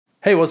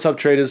Hey, what's up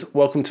traders?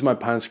 Welcome to my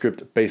Pine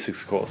Script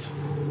Basics course.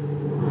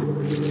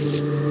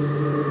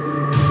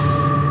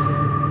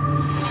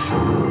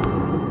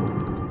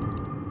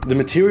 The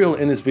material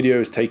in this video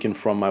is taken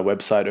from my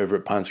website over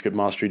at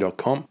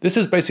pinescriptmastery.com. This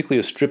is basically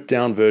a stripped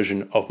down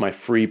version of my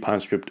free Pine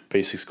Script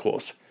Basics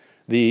course.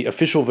 The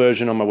official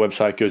version on my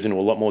website goes into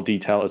a lot more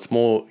detail. It's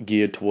more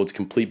geared towards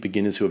complete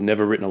beginners who have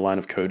never written a line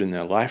of code in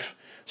their life.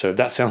 So if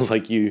that sounds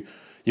like you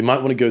might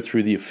want to go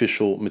through the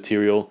official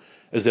material,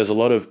 as there's a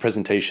lot of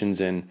presentations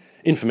and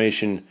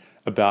information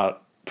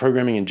about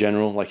programming in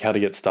general, like how to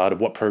get started,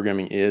 what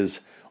programming is,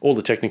 all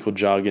the technical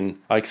jargon.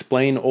 I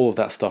explain all of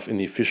that stuff in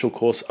the official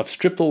course. I've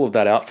stripped all of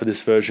that out for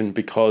this version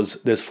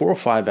because there's 4 or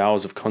 5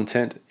 hours of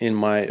content in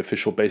my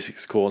official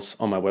basics course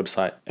on my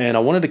website. And I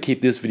wanted to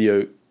keep this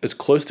video as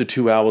close to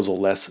 2 hours or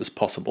less as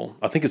possible.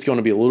 I think it's going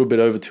to be a little bit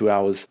over 2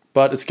 hours,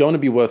 but it's going to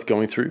be worth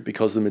going through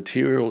because the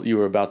material you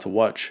are about to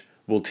watch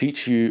will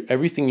teach you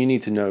everything you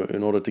need to know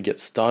in order to get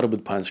started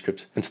with Pine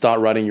Script and start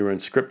writing your own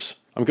scripts.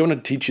 I'm going to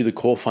teach you the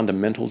core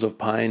fundamentals of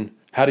Pine,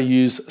 how to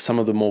use some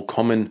of the more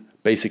common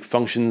basic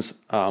functions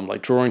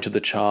like drawing to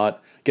the chart,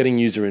 getting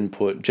user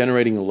input,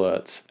 generating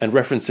alerts, and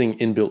referencing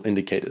inbuilt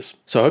indicators.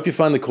 So I hope you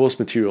find the course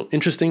material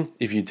interesting.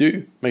 If you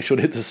do, make sure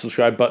to hit the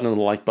subscribe button and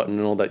the like button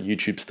and all that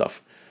YouTube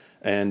stuff.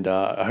 And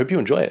I hope you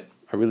enjoy it.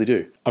 I really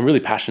do. I'm really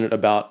passionate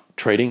about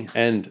trading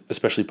and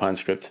especially Pine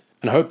Script.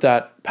 And I hope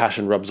that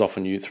passion rubs off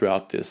on you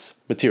throughout this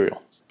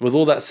material. With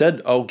all that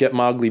said, I'll get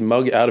my ugly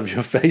mug out of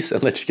your face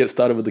and let you get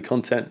started with the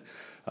content.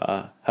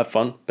 Have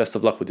fun. Best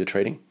of luck with your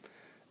trading.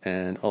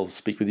 And I'll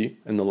speak with you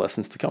in the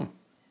lessons to come.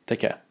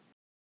 Take care.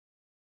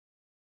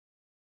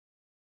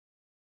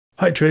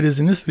 Hi traders,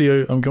 in this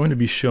video I'm going to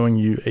be showing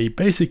you a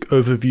basic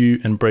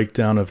overview and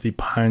breakdown of the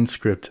Pine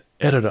Script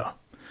editor.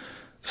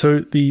 So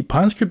the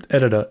Pine Script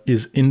editor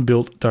is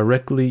inbuilt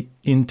directly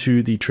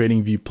into the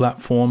TradingView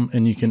platform,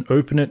 and you can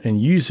open it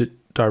and use it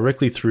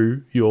directly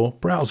through your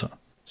browser.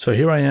 So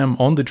here I am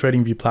on the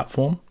TradingView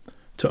platform.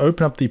 To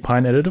open up the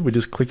Pine editor, we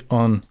just click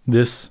on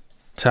this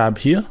tab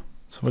here.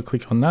 So if I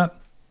click on that,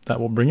 that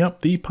will bring up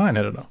the Pine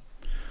editor.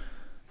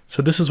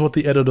 So this is what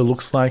the editor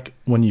looks like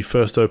when you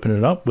first open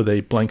it up with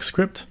a blank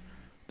script.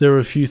 There are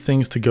a few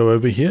things to go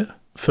over here.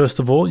 First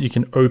of all, you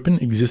can open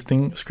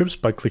existing scripts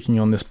by clicking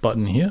on this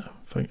button here.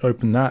 If I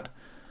open that,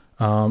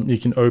 you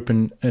can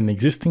open an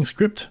existing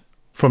script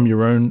from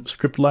your own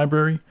script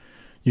library.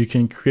 You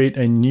can create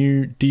a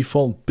new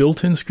default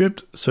built-in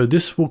script. So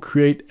this will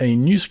create a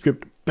new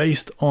script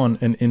based on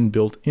an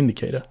inbuilt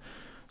indicator.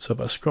 So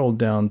if I scroll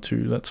down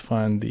to, let's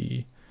find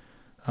the,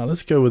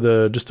 let's go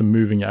with just a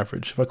moving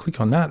average. If I click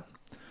on that,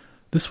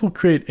 this will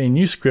create a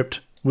new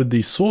script with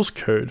the source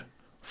code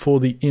for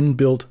the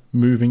inbuilt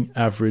moving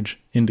average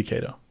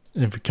indicator.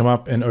 And if we come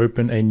up and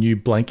open a new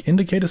blank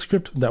indicator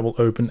script, that will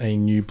open a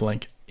new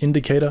blank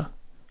indicator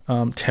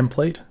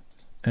template.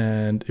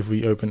 And if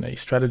we open a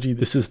strategy,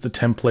 this is the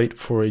template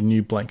for a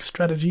new blank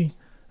strategy.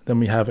 Then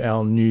we have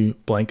our new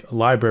blank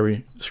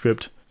library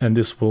script, and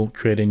this will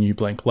create a new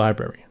blank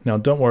library. Now,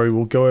 don't worry,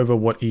 we'll go over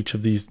what each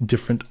of these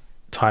different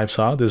types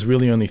are. There's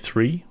really only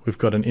 3. We've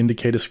got an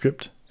indicator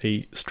script,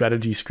 a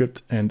strategy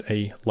script, and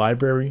a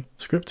library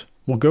script.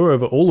 We'll go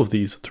over all of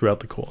these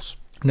throughout the course.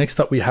 Next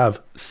up, we have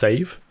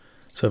save.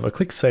 So if I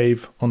click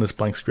save on this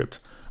blank script,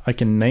 I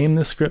can name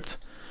this script.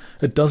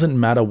 It doesn't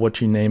matter what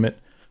you name it,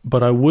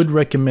 but I would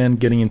recommend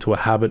getting into a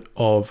habit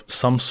of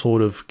some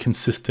sort of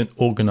consistent,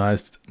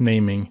 organized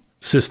naming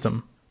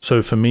system.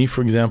 So for me,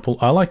 for example,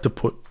 I like to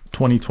put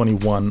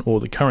 2021 or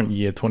the current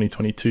year,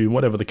 2022,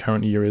 whatever the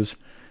current year is,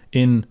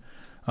 in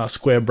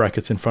square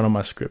brackets in front of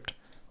my script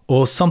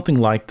or something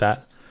like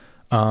that,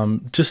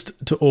 just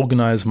to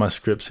organize my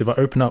scripts. If I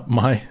open up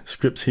my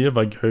scripts here, if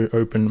I go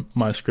open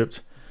my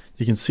script,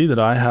 you can see that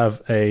I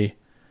have a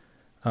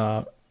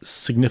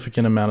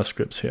significant amount of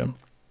scripts here,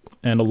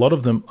 and a lot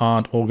of them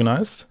aren't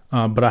organized,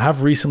 but I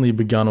have recently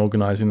begun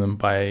organizing them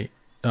by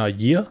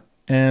year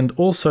and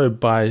also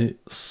by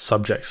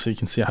subject. So you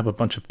can see I have a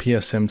bunch of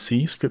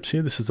PSMC scripts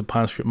here. This is a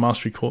Pine Script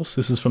Mastery course.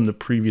 This is from the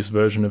previous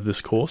version of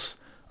this course,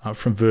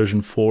 from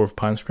version 4 of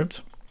Pine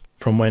Script.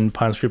 From when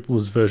Pine Script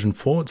was version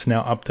 4, it's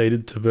now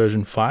updated to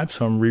version 5,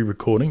 so I'm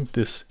re-recording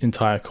this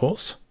entire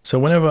course. So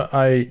whenever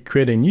I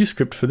create a new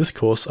script for this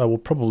course, I will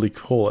probably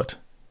call it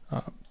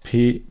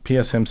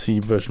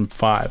PSMC version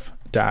 5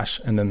 dash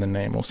and then the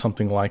name or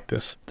something like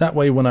this. That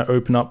way, when I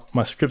open up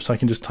my scripts, I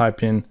can just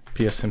type in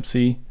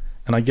PSMC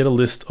and I get a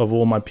list of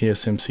all my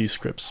PSMC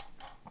scripts.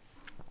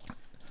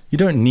 You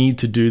don't need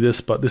to do this,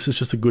 but this is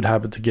just a good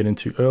habit to get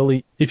into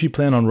early if you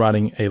plan on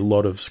writing a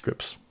lot of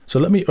scripts. So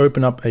let me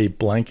open up a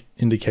blank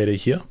indicator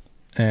here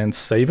and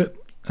save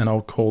it. And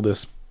I'll call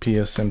this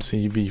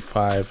PSMC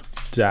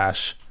v5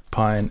 dash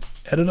Pine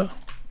editor.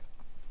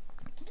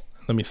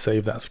 Let me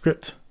save that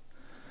script.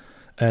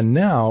 And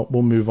now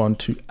we'll move on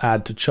to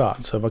add to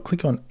chart. So if I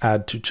click on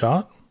add to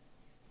chart,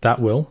 that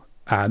will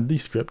add the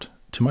script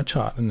to my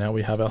chart. And now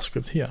we have our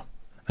script here.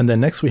 And then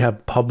next we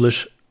have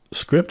publish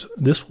script.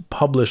 This will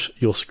publish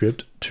your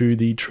script to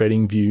the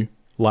TradingView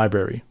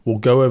library. We'll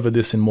go over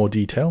this in more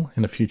detail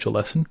in a future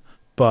lesson,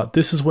 But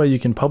this is where you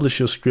can publish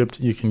your script.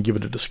 You can give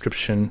it a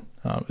description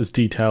as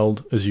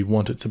detailed as you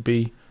want it to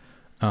be.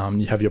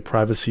 You have your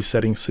privacy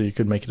settings, so you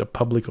could make it a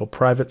public or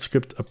private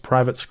script. A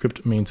private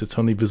script means it's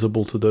only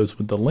visible to those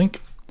with the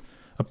link.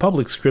 A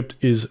public script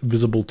is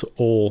visible to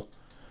all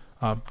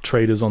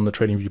traders on the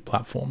TradingView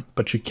platform,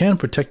 but you can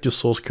protect your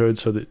source code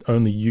so that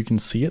only you can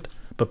see it,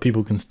 but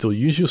people can still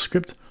use your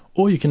script,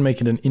 or you can make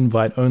it an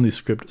invite-only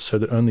script so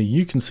that only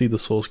you can see the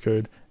source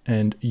code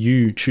and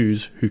you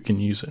choose who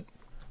can use it.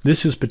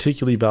 This is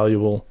particularly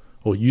valuable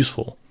or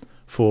useful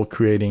for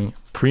creating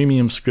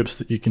premium scripts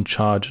that you can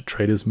charge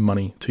traders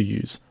money to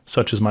use,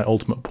 such as my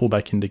ultimate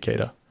pullback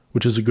indicator,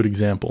 which is a good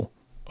example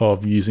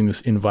of using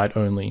this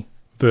invite-only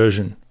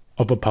version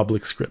of a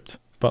public script.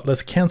 But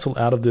let's cancel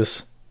out of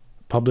this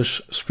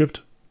publish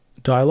script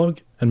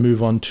dialog and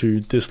move on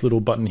to this little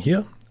button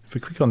here. If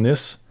we click on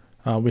this,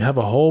 we have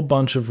a whole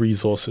bunch of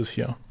resources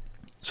here.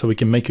 So we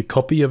can make a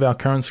copy of our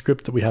current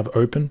script that we have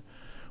open.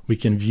 We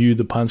can view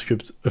the Pine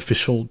Script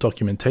official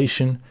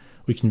documentation.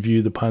 We can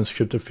view the Pine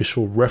Script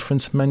official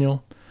reference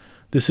manual.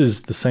 This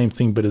is the same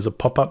thing, but as a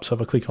pop-up. So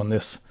if I click on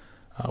this,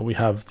 we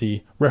have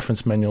the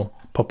reference manual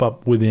pop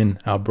up within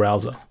our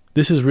browser.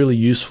 This is really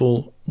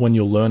useful when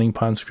you're learning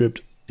Pine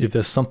Script. If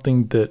there's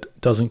something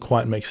that doesn't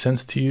quite make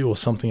sense to you or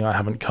something I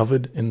haven't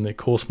covered in the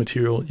course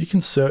material, you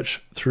can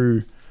search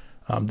through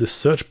this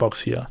search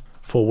box here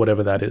for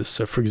whatever that is.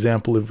 So for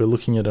example, if we're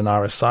looking at an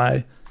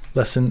RSI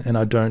lesson and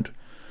I don't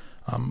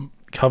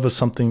cover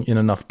something in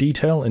enough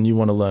detail and you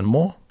want to learn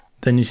more,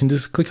 then you can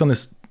just click on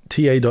this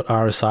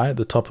ta.rsi at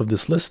the top of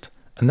this list,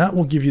 and that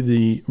will give you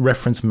the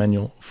reference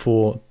manual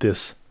for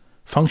this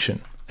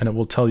function. And it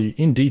will tell you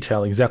in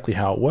detail exactly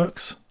how it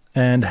works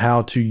and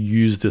how to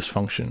use this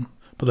function.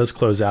 But let's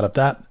close out of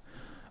that.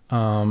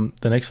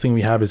 The next thing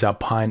we have is our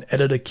Pine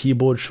Editor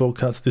keyboard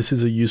shortcuts. This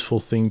is a useful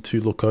thing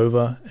to look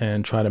over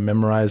and try to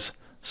memorize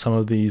some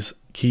of these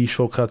key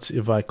shortcuts.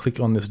 If I click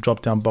on this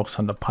drop-down box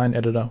under Pine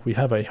Editor, we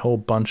have a whole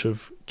bunch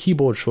of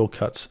keyboard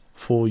shortcuts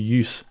for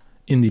use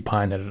in the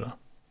Pine Editor.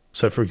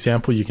 So for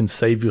example, you can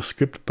save your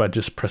script by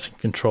just pressing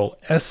Control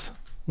S,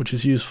 which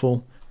is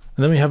useful.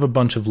 And then we have a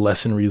bunch of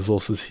lesson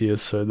resources here.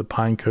 So the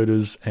Pine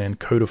Coders and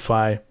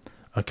Codify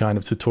are kind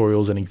of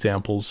tutorials and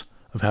examples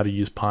of how to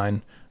use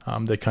Pine.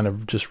 They're kind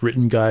of just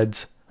written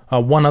guides.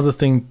 One other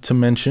thing to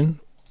mention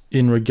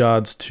in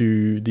regards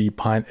to the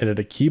Pine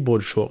Editor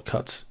keyboard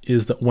shortcuts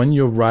is that when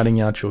you're writing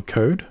out your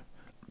code,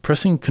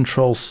 pressing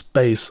Control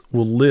Space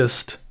will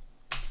list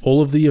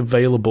all of the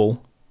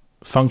available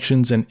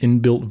functions and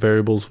inbuilt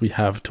variables we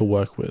have to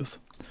work with.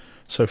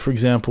 So for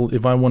example,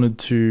 if I wanted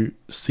to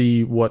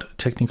see what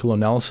technical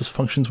analysis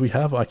functions we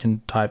have, I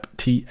can type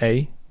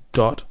TA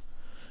dot,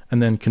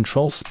 and then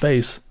Control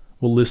Space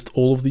will list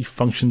all of the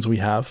functions we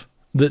have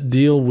that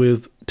deal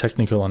with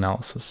technical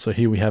analysis. So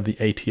here we have the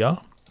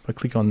ATR. If I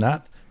click on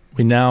that,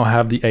 we now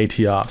have the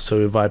ATR. So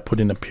if I put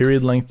in a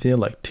period length here,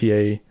 like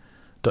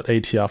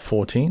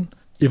TA.ATR14,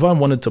 if I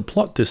wanted to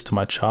plot this to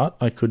my chart,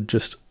 I could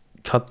just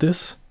cut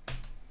this,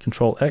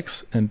 Control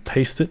X, and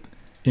paste it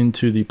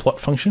into the plot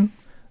function,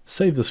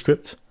 save the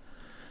script,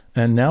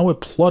 and now we're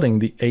plotting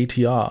the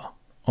ATR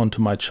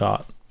onto my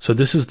chart. So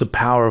this is the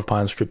power of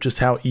Pine Script, just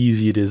how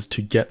easy it is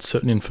to get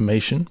certain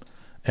information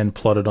and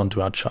plot it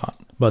onto our chart.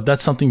 But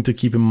that's something to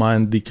keep in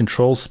mind. The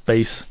Control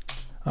Space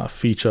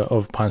feature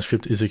of Pine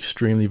Script is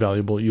extremely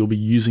valuable. You'll be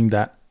using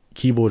that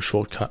keyboard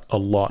shortcut a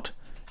lot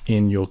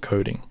in your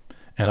coding.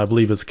 And I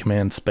believe it's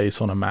Command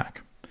Space on a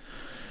Mac.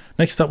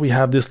 Next up, we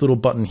have this little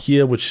button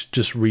here, which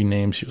just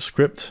renames your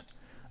script.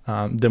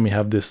 Then we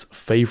have this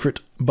favorite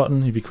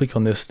button. If you click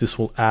on this, this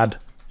will add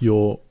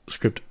your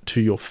script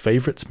to your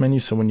favorites menu.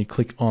 So when you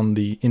click on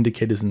the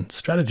indicators and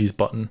strategies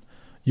button,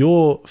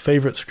 your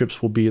favorite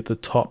scripts will be at the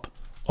top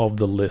of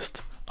the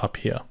list up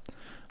here.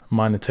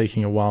 Mine are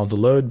taking a while to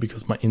load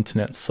because my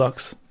internet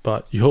sucks,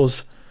 but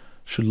yours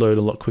should load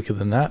a lot quicker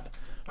than that,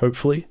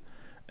 hopefully.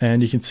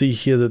 And you can see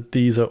here that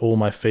these are all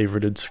my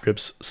favorited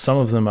scripts. Some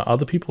of them are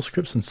other people's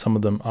scripts and some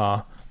of them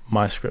are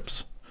my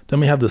scripts. Then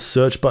we have the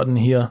search button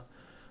here.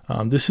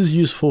 This is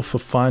useful for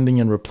finding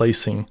and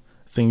replacing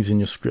things in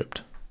your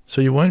script.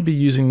 So you won't be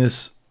using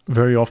this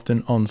very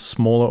often on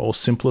smaller or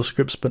simpler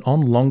scripts, but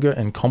on longer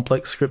and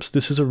complex scripts,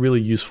 this is a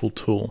really useful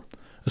tool,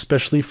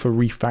 especially for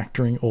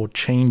refactoring or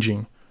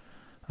changing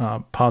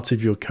parts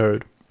of your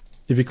code.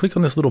 If you click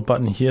on this little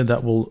button here,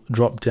 that will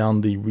drop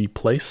down the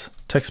replace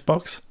text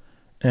box.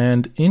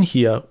 And in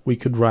here, we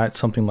could write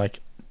something like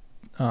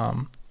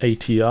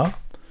ATR.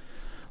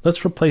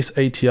 Let's replace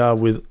ATR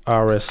with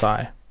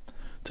RSI.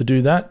 To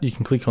do that, you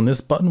can click on this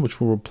button, which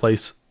will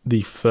replace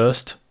the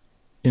first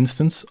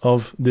instance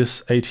of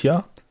this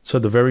ATR. So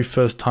the very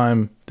first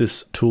time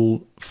this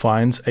tool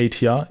finds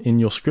ATR in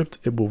your script,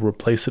 it will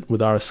replace it with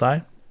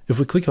RSI. If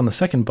we click on the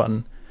second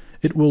button,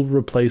 it will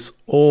replace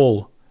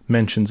all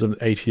mentions of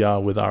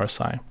ATR with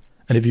RSI.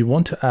 And if you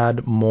want to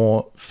add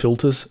more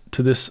filters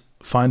to this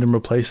find and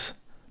replace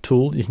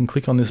tool, you can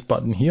click on this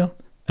button here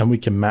and we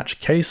can match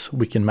case,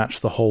 we can match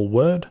the whole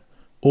word,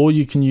 or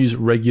you can use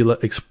regular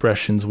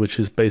expressions, which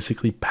is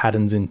basically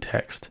patterns in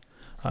text.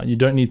 You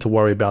don't need to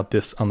worry about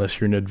this unless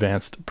you're an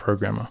advanced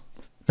programmer.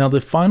 Now,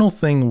 the final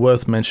thing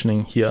worth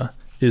mentioning here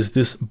is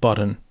this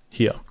button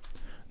here.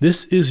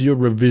 This is your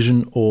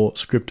revision or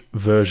script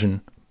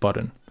version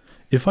button.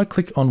 If I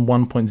click on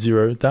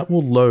 1.0, that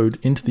will load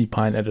into the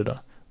Pine editor,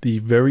 the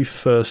very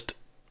first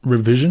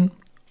revision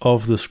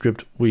of the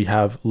script we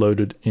have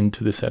loaded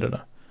into this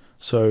editor.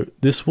 So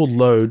this will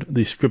load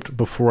the script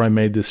before I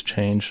made this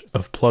change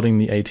of plotting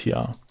the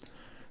ATR.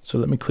 So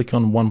let me click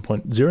on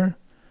 1.0,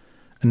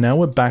 and now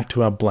we're back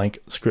to our blank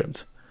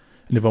script.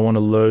 And if I want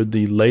to load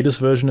the latest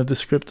version of this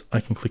script, I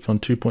can click on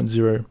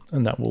 2.0,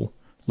 and that will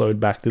load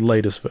back the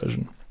latest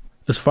version.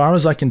 As far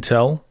as I can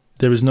tell,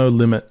 there is no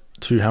limit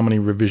to how many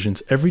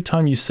revisions. Every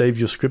time you save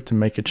your script and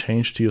make a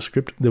change to your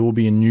script, there will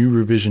be a new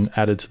revision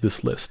added to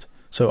this list.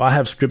 So I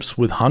have scripts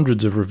with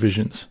hundreds of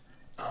revisions,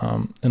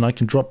 and I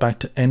can drop back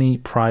to any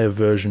prior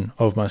version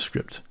of my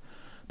script.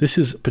 This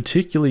is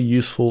particularly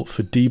useful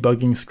for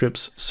debugging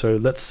scripts. So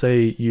let's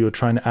say you're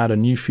trying to add a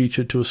new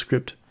feature to a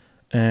script,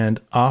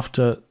 and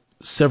after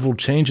several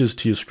changes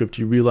to your script,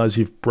 you realize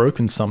you've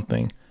broken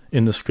something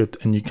in the script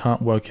and you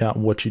can't work out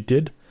what you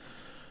did.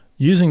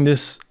 Using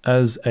this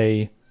as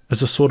a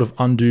sort of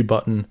undo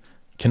button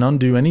can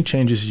undo any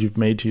changes you've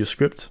made to your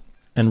script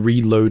and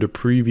reload a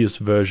previous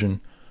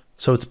version.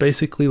 So it's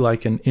basically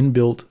like an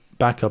inbuilt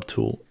backup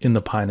tool in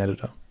the Pine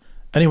editor.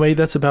 Anyway,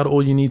 that's about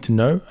all you need to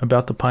know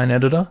about the Pine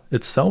editor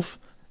itself.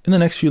 In the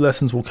next few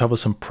lessons, we'll cover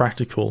some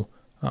practical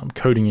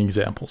coding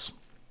examples.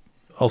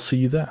 I'll see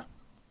you there.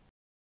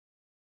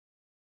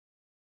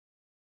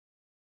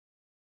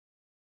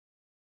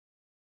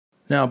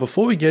 Now,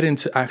 before we get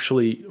into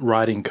actually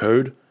writing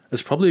code,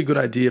 it's probably a good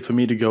idea for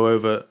me to go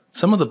over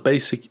some of the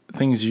basic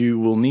things you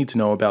will need to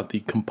know about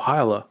the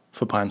compiler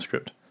for Pine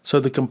Script. So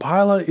the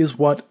compiler is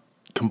what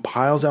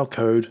compiles our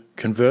code,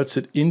 converts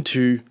it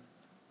into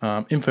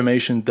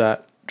information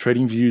that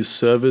TradingView's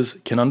servers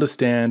can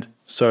understand.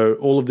 So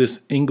all of this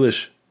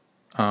English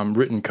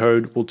written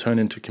code will turn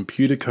into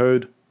computer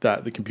code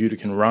that the computer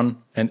can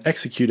run and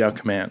execute our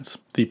commands.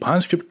 The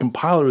Pine Script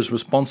compiler is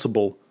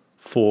responsible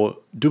for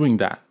doing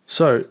that.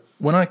 So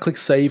when I click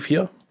save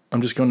here,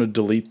 I'm just going to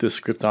delete this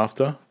script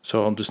after.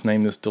 So I'll just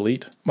name this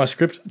delete. My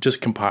script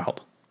just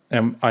compiled.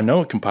 And I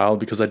know it compiled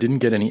because I didn't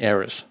get any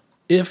errors.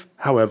 If,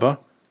 however,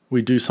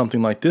 we do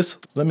something like this,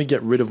 let me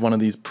get rid of one of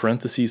these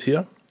parentheses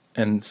here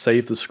and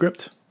save the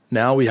script.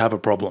 Now we have a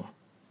problem.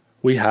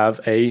 We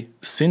have a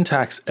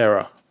syntax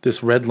error,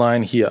 this red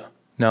line here.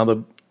 Now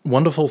the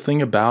wonderful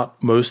thing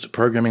about most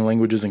programming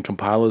languages and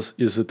compilers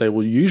is that they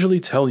will usually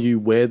tell you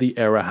where the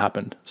error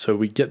happened. So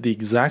we get the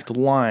exact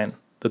line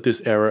that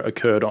this error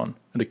occurred on.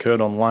 It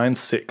occurred on line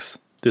 6,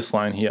 this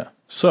line here.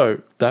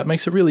 So that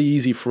makes it really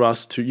easy for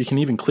us to, you can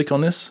even click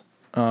on this.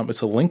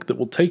 It's a link that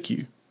will take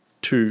you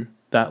to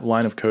that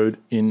line of code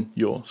in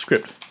your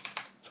script.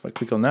 So if I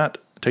click on that,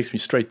 it takes me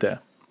straight there.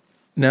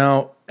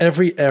 Now,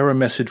 every error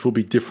message will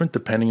be different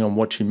depending on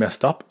what you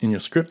messed up in your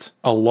script.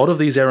 A lot of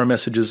these error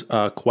messages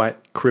are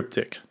quite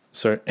cryptic.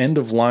 So end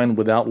of line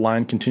without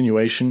line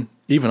continuation,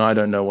 even I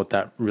don't know what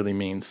that really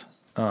means.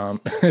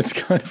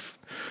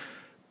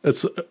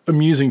 It's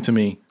amusing to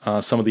me,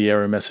 some of the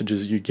error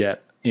messages you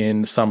get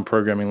in some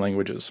programming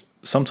languages.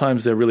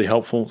 Sometimes they're really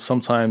helpful.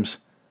 Sometimes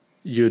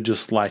you're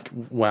just like,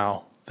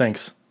 wow,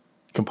 thanks,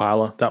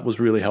 compiler. That was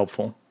really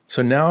helpful.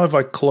 So now if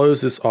I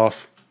close this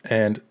off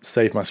and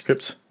save my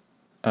script,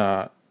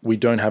 we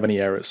don't have any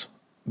errors.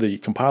 The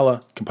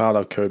compiler compiled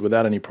our code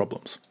without any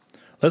problems.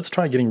 Let's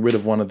try getting rid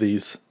of one of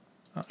these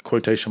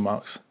quotation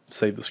marks.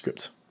 Save the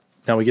script.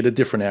 Now we get a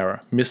different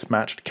error,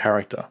 mismatched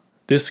character.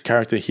 This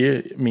character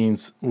here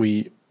means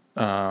we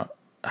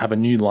have a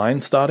new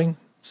line starting.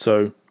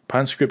 So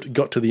Pine Script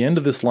got to the end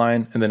of this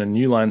line and then a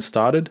new line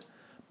started,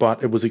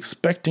 but it was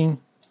expecting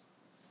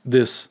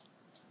this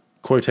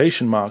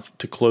quotation mark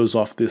to close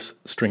off this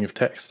string of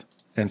text.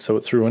 And so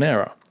it threw an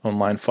error on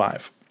line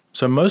 5.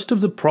 So most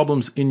of the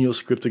problems in your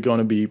script are going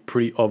to be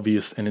pretty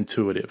obvious and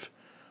intuitive.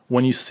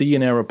 When you see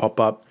an error pop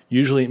up,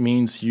 usually it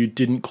means you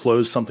didn't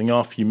close something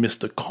off, you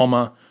missed a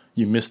comma,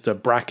 you missed a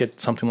bracket,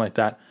 something like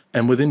that.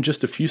 And within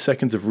just a few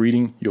seconds of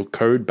reading your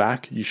code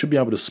back, you should be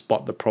able to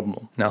spot the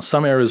problem. Now,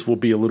 some errors will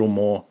be a little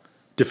more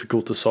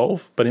difficult to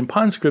solve, but in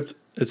Pine Script,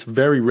 it's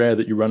very rare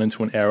that you run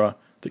into an error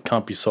that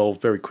can't be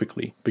solved very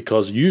quickly,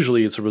 because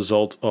usually it's a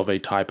result of a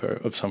typo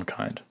of some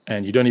kind.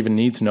 And you don't even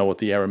need to know what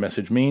the error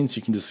message means.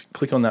 You can just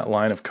click on that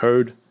line of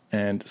code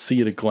and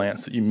see at a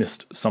glance that you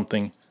missed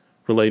something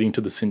relating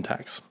to the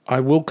syntax. I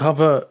will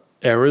cover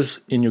errors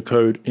in your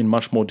code in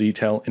much more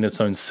detail in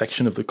its own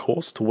section of the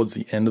course towards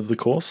the end of the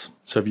course.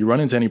 So if you run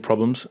into any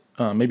problems,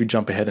 maybe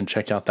jump ahead and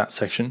check out that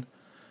section.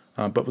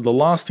 But the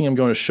last thing I'm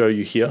going to show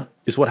you here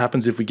is what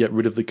happens if we get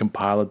rid of the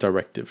compiler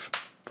directive.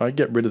 If I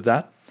get rid of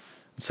that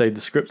and save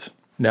the script,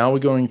 now we're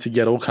going to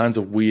get all kinds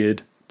of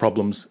weird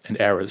problems and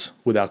errors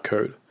with our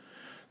code.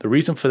 The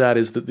reason for that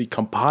is that the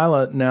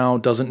compiler now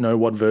doesn't know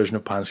what version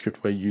of Pine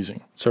Script we're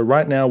using. So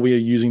right now we are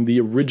using the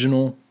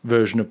original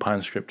version of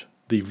Pine Script,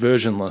 the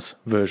versionless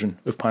version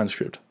of Pine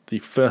Script, the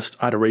first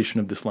iteration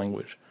of this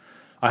language.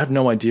 I have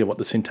no idea what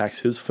the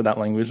syntax is for that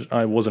language.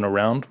 I wasn't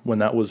around when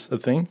that was a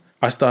thing.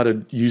 I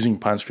started using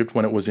Pine Script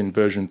when it was in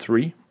version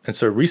 3. And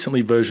so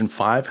recently version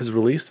 5 has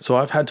released. So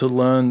I've had to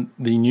learn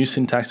the new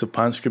syntax of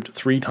Pine Script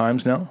 3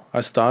 times now.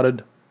 I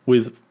started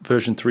with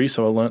version 3,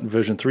 so I learned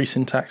version 3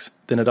 syntax.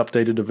 Then it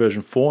updated to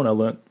version 4 and I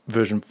learned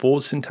version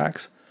 4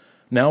 syntax.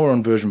 Now we're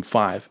on version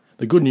 5.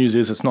 The good news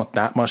is it's not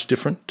that much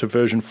different to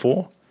version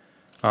 4.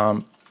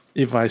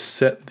 If I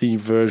set the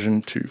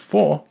version to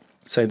 4,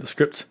 say the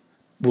script,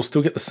 we'll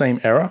still get the same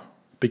error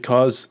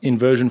because in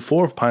version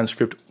 4 of Pine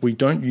Script, we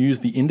don't use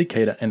the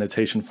indicator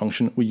annotation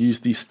function. We use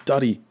the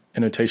study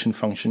annotation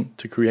function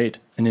to create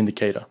an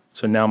indicator.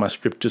 So now my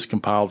script just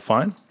compiled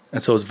fine.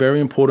 And so it's very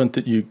important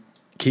that you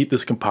keep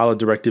this compiler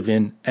directive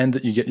in and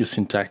that you get your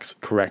syntax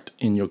correct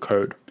in your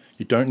code.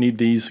 You don't need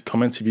these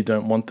comments if you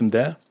don't want them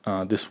there.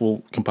 This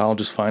will compile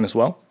just fine as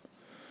well.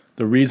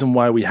 The reason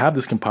why we have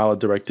this compiler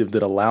directive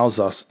that allows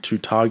us to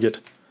target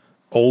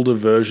older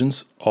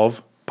versions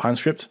of Pine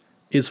Script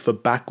is for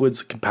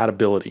backwards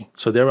compatibility.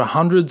 So there are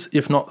hundreds,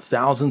 if not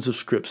thousands of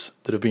scripts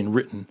that have been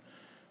written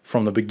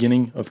from the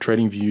beginning of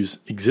TradingView's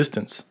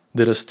existence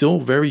that are still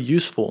very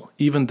useful,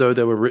 even though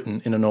they were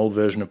written in an old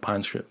version of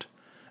Pine Script.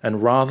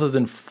 And rather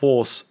than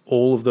force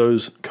all of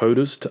those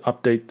coders to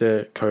update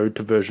their code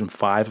to version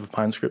 5 of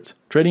Pine Script,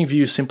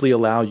 TradingView simply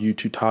allow you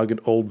to target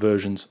old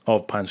versions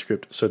of Pine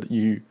Script so that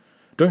you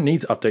don't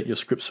need to update your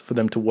scripts for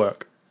them to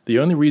work. The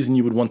only reason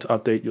you would want to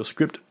update your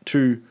script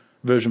to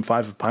version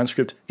 5 of Pine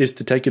Script is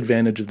to take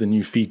advantage of the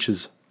new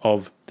features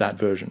of that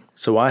version.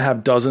 So I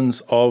have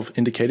dozens of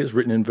indicators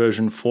written in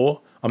version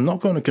 4. I'm not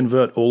going to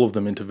convert all of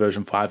them into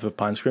version 5 of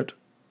Pine Script,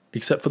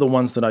 except for the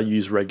ones that I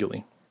use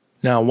regularly.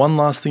 Now, one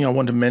last thing I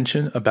want to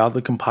mention about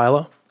the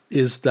compiler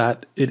is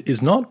that it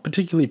is not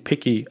particularly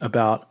picky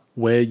about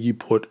where you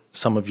put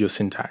some of your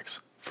syntax.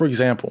 For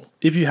example,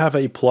 if you have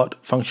a plot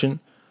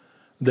function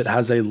that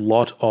has a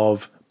lot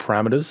of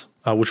parameters,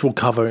 which we'll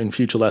cover in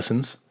future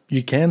lessons,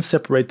 you can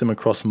separate them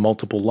across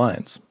multiple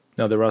lines.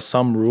 Now, there are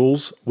some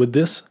rules with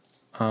this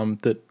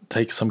that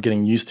take some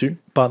getting used to,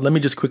 but let me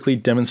just quickly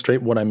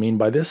demonstrate what I mean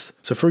by this.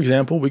 So for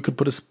example, we could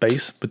put a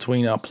space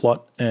between our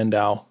plot and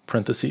our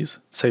parentheses,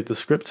 save the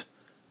script,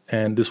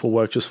 and this will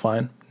work just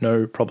fine.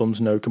 No problems,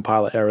 no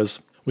compiler errors.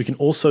 We can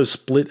also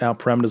split our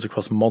parameters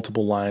across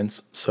multiple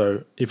lines.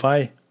 So if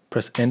I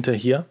press enter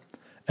here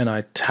and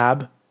I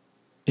tab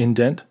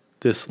indent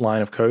this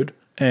line of code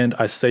and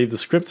I save the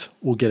script,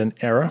 we'll get an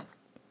error.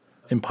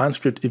 In Pine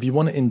Script, if you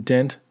want to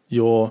indent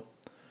your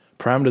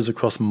parameters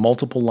across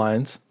multiple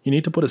lines, you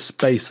need to put a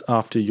space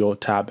after your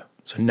tab.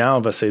 So now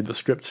if I save the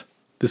script,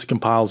 this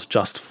compiles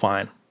just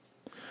fine.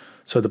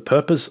 So the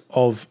purpose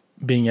of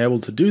being able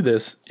to do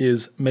this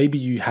is maybe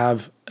you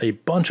have a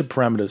bunch of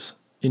parameters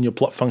in your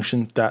plot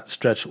function that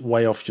stretch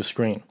way off your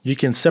screen. You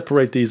can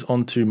separate these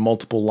onto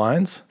multiple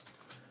lines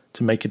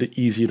to make it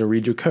easier to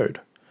read your code.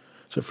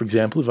 So for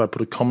example, if I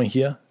put a comma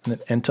here and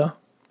then enter,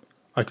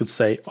 I could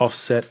say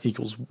offset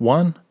equals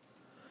 1,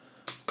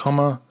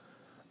 comma,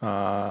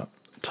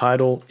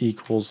 title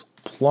equals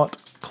plot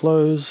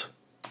close,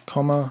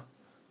 comma,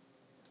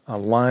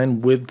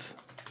 line width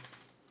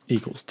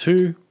equals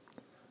 2,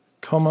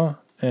 comma,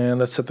 and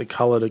let's set the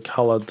color to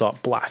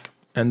color.black.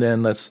 And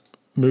then let's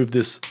move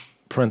this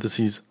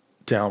parentheses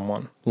down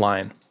one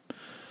line.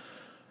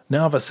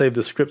 Now if I save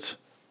the script,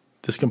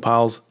 this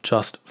compiles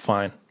just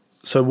fine.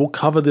 So we'll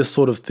cover this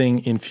sort of thing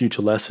in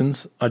future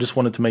lessons. I just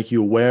wanted to make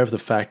you aware of the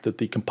fact that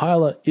the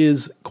compiler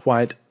is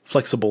quite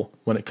flexible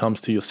when it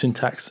comes to your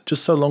syntax,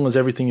 just so long as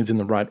everything is in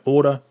the right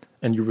order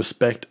and you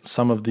respect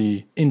some of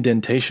the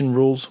indentation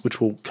rules,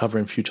 which we'll cover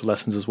in future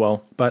lessons as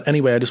well. But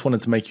anyway, I just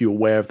wanted to make you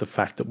aware of the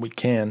fact that we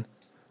can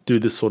do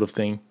this sort of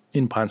thing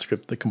in Pine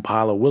Script. The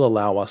compiler will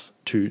allow us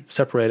to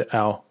separate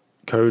our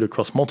code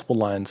across multiple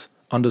lines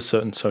under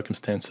certain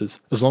circumstances,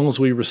 as long as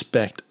we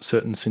respect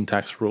certain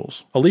syntax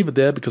rules. I'll leave it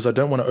there because I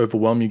don't want to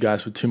overwhelm you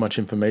guys with too much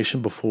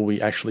information before we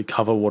actually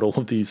cover what all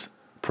of these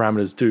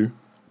parameters do.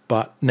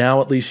 But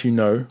now at least you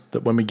know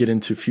that when we get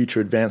into future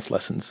advanced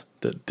lessons,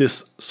 that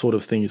this sort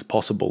of thing is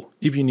possible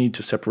if you need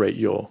to separate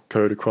your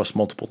code across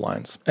multiple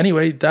lines.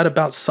 Anyway, that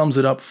about sums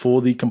it up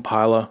for the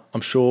compiler.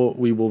 I'm sure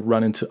we will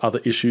run into other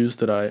issues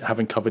that I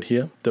haven't covered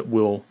here that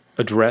we'll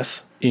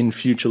address in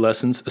future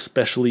lessons,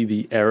 especially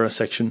the error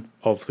section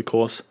of the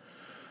course.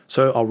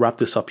 So I'll wrap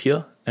this up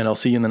here and I'll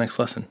see you in the next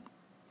lesson.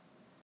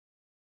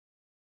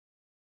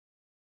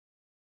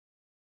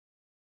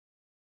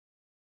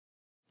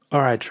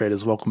 All right,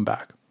 traders, welcome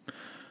back.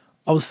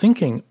 I was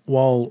thinking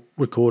while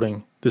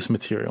recording this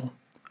material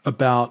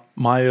about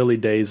my early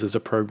days as a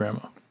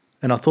programmer,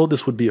 and I thought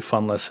this would be a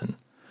fun lesson.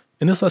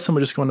 In this lesson,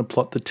 we're just going to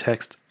plot the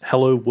text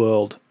 "Hello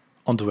World"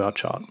 onto our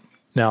chart.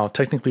 Now,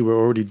 technically, we're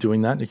already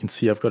doing that. You can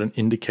see I've got an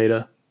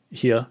indicator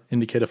here,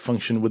 indicator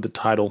function with the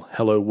title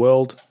 "Hello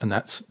World," and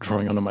that's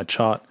drawing onto my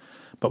chart.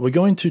 But we're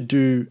going to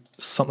do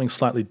something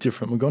slightly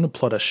different. We're going to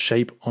plot a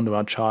shape onto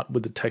our chart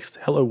with the text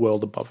 "Hello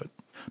World" above it.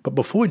 But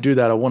before we do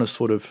that, I want to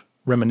sort of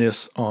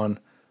reminisce on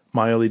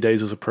my early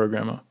days as a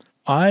programmer.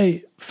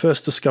 I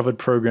first discovered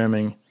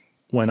programming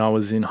when I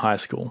was in high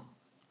school.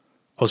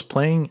 I was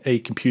playing a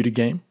computer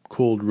game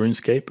called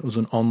RuneScape. It was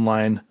an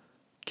online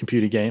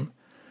computer game.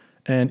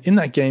 And in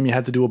that game, you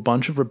had to do a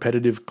bunch of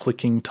repetitive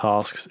clicking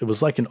tasks. It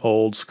was like an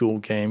old school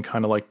game,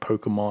 kind of like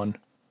Pokemon,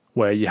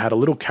 where you had a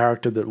little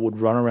character that would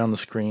run around the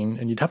screen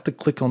and you'd have to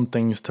click on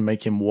things to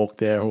make him walk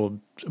there or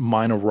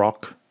mine a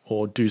rock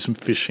or do some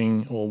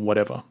fishing or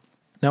whatever.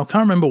 Now, I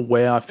can't remember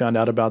where I found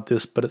out about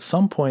this, but at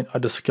some point I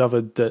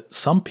discovered that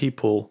some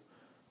people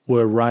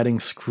were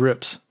writing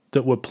scripts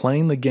that were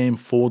playing the game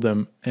for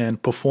them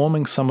and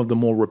performing some of the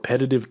more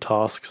repetitive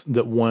tasks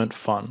that weren't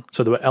fun.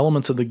 So there were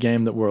elements of the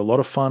game that were a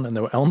lot of fun, and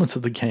there were elements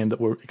of the game that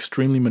were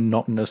extremely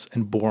monotonous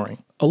and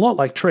boring. A lot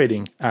like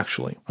trading,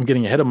 actually. I'm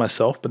getting ahead of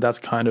myself, but that's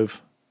kind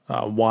of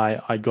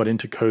why I got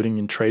into coding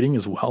and trading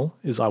as well,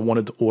 is I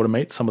wanted to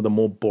automate some of the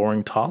more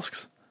boring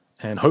tasks.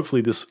 And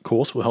hopefully this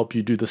course will help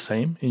you do the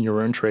same in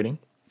your own trading.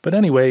 But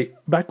anyway,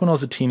 back when I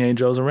was a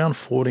teenager, I was around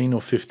 14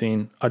 or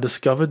 15, I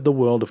discovered the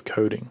world of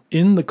coding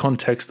in the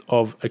context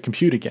of a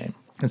computer game.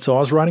 And so I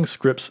was writing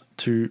scripts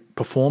to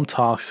perform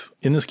tasks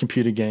in this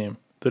computer game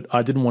that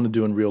I didn't want to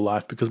do in real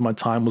life because my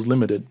time was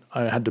limited.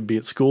 I had to be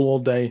at school all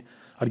day.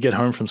 I'd get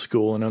home from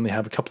school and only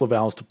have a couple of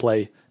hours to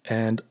play.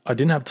 And I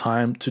didn't have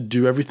time to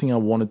do everything I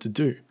wanted to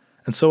do.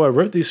 And so I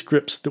wrote these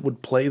scripts that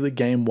would play the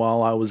game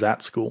while I was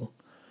at school.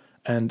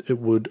 And it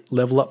would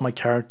level up my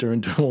character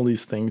and do all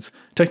these things.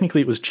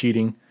 Technically, it was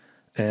cheating,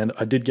 and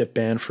I did get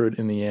banned for it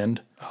in the end.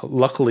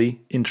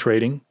 Luckily, in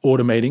trading,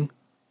 automating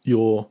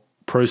your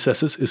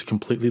processes is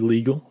completely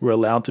legal. We're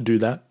allowed to do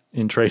that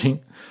in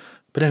trading.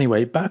 But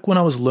anyway, back when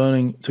I was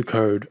learning to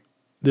code,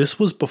 this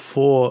was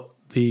before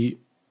the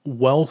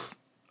wealth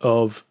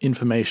of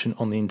information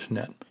on the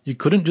internet. You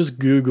couldn't just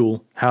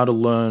Google how to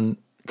learn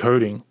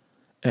coding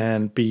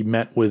and be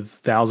met with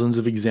thousands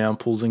of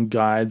examples and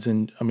guides.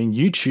 And I mean,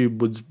 YouTube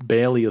was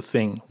barely a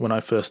thing when I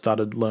first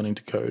started learning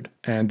to code.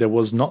 And there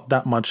was not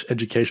that much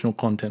educational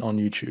content on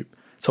YouTube.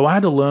 So I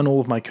had to learn all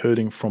of my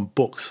coding from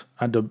books.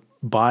 I had to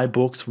buy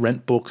books,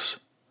 rent books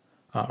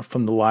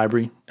from the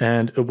library.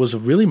 And it was a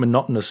really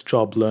monotonous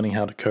job learning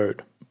how to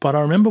code. But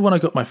I remember when I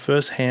got my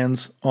first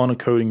hands on a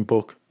coding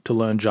book to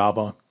learn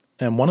Java.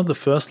 And one of the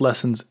first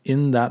lessons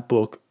in that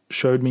book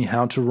showed me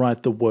how to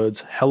write the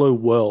words "Hello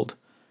World"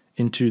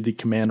 into the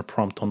command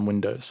prompt on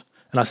Windows.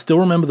 And I still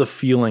remember the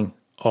feeling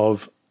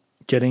of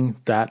getting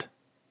that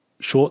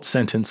short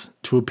sentence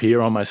to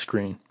appear on my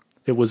screen.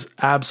 It was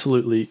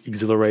absolutely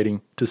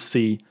exhilarating to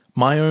see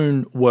my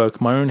own work,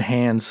 my own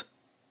hands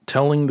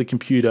telling the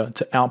computer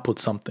to output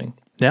something.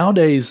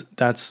 Nowadays,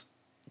 that's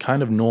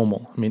kind of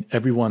normal. I mean,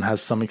 everyone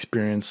has some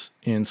experience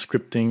in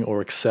scripting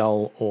or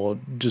Excel or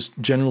just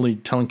generally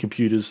telling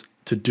computers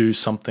to do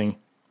something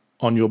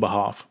on your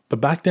behalf. But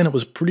back then it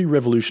was pretty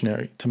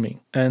revolutionary to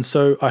me. And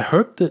so I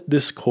hope that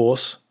this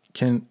course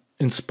can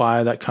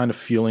inspire that kind of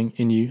feeling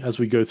in you as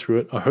we go through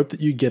it. I hope that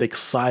you get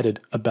excited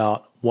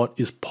about what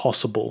is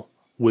possible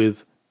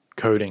with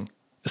coding,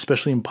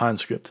 especially in Pine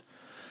Script.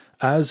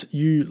 As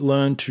you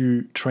learn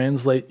to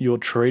translate your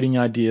trading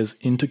ideas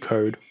into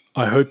code,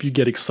 I hope you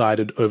get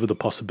excited over the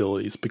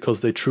possibilities because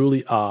they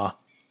truly are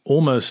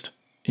almost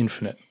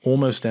infinite,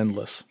 almost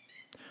endless.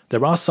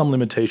 There are some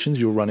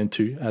limitations you'll run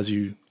into as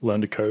you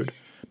learn to code,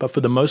 but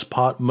for the most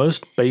part,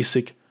 most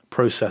basic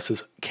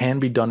processes can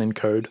be done in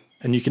code,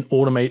 and you can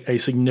automate a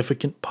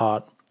significant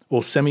part,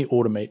 or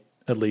semi-automate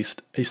at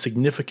least, a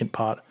significant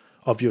part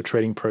of your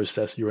trading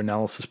process, your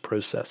analysis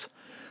process,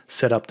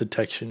 setup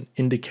detection,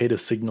 indicator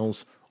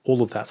signals,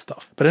 all of that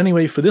stuff. But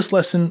anyway, for this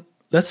lesson,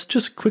 let's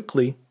just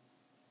quickly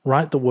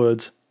write the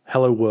words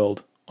 "Hello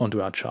World"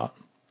 onto our chart.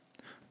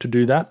 To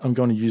do that, I'm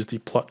going to use the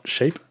plot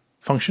shape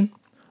function.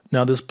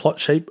 Now, this plot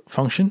shape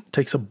function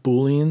takes a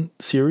Boolean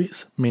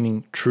series,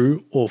 meaning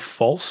true or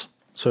false.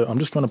 So I'm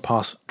just going to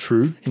pass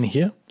true in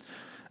here.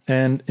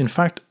 And in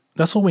fact,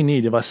 that's all we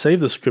need. If I save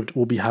the script,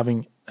 we'll be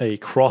having a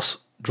cross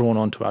drawn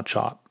onto our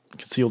chart. You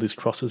can see all these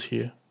crosses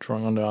here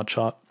drawing onto our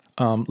chart.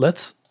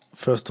 Let's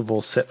first of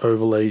all set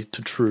overlay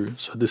to true.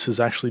 So this is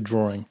actually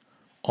drawing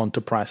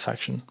onto price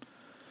action.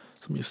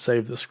 So let me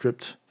save the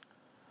script,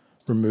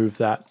 remove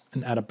that,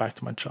 and add it back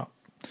to my chart.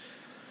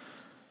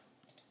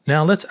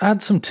 Now let's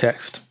add some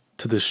text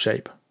to this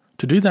shape.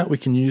 To do that, we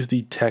can use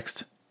the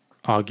text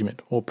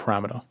argument or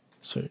parameter.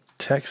 So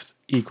text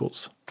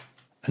equals,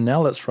 and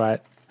now let's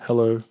write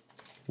 "Hello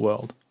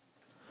World."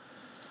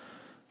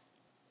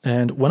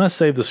 And when I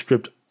save the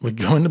script, we're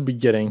going to be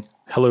getting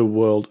 "Hello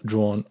World"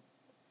 drawn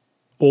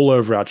all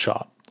over our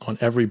chart on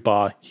every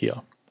bar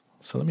here.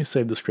 So let me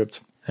save the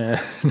script, and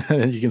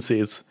you can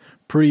see it's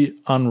pretty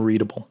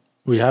unreadable.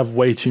 We have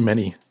way too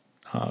many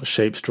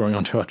shapes drawing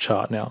onto our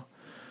chart now.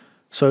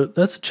 So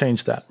let's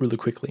change that really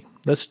quickly.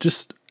 Let's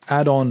just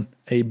add on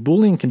a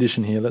Boolean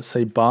condition here. Let's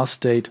say bar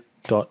state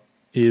dot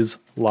is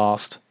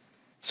last.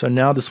 So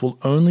now this will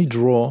only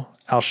draw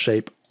our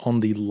shape on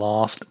the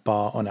last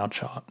bar on our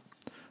chart.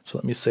 So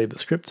let me save the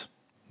script.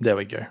 There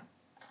we go.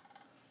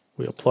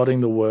 We are plotting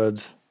the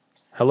words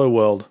 "Hello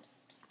World"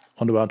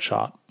 onto our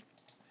chart.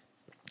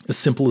 As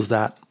simple as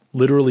that.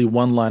 Literally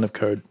one line of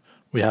code.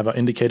 We have our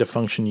indicator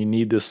function. You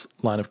need this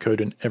line of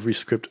code in every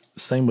script.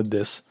 Same with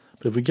this.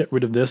 But if we get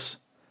rid of this,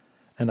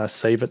 and I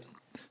save it.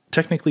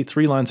 Technically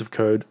 3 lines of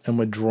code, and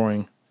we're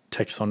drawing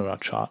text onto our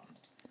chart.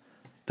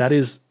 That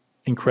is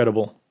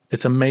incredible.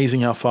 It's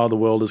amazing how far the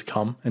world has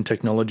come in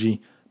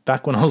technology.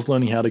 Back when I was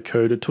learning how to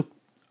code, it took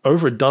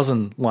over a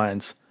dozen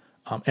lines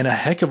and a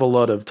heck of a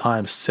lot of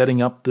time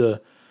setting up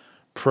the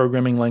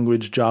programming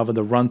language, Java,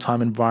 the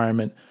runtime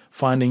environment,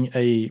 finding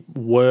a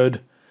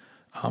Word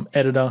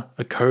editor,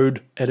 a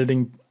code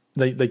editing.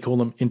 They call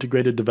them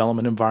integrated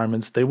development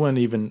environments. They weren't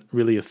even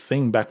really a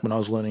thing back when I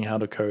was learning how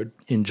to code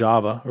in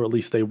Java, or at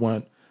least they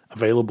weren't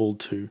available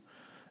to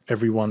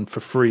everyone for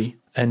free.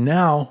 And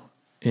now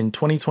in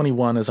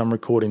 2021, as I'm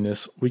recording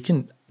this, we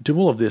can do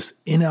all of this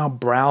in our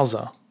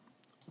browser,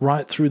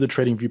 right through the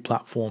TradingView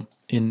platform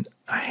in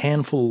a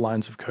handful of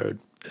lines of code.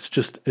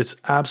 It's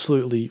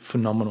absolutely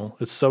phenomenal.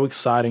 It's so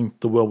exciting,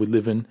 the world we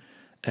live in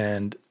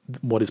and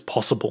what is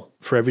possible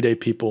for everyday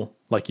people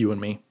like you and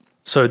me.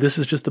 So this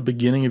is just the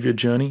beginning of your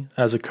journey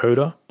as a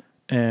coder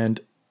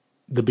and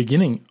the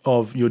beginning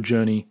of your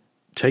journey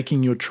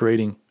taking your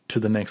trading to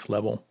the next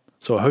level.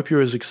 So I hope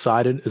you're as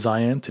excited as I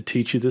am to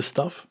teach you this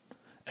stuff,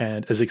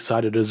 and as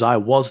excited as I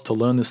was to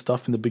learn this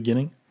stuff in the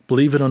beginning.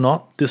 Believe it or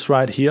not, this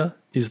right here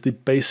is the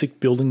basic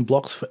building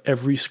blocks for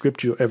every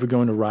script you're ever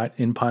going to write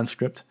in Pine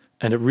Script.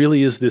 And it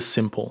really is this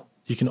simple.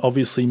 You can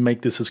obviously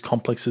make this as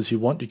complex as you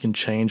want. You can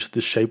change the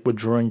shape we're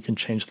drawing. You can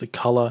change the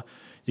color.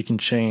 You can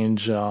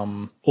change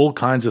all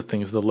kinds of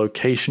things, the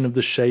location of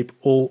the shape,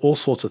 all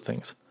sorts of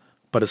things.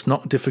 But it's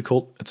not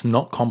difficult. It's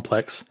not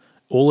complex.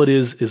 All it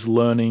is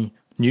learning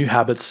new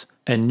habits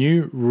and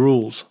new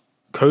rules.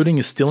 Coding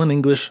is still in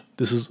English.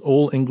 This is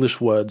all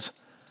English words.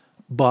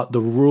 But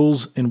the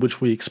rules in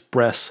which we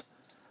express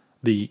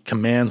the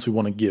commands we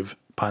want to give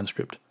Pine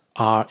Script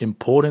are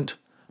important,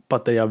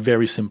 but they are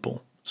very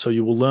simple. So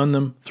you will learn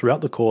them throughout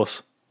the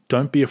course.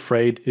 Don't be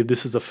afraid if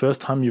this is the first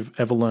time you've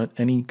ever learned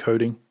any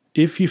coding.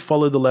 If you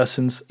follow the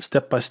lessons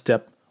step by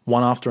step,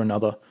 one after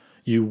another,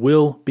 you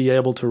will be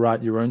able to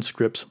write your own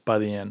scripts by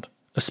the end,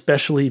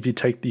 especially if you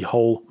take the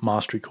whole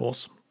mastery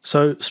course.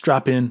 So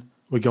strap in.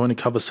 We're going to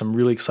cover some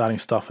really exciting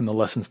stuff in the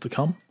lessons to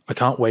come. I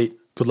can't wait.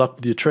 Good luck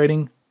with your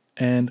trading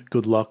and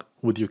good luck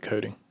with your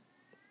coding.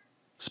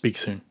 Speak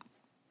soon.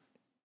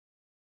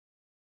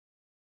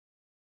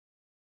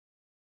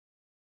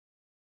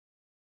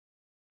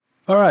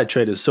 All right,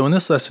 traders. So in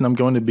this lesson, I'm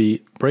going to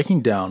be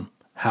breaking down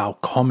how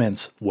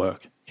comments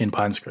work in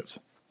Pine Script.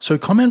 So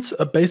comments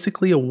are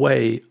basically a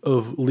way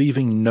of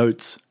leaving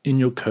notes in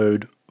your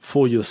code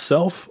for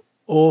yourself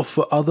or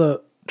for other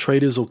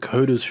traders or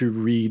coders who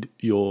read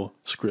your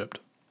script.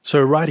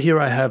 So right here,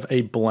 I have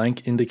a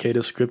blank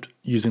indicator script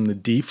using the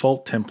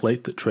default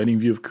template that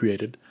TradingView have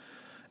created.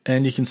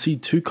 And you can see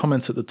 2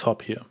 comments at the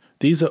top here.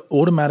 These are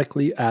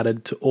automatically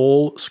added to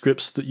all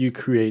scripts that you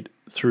create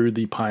through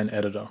the Pine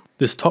editor.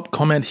 This top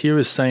comment here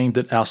is saying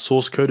that our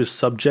source code is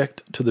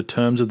subject to the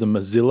terms of the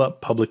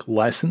Mozilla public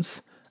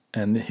license.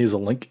 And here's a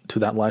link to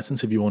that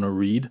license if you want to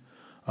read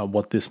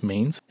what this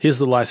means. Here's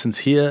the license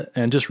here.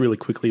 And just really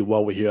quickly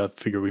while we're here, I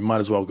figure we might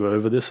as well go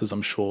over this, as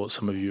I'm sure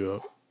some of you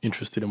are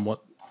interested in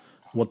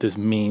what this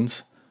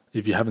means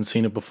if you haven't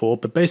seen it before.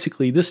 But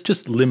basically, this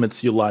just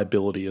limits your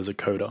liability as a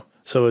coder.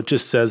 So it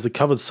just says the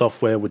covered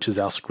software, which is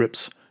our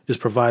scripts, is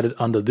provided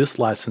under this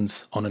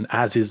license on an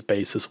as-is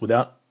basis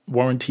without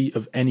warranty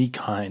of any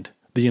kind.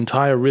 The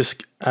entire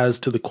risk as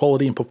to the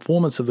quality and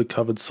performance of the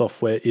covered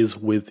software is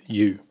with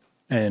you,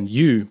 and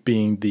you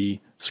being the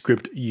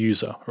script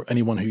user or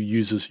anyone who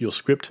uses your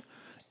script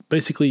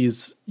basically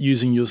is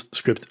using your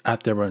script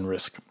at their own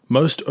risk.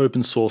 Most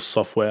open source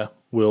software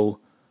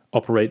will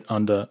operate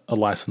under a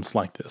license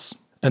like this.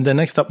 And then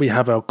next up we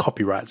have our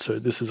copyright. So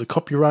this is a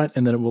copyright,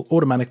 and then it will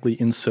automatically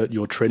insert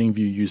your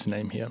TradingView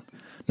username here.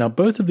 Now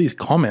both of these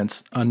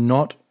comments are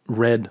not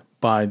read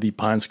by the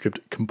Pine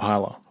Script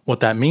compiler. What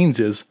that means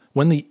is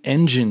when the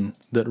engine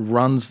that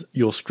runs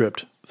your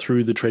script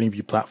through the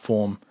TradingView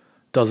platform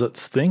does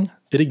its thing,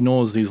 it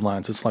ignores these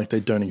lines. It's like they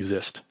don't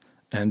exist.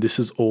 And this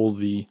is all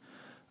the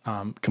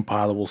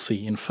compiler will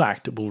see. In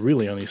fact, it will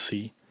really only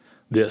see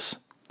this.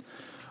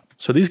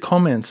 So these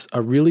comments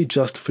are really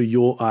just for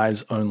your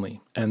eyes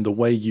only. And the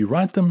way you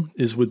write them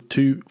is with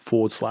 2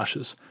 forward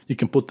slashes. You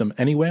can put them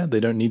anywhere. They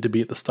don't need to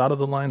be at the start of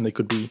the line. They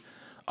could be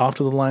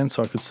after the line.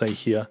 So I could say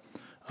here,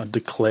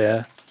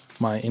 declare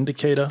my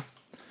indicator.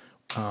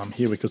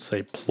 Here we could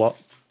say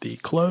plot the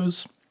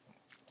close.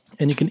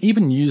 And you can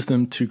even use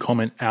them to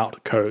comment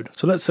out code.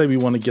 So let's say we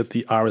want to get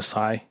the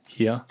RSI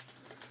here,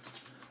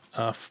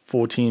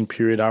 14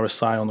 period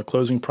RSI on the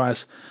closing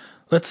price.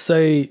 Let's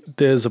say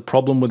there's a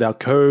problem with our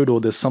code,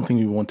 or there's something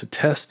we want to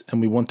test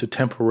and we want to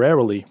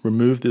temporarily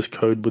remove this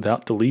code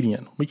without deleting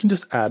it. We can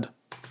just add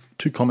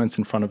 2 comments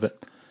in front of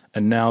it,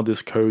 and now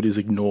this code is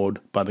ignored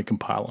by the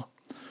compiler.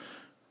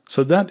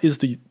 So that is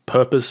the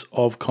purpose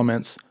of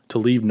comments, to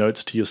leave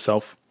notes to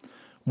yourself.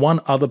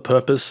 One other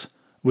purpose,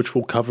 which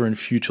we'll cover in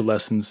future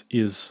lessons,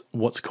 is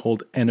what's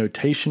called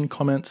annotation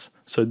comments.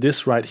 So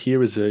this right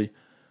here is a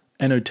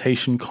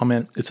annotation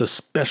comment. It's a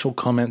special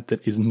comment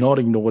that is not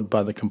ignored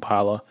by the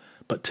compiler,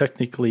 but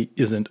technically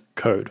isn't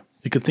code.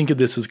 You could think of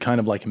this as kind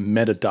of like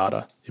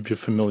metadata, if you're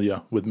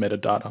familiar with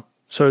metadata.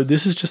 So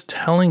this is just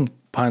telling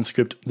Pine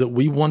Script that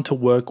we want to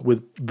work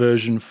with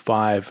version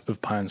 5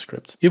 of Pine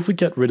Script. If we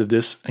get rid of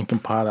this and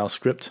compile our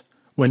script,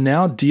 we're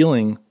now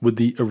dealing with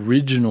the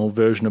original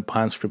version of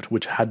Pine Script,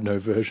 which had no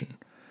version.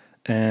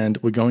 And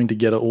we're going to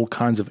get all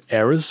kinds of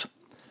errors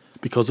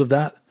because of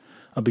that,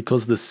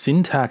 because the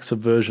syntax of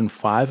version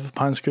 5 of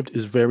Pine Script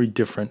is very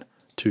different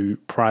to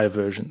prior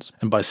versions.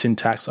 And by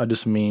syntax, I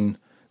just mean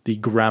the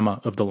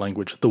grammar of the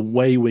language. The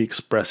way we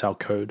express our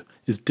code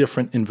is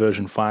different in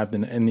version 5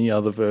 than any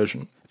other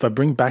version. If I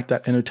bring back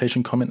that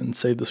annotation comment and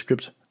save the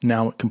script,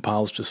 now it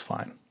compiles just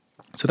fine.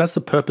 So that's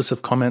the purpose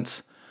of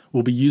comments.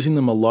 We'll be using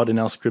them a lot in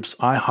our scripts.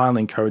 I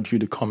highly encourage you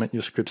to comment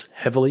your scripts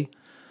heavily.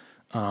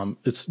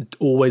 It's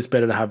always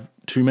better to have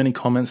too many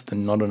comments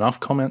than not enough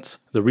comments.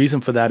 The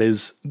reason for that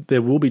is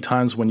there will be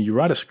times when you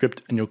write a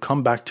script and you'll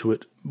come back to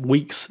it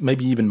weeks,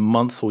 maybe even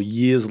months or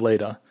years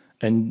later,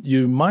 and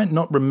you might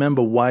not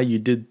remember why you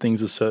did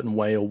things a certain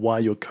way or why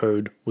your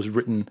code was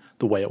written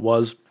the way it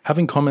was.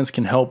 Having comments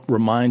can help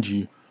remind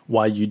you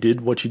why you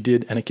did what you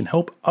did, and it can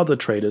help other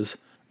traders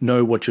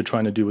know what you're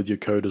trying to do with your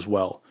code as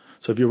well.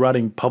 So if you're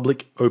writing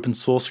public open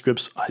source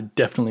scripts, I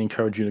definitely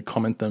encourage you to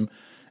comment them.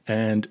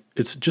 And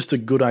it's just a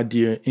good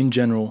idea in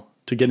general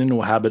to get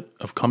into a habit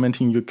of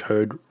commenting your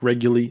code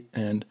regularly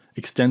and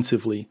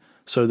extensively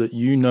so that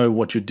you know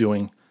what you're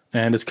doing.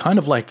 And it's kind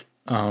of like,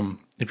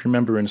 if you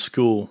remember in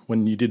school,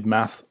 when you did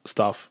math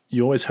stuff,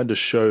 you always had to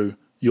show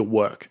your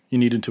work. You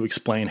needed to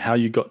explain how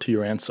you got to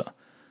your answer.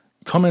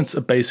 Comments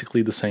are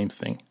basically the same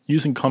thing.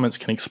 Using comments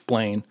can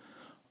explain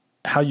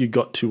how you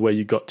got to where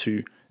you got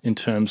to in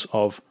terms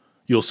of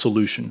your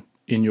solution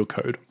in your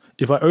code.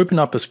 If I open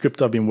up a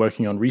script I've been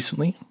working on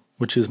recently,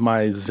 which is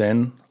my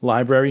Zen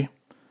library,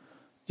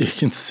 you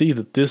can see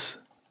that this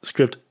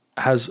script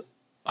has,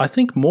 I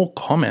think, more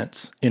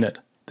comments in it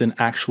than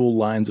actual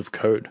lines of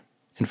code.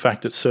 In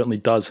fact, it certainly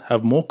does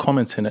have more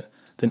comments in it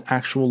than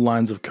actual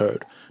lines of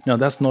code. Now,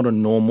 that's not a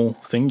normal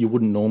thing. You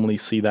wouldn't normally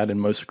see that in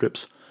most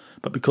scripts.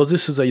 But because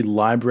this is a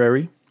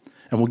library,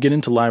 and we'll get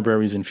into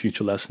libraries in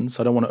future lessons,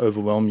 I don't want to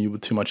overwhelm you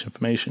with too much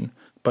information,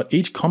 but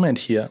each comment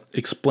here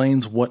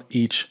explains what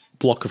each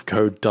block of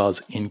code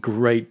does in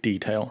great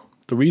detail.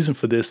 The reason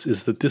for this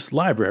is that this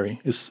library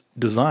is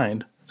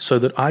designed so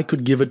that I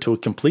could give it to a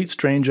complete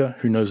stranger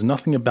who knows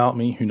nothing about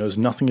me, who knows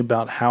nothing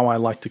about how I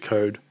like to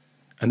code,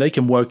 and they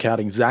can work out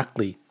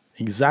exactly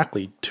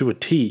to a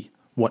T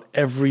what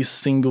every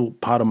single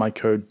part of my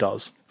code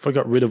does. If I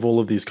got rid of all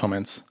of these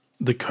comments,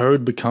 the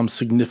code becomes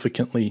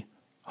significantly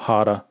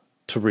harder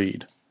to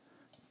read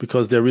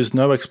because there is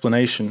no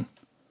explanation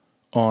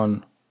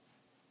on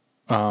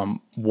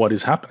what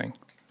is happening.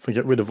 If I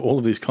get rid of all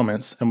of these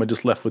comments and we're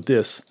just left with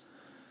this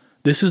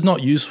is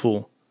not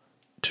useful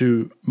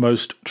to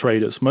most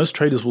traders. Most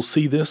traders will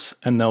see this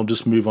and they'll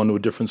just move on to a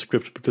different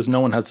script because no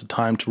one has the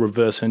time to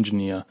reverse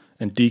engineer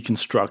and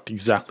deconstruct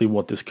exactly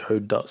what this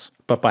code does.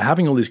 But by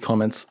having all these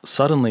comments,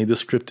 suddenly the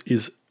script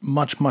is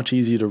much, much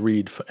easier to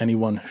read for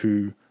anyone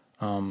who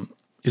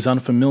is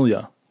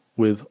unfamiliar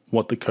with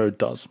what the code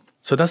does.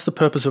 So that's the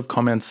purpose of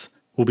comments.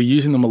 We'll be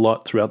using them a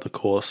lot throughout the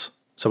course.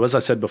 So as I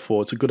said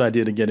before, it's a good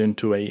idea to get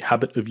into a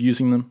habit of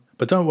using them.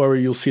 But don't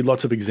worry, you'll see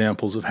lots of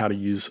examples of how to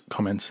use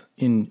comments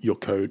in your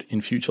code in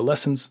future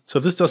lessons. So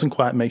if this doesn't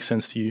quite make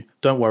sense to you,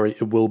 don't worry,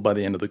 it will by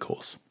the end of the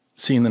course.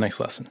 See you in the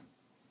next lesson.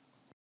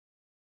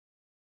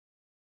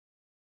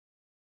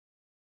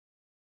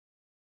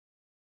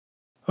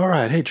 All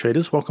right, hey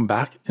traders, welcome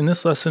back. In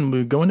this lesson,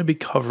 we're going to be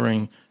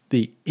covering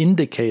the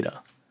indicator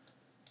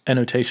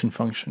annotation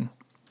function.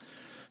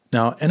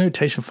 Now,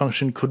 annotation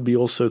function could be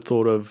also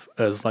thought of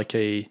as like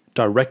a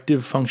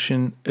directive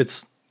function.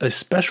 It's a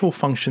special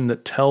function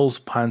that tells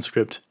Pine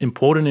Script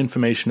important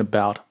information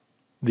about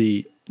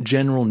the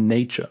general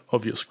nature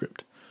of your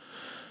script.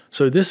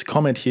 So this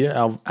comment here,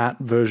 our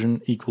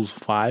 @version equals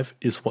 5,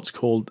 is what's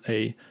called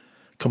a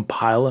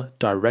compiler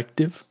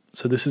directive.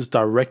 So this is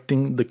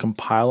directing the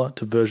compiler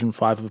to version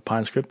 5 of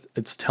Pine Script.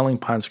 It's telling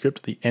Pine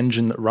Script, the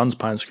engine that runs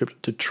Pine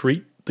Script, to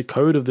treat the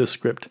code of this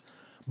script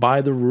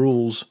by the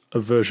rules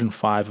of version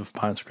 5 of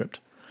Pine Script.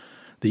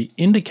 The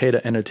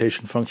indicator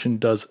annotation function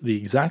does the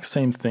exact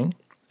same thing,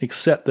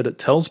 except that it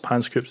tells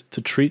Pine Script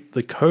to treat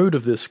the code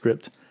of this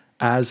script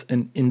as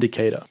an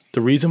indicator.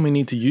 The reason we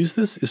need to use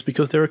this is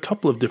because there are a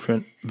couple of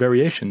different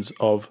variations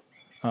of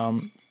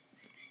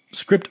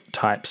script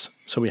types.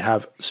 So we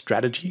have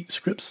strategy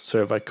scripts.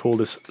 So if I call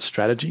this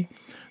strategy,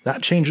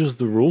 that changes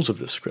the rules of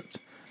this script.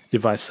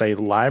 If I say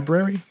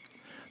library,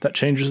 that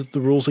changes the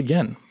rules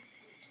again.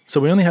 So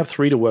we only have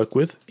 3 to work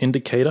with: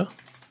 indicator,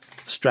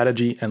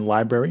 strategy, and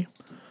library.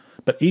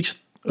 But each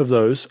of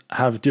those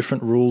have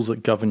different rules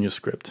that govern your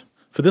script.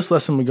 For this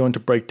lesson, we're going to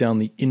break down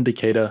the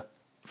indicator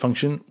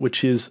function,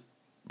 which is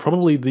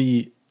probably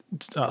the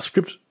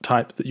script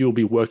type that you'll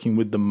be working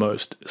with the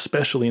most,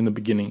 especially in the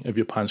beginning of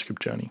your Pine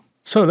Script journey.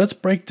 So let's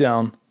break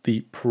down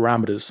the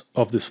parameters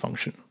of this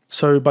function.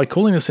 So by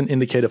calling this an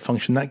indicator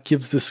function, that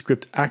gives this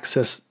script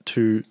access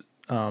to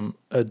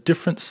a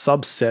different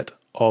subset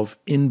of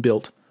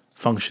inbuilt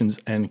functions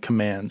and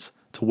commands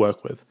to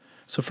work with.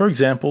 So for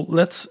example,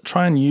 let's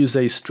try and use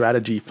a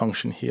strategy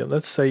function here.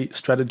 Let's say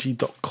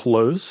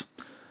strategy.close,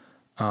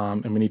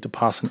 and we need to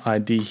pass an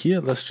ID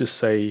here. Let's just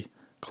say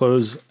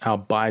close our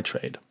buy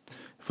trade.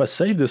 If I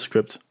save this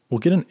script, we'll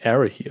get an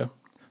error here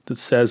that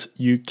says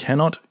you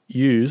cannot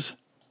use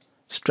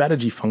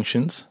strategy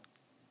functions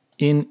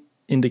in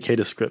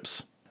indicator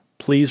scripts.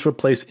 Please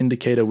replace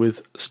indicator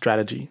with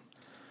strategy.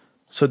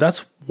 So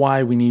that's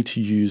why we need to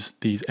use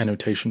these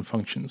annotation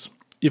functions.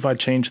 If I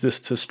change this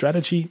to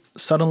strategy,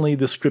 suddenly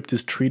the script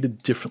is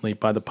treated differently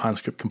by the Pine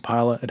Script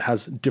compiler. It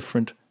has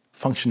different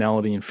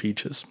functionality and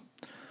features.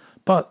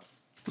 But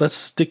let's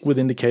stick with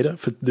indicator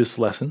for this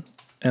lesson,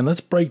 and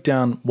let's break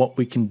down what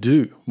we can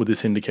do with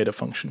this indicator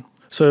function.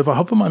 So if I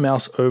hover my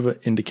mouse over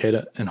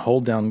indicator and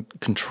hold down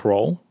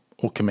Control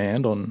or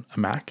Command on a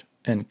Mac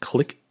and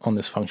click on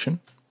this function,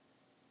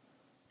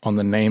 on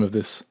the name of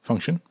this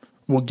function,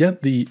 we'll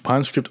get the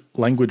Pine Script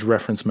language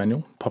reference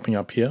manual popping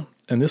up here.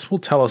 And this will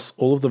tell us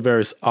all of the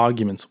various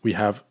arguments we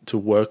have to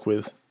work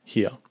with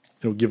here.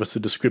 It'll give us a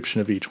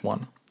description of each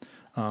one.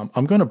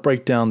 I'm going to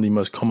break down the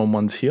most common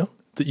ones here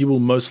that you will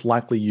most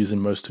likely use in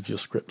most of your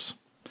scripts.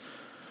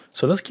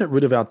 So let's get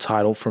rid of our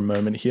title for a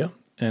moment here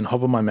and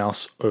hover my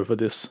mouse over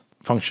this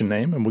function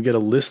name, and we'll get a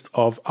list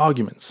of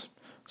arguments.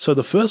 So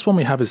the first one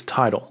we have is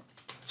title.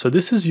 So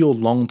this is your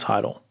long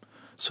title.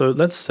 So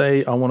let's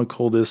say I want to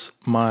call this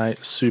my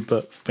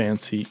super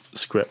fancy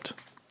script.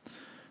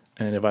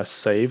 And if I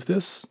save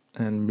this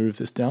and move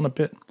this down a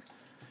bit,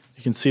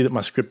 you can see that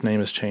my script name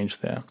has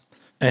changed there.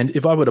 And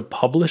if I were to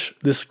publish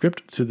this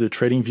script to the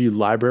TradingView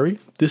library,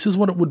 this is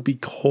what it would be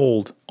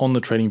called on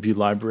the TradingView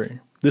library.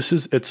 This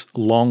is its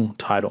long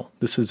title.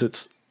 This is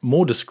its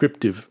more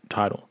descriptive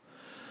title.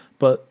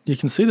 But you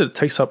can see that it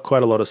takes up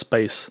quite a lot of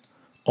space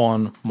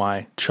on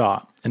my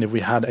chart. And if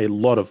we had a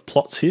lot of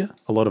plots here,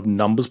 a lot of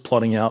numbers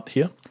plotting out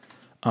here,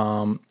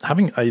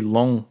 having a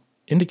long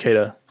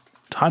indicator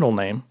title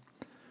name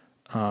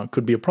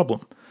could be a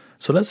problem.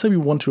 So let's say we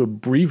want to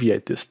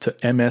abbreviate this to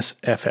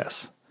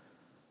MSFS.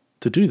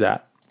 To do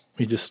that,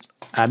 we just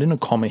add in a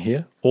comma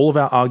here. All of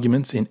our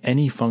arguments in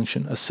any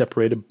function are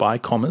separated by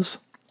commas.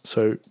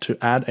 So to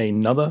add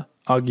another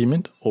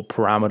argument or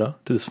parameter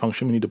to this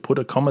function, we need to put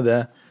a comma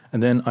there,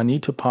 and then I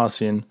need to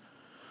pass in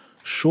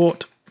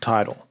short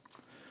title.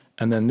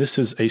 And then this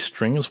is a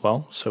string as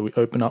well. So we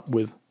open up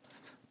with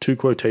two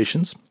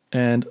quotations,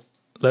 and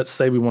let's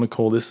say we want to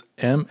call this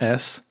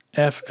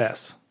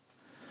MSFS.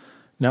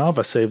 Now if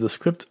I save the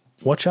script,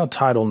 watch our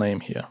title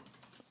name here.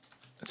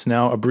 It's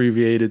now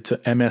abbreviated to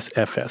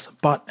MSFS,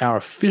 but our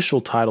official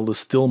title is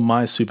still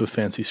my super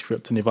fancy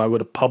script. And if I were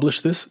to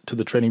publish this to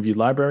the TradingView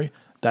library,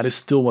 that is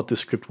still what this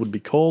script would be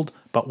called.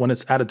 But when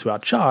it's added to our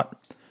chart,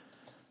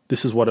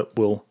 this is what it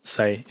will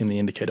say in the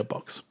indicator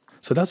box.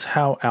 So that's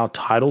how our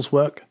titles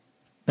work.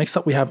 Next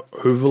up, we have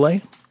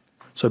overlay.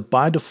 So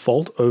by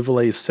default,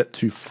 overlay is set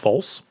to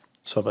false.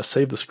 So if I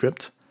save the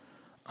script,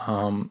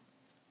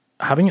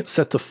 having it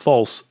set to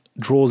false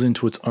draws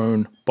into its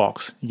own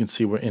box. You can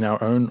see we're in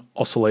our own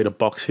oscillator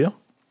box here,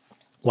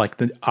 like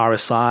the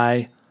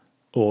RSI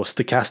or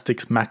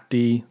stochastics,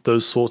 MACD,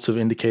 those sorts of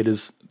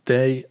indicators.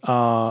 They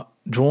are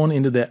drawn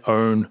into their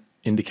own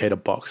indicator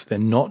box. They're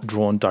not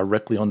drawn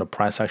directly onto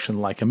price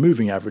action like a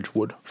moving average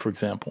would, for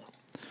example.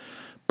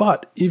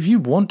 But if you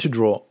want to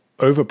draw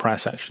over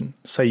price action,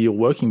 say you're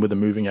working with a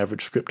moving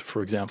average script,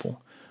 for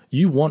example,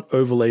 you want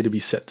overlay to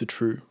be set to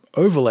true.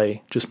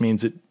 Overlay just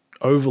means it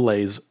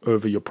overlays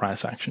over your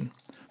price action.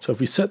 So if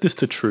we set this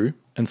to true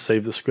and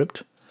save the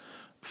script,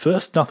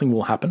 first, nothing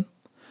will happen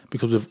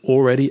because we've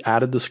already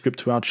added the script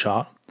to our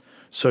chart.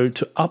 So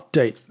to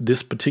update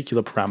this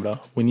particular parameter,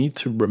 we need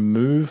to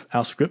remove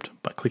our script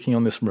by clicking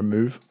on this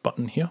remove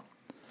button here,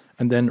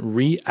 and then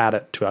re-add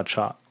it to our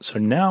chart. So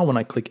now when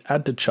I click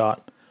add to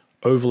chart,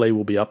 overlay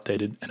will be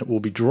updated and it will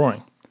be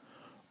drawing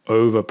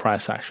over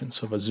price action.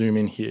 So if I zoom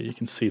in here, you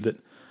can see that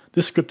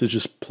this script is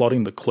just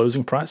plotting the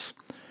closing price.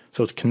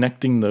 So it's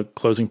connecting the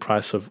closing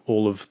price of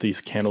all of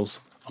these candles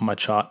on my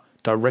chart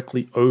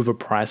directly over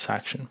price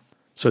action.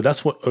 So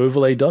that's what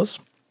overlay does.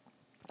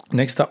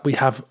 Next up, we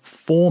have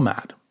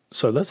format.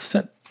 So let's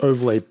set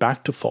overlay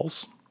back to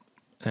false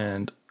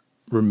and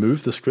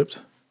remove the script,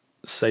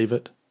 save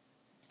it,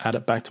 add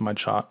it back to my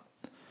chart.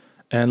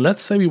 And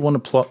let's say we want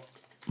to plot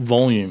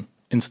volume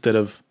instead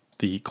of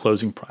the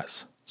closing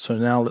price. So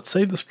now let's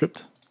save the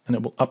script and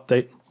it will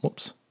update.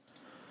 Whoops.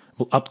 It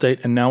will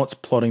update, and now it's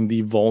plotting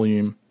the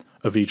volume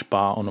of each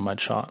bar on my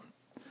chart.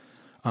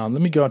 Let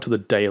me go out to the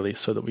daily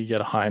so that we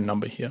get a higher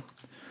number here.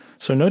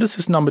 So notice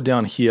this number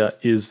down here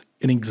is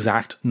an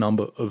exact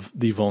number of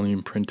the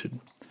volume printed.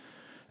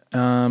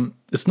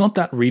 It's not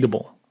that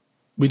readable.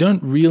 We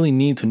don't really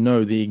need to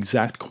know the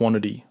exact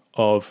quantity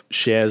of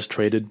shares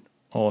traded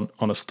on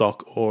a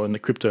stock or in the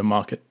crypto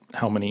market,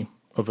 how many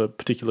of a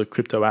particular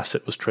crypto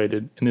asset was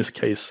traded. In this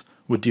case,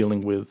 we're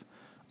dealing with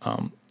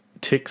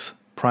ticks,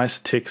 price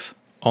ticks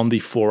on the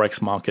Forex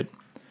market,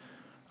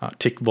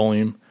 tick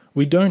volume.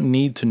 We don't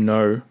need to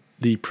know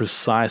the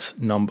precise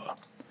number.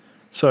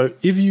 So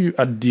if you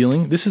are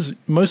dealing, this is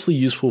mostly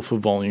useful for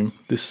volume.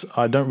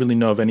 I don't really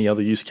know of any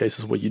other use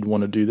cases where you'd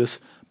want to do this,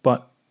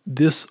 but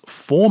this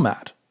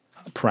format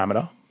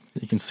parameter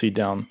that you can see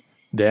down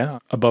there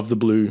above the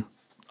blue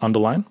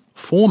underline,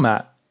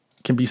 format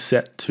can be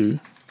set to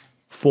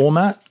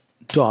format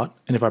dot,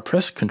 and if I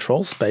press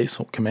Control space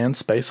or Command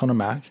space on a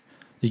Mac,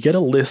 you get a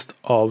list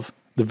of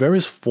the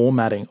various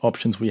formatting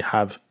options we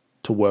have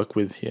to work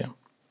with here.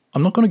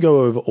 I'm not going to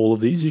go over all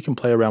of these. You can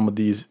play around with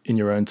these in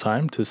your own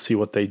time to see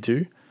what they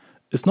do.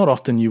 It's not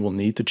often you will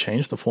need to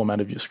change the format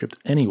of your script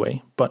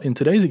anyway, but in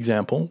today's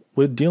example,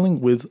 we're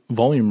dealing with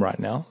volume right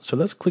now. So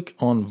let's click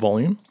on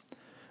volume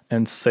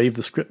and save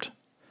the script.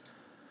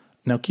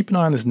 Now keep an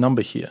eye on this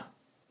number here.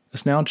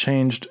 It's now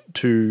changed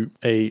to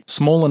a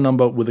smaller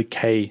number with a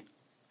K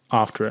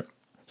after it.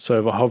 So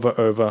if I hover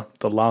over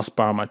the last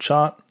bar on my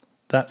chart,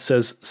 that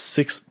says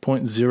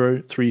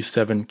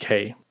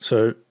 6.037K.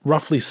 So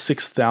roughly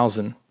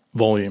 6,000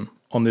 volume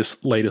on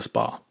this latest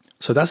bar.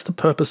 So that's the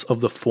purpose of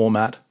the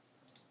format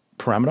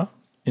parameter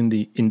in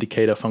the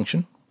indicator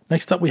function.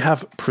 Next up, we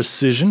have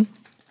precision.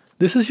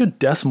 This is your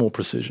decimal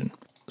precision.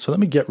 So let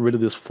me get rid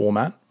of this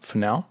format for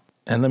now.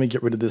 And let me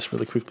get rid of this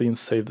really quickly and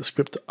save the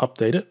script to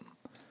update it.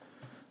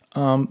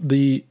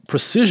 The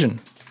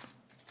precision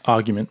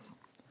argument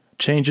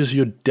changes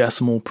your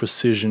decimal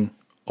precision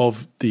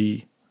of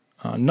the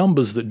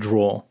numbers that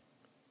draw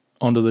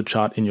onto the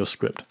chart in your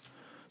script.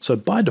 So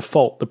by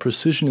default, the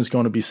precision is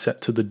going to be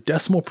set to the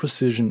decimal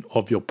precision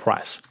of your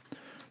price.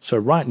 So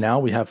right now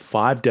we have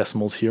 5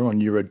 decimals here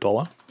on euro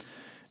dollar.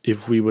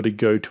 If we were to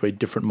go to a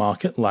different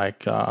market like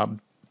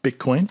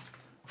Bitcoin,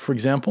 for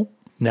example,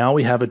 now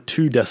we have a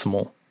 2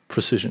 decimal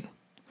precision.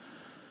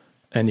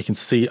 And you can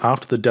see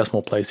after the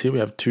decimal place here, we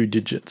have 2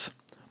 digits.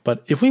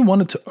 But if we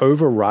wanted to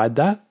override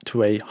that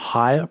to a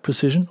higher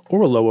precision or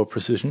a lower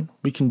precision,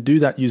 we can do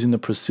that using the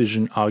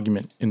precision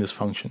argument in this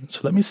function. So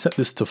let me set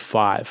this to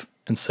 5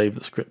 and save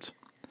the script.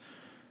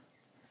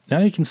 Now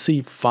you can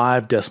see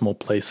 5 decimal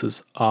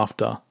places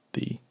after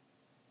the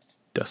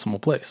decimal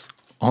place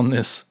on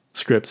this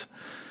script.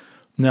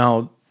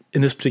 Now,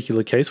 in this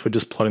particular case, we're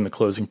just plotting the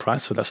closing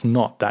price, so that's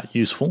not that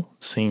useful,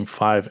 seeing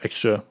 5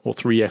 extra or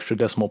 3 extra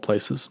decimal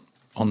places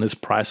on this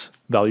price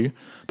value.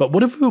 But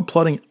what if we were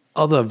plotting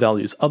other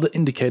values, other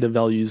indicator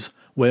values,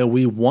 where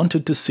we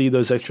wanted to see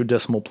those extra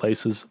decimal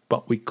places,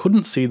 but we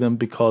couldn't see them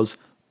because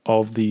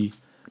of the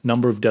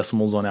number of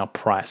decimals on our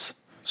price?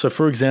 So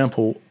for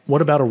example,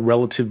 what about a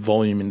relative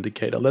volume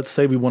indicator? Let's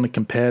say we want to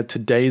compare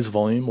today's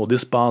volume or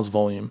this bar's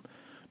volume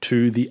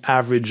to the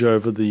average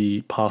over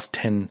the past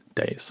 10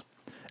 days.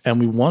 And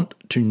we want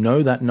to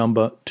know that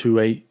number to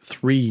a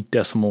 3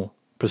 decimal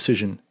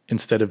precision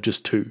instead of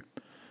just 2.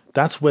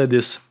 That's where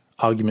this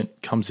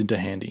argument comes into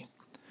handy.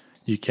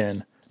 You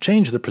can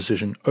change the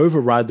precision,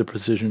 override the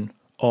precision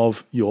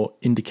of your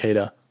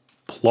indicator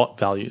plot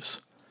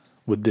values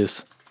with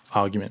this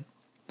argument.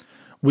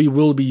 We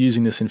will be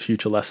using this in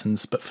future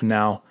lessons, but for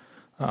now,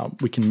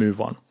 we can move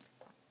on.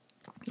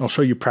 I'll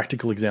show you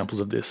practical examples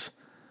of this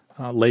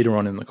later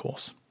on in the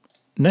course.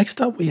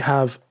 Next up, we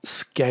have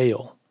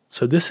scale.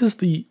 So this is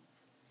the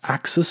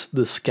axis,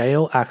 the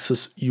scale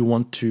axis you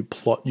want to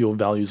plot your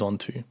values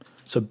onto.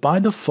 So by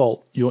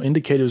default, your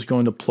indicator is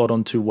going to plot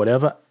onto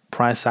whatever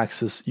price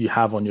axis you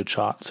have on your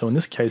chart. So in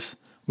this case,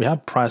 we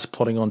have price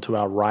plotting onto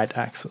our right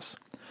axis.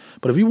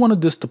 But if we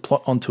wanted this to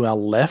plot onto our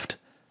left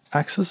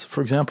axis,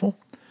 for example,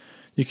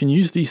 you can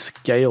use the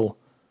scale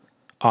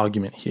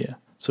argument here.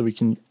 So we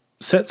can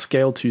set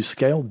scale to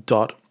scale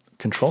dot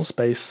control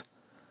space.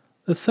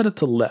 Let's set it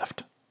to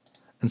left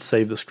and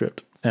save the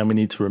script. And we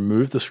need to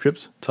remove the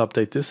script to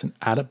update this and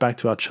add it back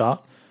to our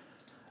chart.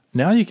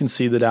 Now you can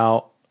see that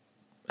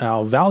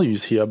our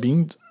values here are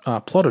being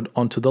plotted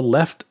onto the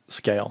left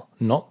scale,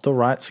 not the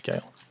right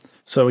scale.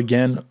 So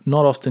again,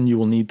 not often you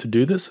will need to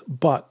do this,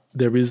 but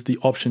there is the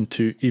option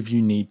to if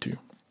you need to.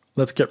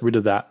 Let's get rid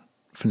of that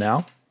for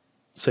now.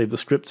 Save the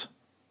script,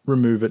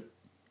 remove it,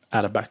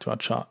 add it back to our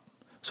chart.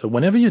 So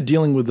whenever you're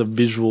dealing with a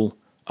visual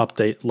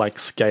update like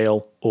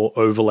scale or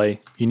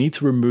overlay, you need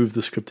to remove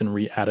the script and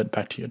re-add it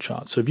back to your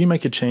chart. So if you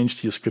make a change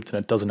to your script and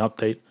it doesn't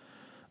update,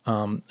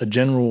 a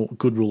general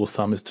good rule of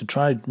thumb is to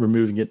try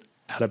removing it,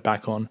 add it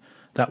back on.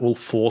 That will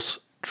force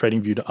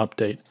TradingView to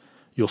update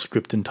your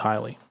script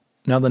entirely.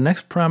 Now the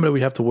next parameter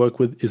we have to work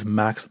with is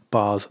max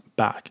bars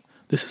back.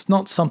 This is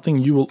not something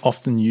you will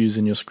often use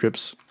in your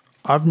scripts.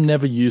 I've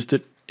never used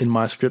it in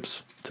my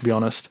scripts, to be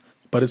honest,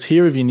 but it's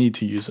here if you need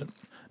to use it.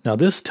 Now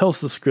this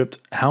tells the script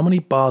how many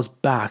bars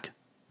back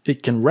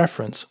it can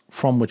reference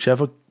from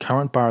whichever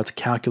current bar it's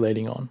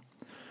calculating on.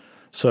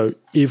 So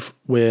if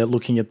we're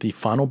looking at the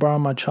final bar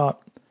on my chart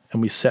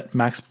and we set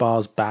max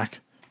bars back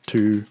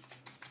to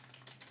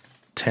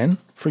 10,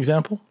 for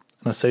example,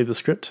 and I save the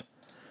script,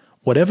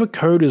 whatever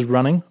code is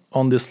running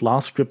on this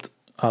last script,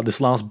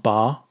 this last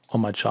bar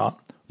on my chart,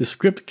 the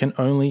script can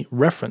only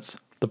reference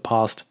the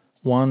past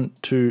 1,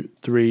 2,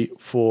 3,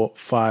 4,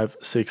 5,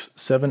 6,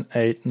 7,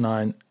 8,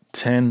 9,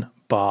 10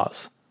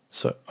 bars.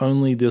 So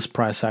only this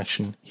price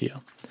action here.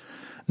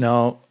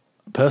 Now,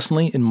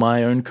 Personally, in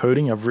my own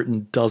coding, I've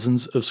written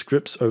dozens of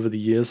scripts over the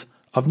years.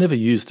 I've never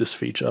used this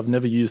feature. I've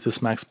never used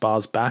this max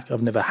bars back.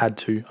 I've never had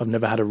to. I've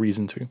never had a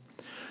reason to.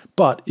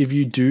 But if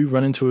you do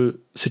run into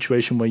a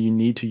situation where you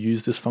need to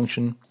use this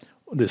function,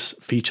 this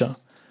feature,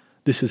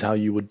 this is how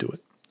you would do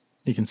it.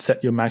 You can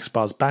set your max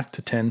bars back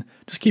to 10.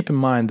 Just keep in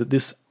mind that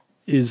this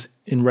is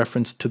in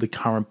reference to the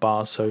current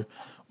bar. So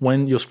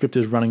when your script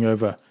is running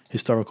over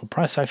historical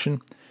price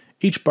action,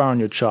 each bar on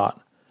your chart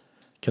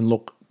can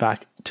look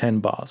back 10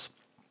 bars.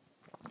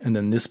 And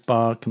then this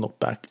bar can look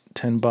back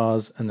 10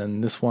 bars, and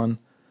then this one,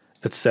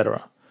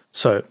 etc.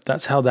 So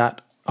that's how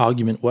that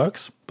argument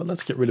works, but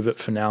let's get rid of it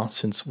for now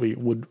since we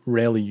would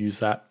rarely use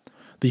that.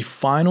 The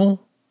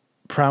final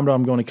parameter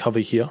I'm going to cover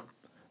here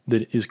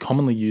that is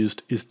commonly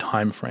used is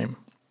time frame.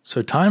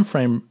 So time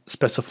frame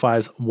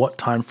specifies what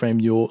time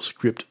frame your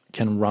script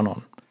can run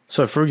on.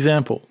 So for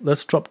example,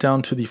 let's drop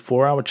down to the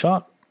 4-hour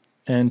chart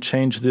and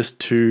change this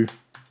to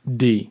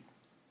D,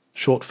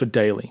 short for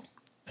daily,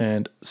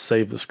 and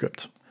save the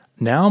script.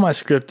 Now my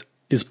script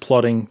is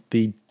plotting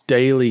the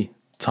daily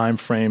time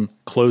frame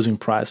closing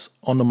price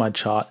onto my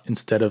chart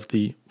instead of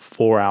the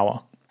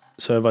 4-hour.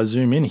 So if I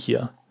zoom in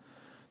here,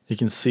 you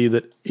can see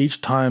that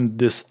each time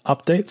this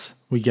updates,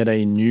 we get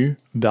a new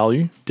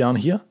value down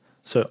here.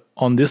 So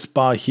on this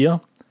bar here,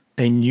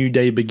 a new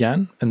day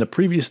began, and the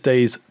previous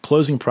day's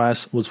closing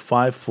price was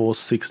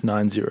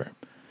 54690.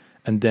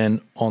 And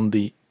then on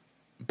the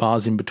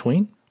bars in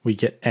between, we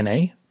get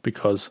NA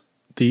because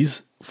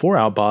these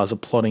 4-hour bars are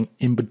plotting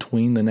in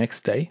between the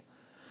next day.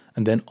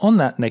 And then on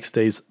that next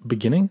day's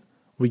beginning,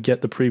 we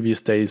get the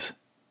previous day's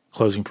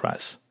closing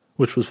price,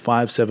 which was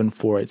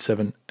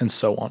 57487, and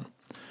so on.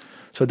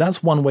 So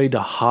that's one way to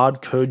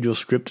hard code your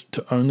script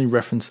to only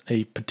reference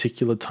a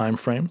particular time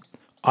frame.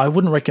 I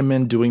wouldn't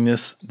recommend doing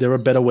this. There are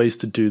better ways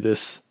to do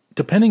this,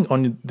 depending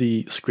on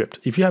the script.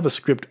 If you have a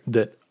script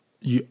that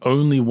you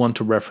only want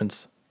to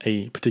reference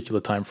a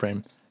particular time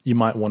frame, you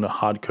might want to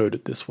hard code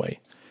it this way.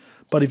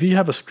 But if you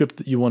have a script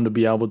that you want to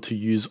be able to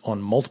use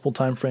on multiple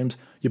time frames,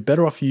 you're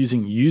better off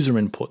using user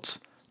inputs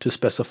to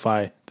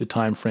specify the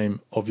time frame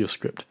of your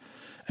script.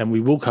 And we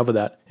will cover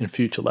that in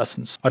future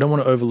lessons. I don't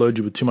want to overload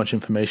you with too much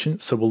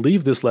information, so we'll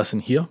leave this lesson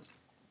here.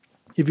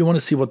 If you want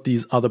to see what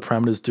these other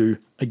parameters do,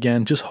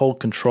 again, just hold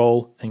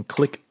Control and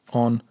click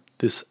on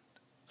this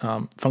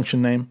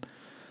function name,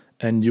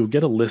 and you'll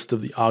get a list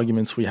of the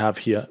arguments we have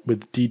here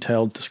with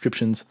detailed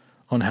descriptions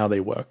on how they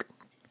work.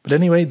 But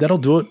anyway, that'll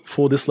do it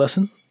for this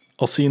lesson.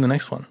 I'll see you in the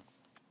next one.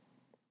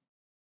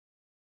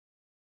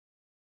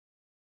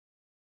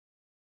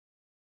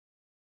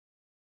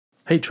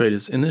 Hey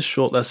traders, in this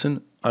short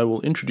lesson, I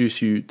will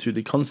introduce you to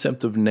the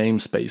concept of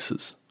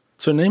namespaces.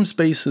 So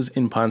namespaces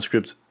in Pine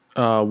Script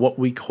are what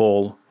we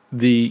call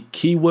the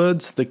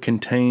keywords that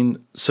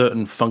contain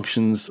certain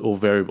functions or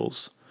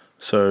variables.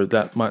 So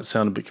that might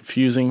sound a bit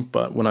confusing,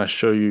 but when I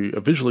show you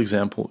a visual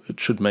example, it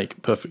should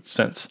make perfect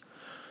sense.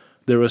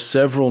 There are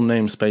several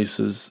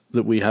namespaces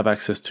that we have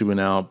access to in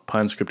our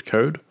Pine Script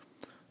code.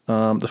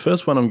 The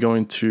first one I'm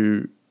going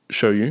to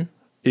show you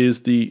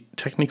is the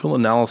technical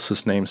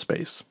analysis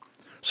namespace.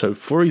 So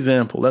for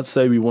example, let's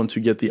say we want to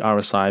get the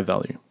RSI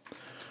value.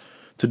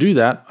 To do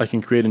that, I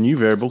can create a new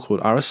variable called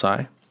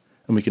RSI,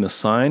 and we can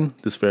assign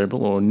this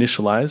variable or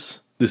initialize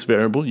this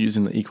variable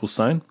using the equal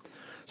sign.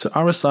 So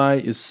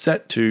RSI is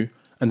set to,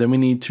 and then we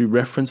need to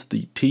reference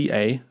the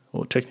TA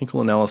or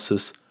technical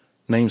analysis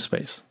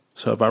namespace.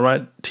 So if I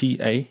write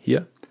TA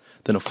here,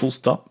 then a full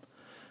stop,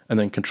 and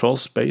then control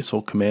space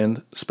or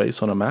command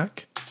space on a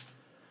Mac,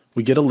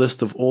 we get a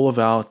list of all of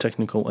our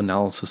technical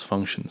analysis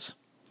functions.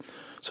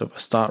 So if I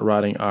start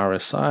writing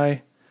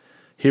RSI,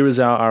 here is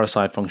our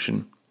RSI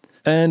function.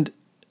 And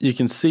you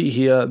can see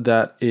here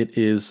that it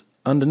is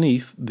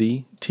underneath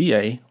the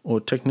TA or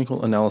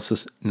technical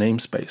analysis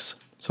namespace.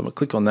 So if I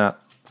click on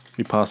that,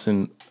 we pass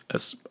in a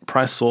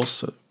price source,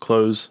 so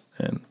close,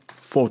 and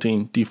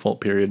 14 default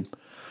period.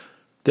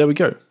 There we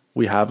go.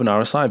 We have an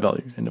RSI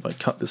value. And if I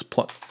cut this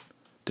plot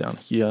down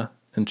here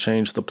and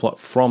change the plot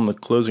from the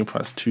closing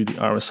price to the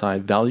RSI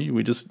value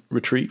we just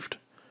retrieved,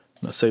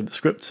 and I save the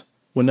script,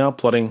 we're now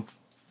plotting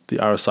the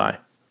RSI.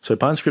 So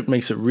Pine Script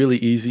makes it really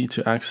easy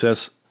to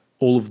access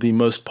all of the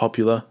most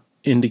popular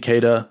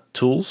indicator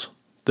tools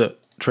that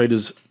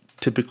traders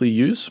typically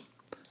use,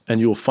 and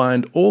you'll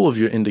find all of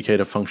your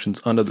indicator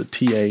functions under the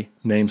TA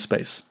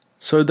namespace.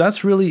 So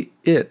that's really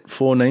it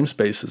for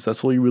namespaces.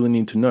 That's all you really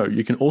need to know.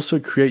 You can also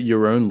create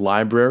your own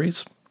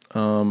libraries.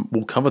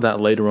 We'll cover that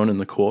later on in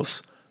the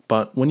course,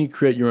 but when you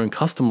create your own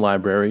custom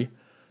library,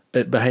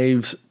 it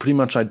behaves pretty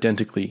much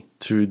identically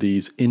to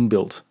these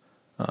inbuilt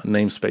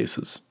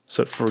namespaces.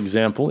 So for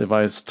example, if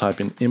I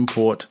type in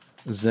import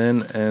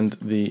Zen and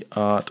the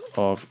art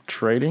of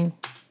trading,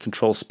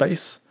 control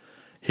space,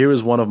 here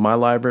is one of my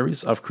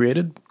libraries I've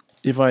created.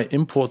 If I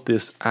import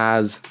this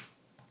as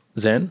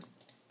Zen,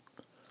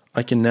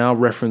 I can now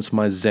reference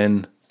my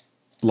Zen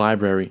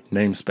library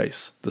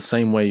namespace, the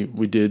same way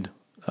we did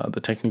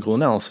the technical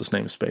analysis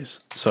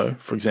namespace. So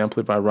for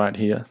example, if I write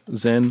here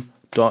Zen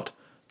dot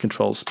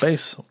control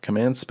space or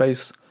command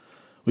space,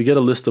 we get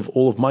a list of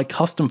all of my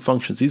custom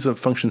functions. These are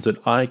functions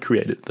that I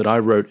created, that I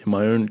wrote in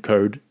my own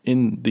code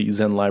in the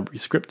Zen library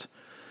script,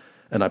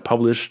 and I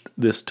published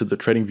this to the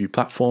TradingView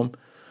platform.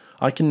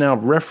 I can now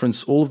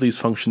reference all of these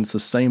functions the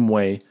same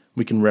way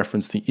we can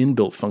reference the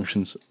inbuilt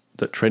functions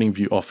that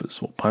TradingView offers,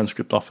 or Pine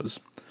Script offers.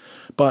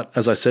 But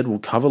as I said, we'll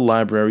cover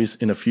libraries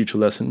in a future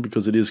lesson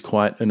because it is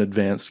quite an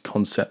advanced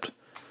concept.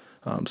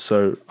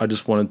 So I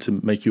just wanted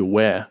to make you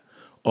aware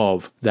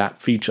of that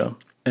feature.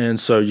 And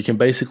so you can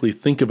basically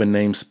think of a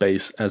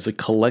namespace as a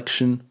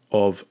collection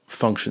of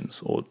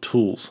functions or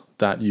tools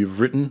that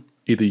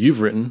either you've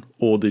written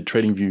or the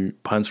TradingView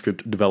Pine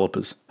Script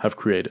developers have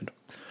created.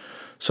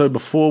 So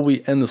before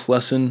we end this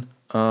lesson,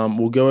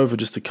 we'll go over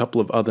just a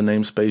couple of other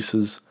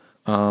namespaces.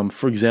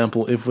 For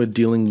example, if we're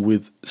dealing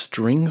with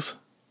strings,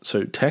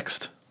 so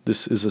text,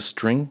 this is a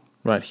string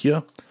right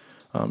here.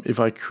 If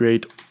I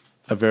create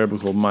a variable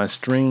called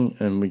myString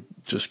and we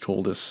just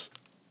call this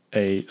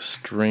a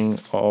string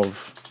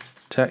of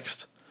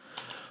text,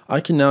 I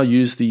can now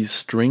use the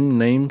string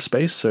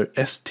namespace. So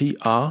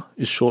str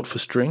is short for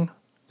string.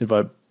 If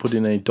I put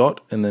in a dot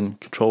and then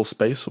control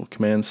space or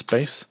command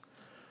space,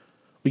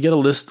 we get a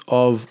list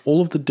of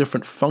all of the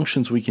different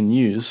functions we can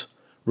use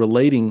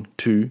relating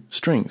to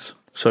strings.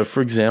 So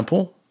for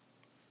example,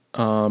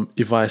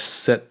 if I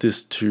set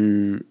this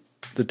to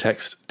the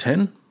text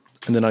 10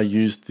 and then I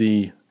use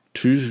the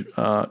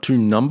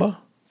toNumber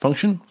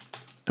function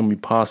and we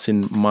pass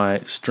in my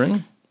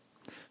string,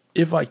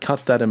 if I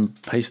cut that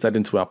and paste that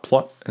into our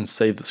plot and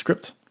save the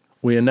script,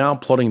 we are now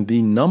plotting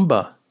the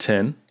number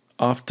 10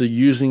 after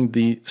using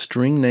the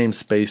string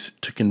namespace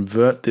to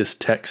convert this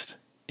text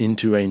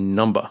into a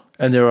number.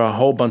 And there are a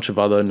whole bunch of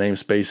other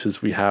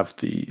namespaces. We have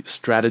the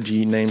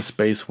strategy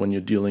namespace when you're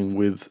dealing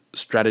with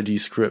strategy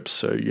scripts.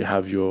 So you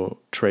have your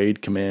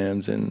trade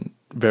commands and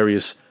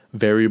various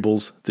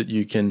variables that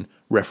you can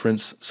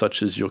reference,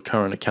 such as your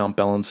current account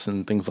balance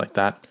and things like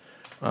that.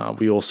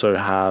 We also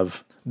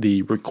have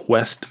the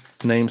request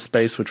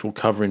namespace, which we'll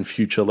cover in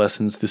future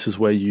lessons. This is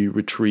where you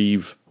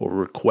retrieve or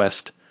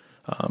request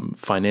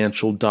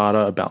financial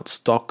data about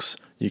stocks.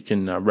 You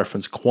can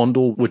reference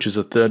Quandl, which is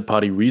a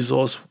third-party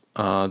resource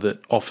that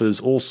offers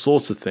all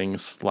sorts of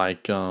things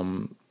like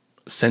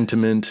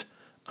sentiment,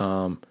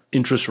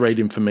 interest rate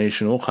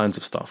information, all kinds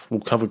of stuff. We'll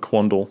cover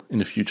Quandl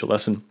in a future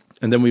lesson.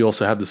 And then we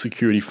also have the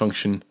security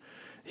function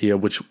here,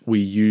 which we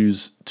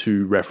use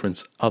to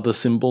reference other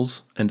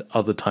symbols and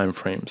other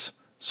timeframes.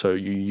 So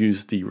you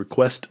use the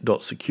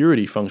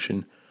request.security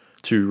function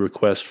to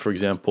request, for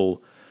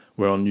example,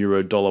 we're on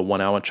euro dollar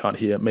 1 hour chart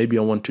here. Maybe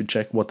I want to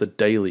check what the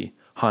daily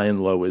high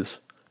and low is,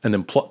 and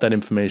then plot that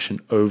information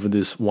over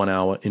this 1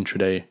 hour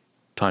intraday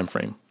time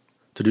frame.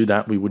 To do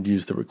that, we would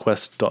use the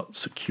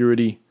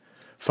request.security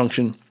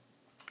function.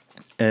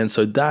 And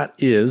so that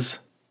is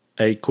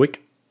a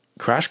quick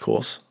crash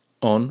course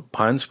on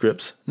Pine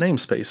Script's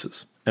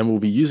namespaces. And we'll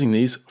be using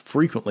these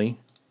frequently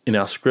in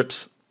our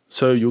scripts.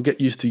 So you'll get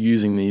used to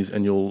using these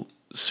and you'll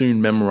soon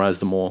memorize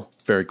them all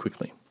very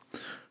quickly.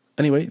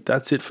 Anyway,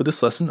 that's it for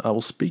this lesson. I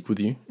will speak with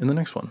you in the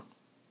next one.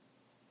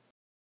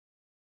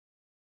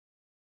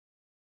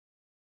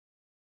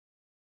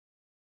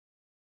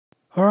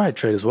 All right,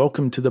 traders,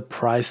 welcome to the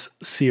price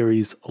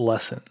series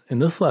lesson. In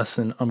this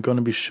lesson, I'm going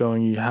to be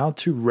showing you how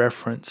to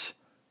reference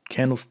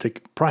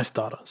candlestick price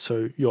data.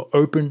 So your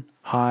open,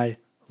 high,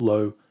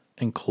 low,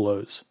 and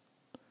close.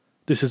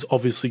 This is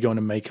obviously going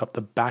to make up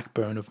the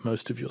backbone of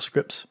most of your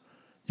scripts.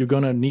 You're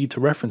going to need to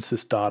reference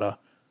this data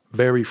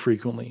very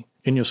frequently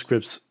in your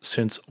scripts,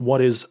 since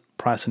what is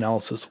price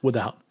analysis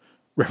without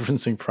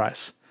referencing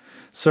price?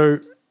 So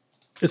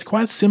it's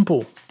quite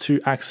simple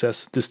to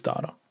access this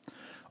data.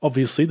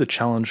 Obviously, the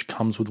challenge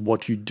comes with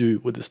what you do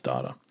with this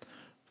data.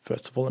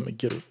 First of all, let me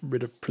get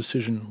rid of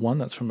precision 1.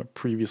 That's from a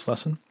previous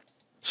lesson.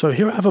 So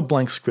here I have a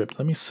blank script.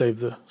 Let me save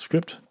the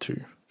script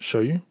to show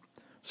you.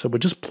 So we're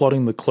just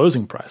plotting the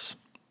closing price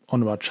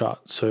onto our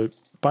chart. So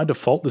by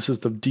default, this is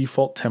the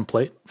default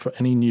template for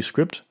any new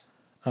script.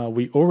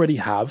 We already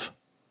have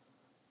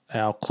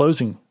our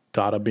closing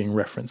data being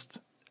referenced.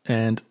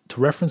 And to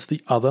reference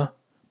the other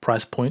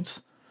price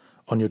points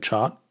on your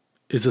chart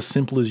is as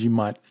simple as you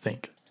might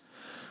think.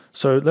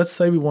 So let's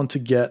say we want to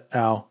get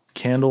our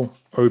candle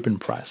open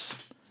price.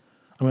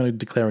 I'm going to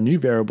declare a new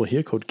variable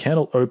here called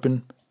candle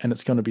open, and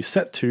it's going to be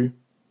set to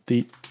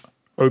the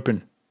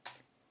open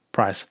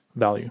price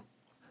value.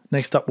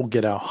 Next up, we'll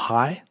get our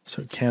high.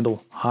 So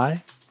candle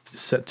high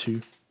is set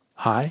to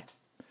high.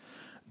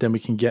 Then we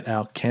can get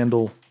our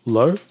candle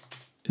low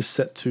is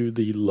set to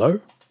the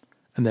low.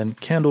 And then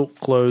candle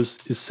close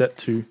is set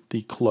to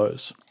the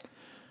close.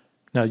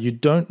 Now, you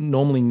don't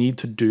normally need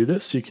to do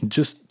this. You can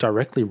just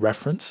directly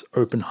reference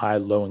open, high,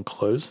 low, and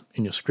close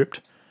in your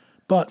script.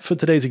 But for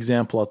today's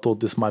example, I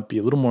thought this might be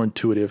a little more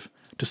intuitive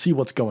to see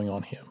what's going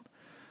on here.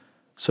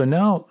 So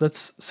now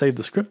let's save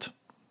the script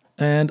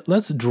and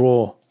let's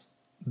draw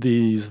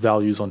these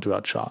values onto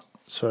our chart.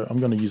 So I'm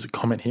going to use a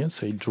comment here and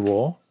say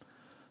draw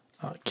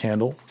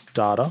candle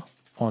data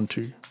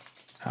onto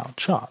our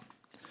chart.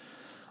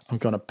 I'm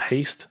going to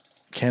paste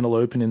candle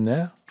open in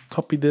there,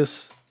 copy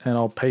this, and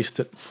I'll paste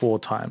it 4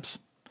 times.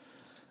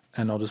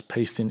 and I'll just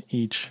paste in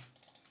each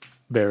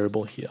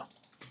variable here.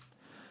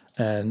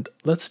 And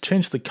let's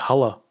change the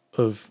color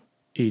of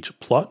each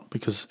plot,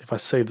 because if I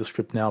save the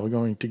script now, we're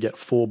going to get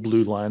 4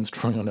 blue lines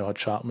drawing onto our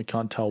chart and we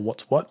can't tell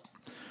what's what.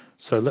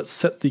 So let's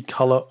set the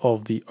color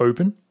of the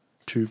open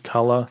to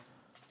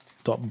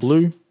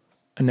color.blue.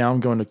 And now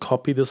I'm going to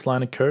copy this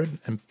line of code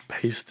and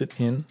paste it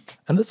in.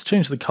 And let's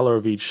change the color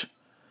of each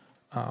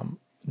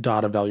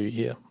data value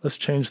here. Let's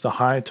change the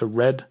high to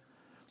red.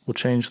 We'll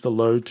change the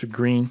low to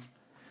green.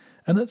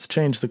 And let's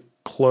change the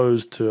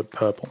close to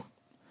purple.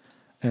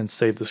 And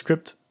save the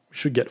script. We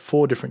should get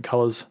 4 different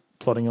colors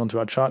plotting onto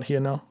our chart here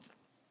now.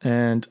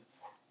 And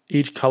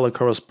each color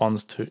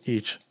corresponds to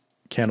each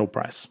candle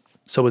price.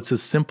 So it's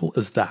as simple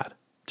as that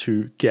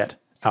to get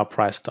our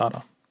price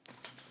data,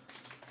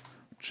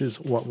 which is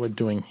what we're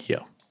doing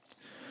here.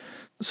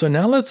 So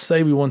now let's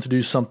say we want to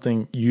do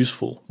something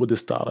useful with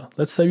this data.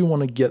 Let's say we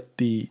want to get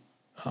the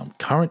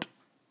current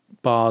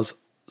bar's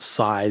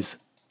size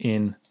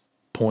in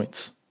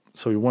points.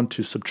 So we want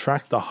to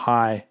subtract the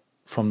high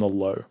from the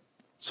low.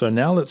 So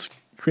now let's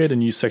create a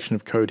new section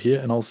of code here,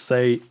 and I'll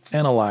say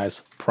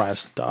analyze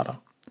price data.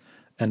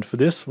 And for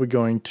this, we're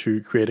going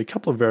to create a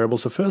couple of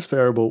variables. The first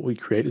variable we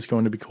create is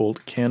going to be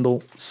called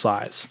candle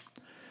size.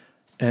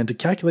 And to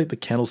calculate the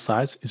candle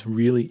size is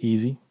really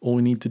easy. All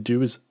we need to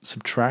do is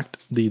subtract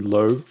the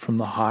low from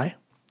the high.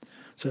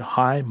 So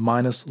high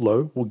minus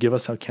low will give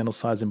us our candle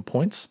size in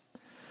points.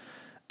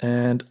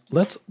 And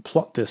let's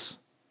plot this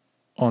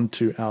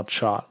onto our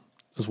chart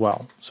as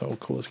well. So we'll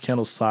call this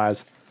candle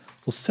size.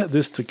 We'll set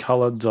this to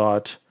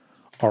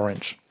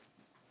color.orange.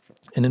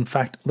 And in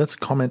fact, let's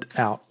comment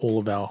out all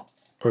of our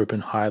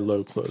open, high,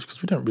 low, close,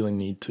 because we don't really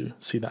need to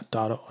see that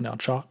data on our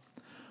chart.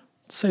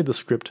 Save the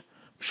script.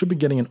 We should be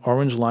getting an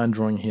orange line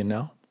drawing here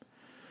now,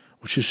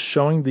 which is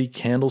showing the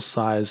candle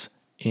size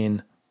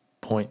in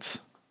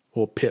points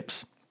or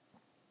pips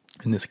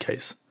in this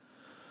case.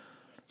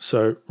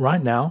 So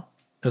right now,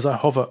 as I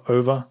hover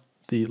over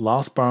the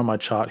last bar on my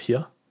chart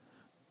here,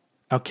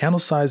 our candle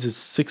size is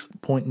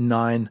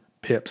 6.9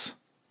 pips.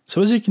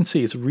 So as you can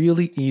see, it's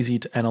really easy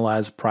to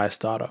analyze price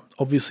data.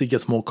 Obviously, it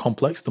gets more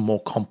complex the more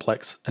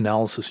complex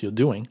analysis you're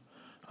doing,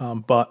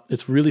 but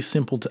it's really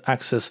simple to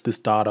access this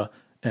data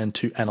and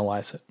to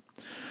analyze it.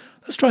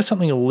 Let's try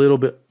something a little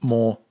bit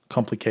more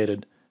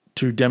complicated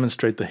to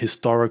demonstrate the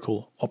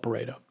historical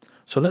operator.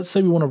 So let's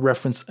say we want to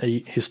reference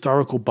a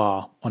historical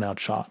bar on our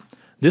chart.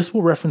 This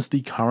will reference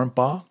the current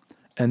bar,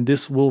 and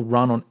this will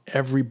run on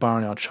every bar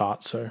on our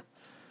chart. So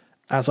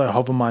as I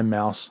hover my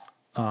mouse,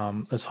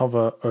 let's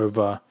hover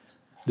over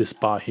this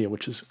bar here,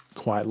 which is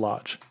quite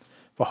large.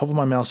 If I hover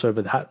my mouse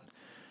over that,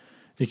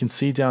 you can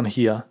see down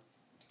here,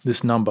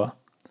 this number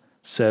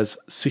says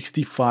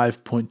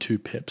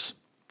 65.2 pips.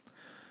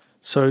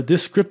 So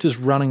this script is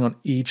running on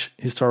each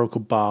historical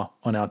bar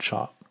on our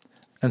chart.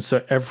 And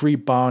so every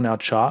bar on our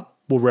chart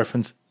will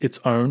reference its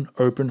own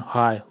open,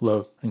 high,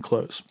 low, and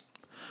close.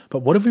 But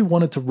what if we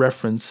wanted to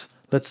reference,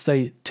 let's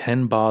say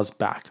 10 bars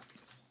back?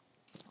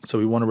 So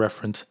we want to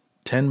reference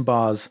 10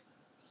 bars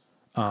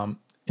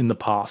in the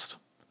past.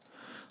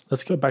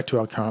 Let's go back to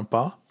our current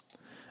bar.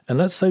 And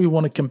let's say we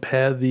want to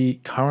compare the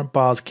current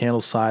bar's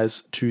candle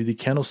size to the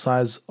candle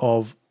size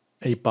of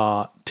a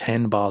bar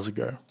 10 bars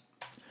ago.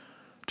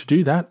 To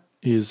do that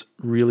is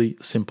really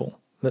simple.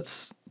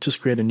 Let's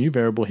just create a new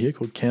variable here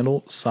called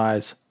candle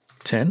size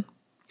 10.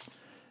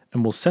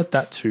 And we'll set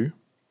that to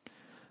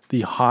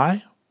the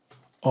high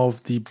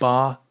of the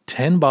bar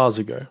 10 bars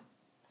ago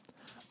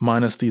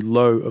minus the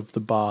low of the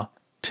bar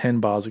 10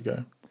 bars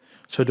ago.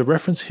 So to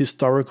reference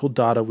historical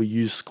data, we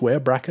use square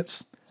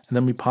brackets, and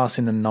then we pass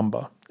in a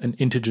number, an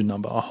integer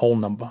number, a whole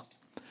number.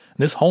 And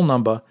this whole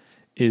number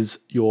is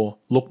your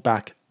look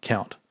back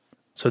count.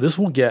 So this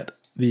will get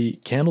the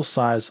candle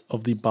size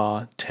of the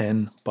bar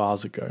 10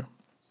 bars ago.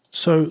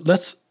 So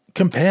let's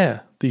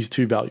compare these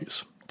two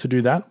values. To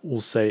do that,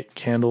 we'll say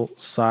candle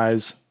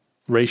size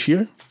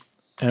ratio,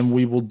 and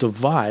we will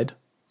divide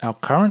our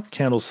current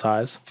candle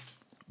size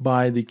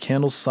by the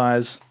candle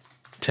size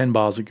 10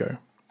 bars ago.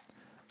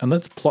 And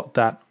let's plot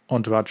that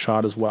onto our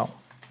chart as well.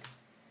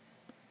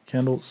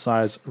 Candle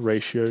size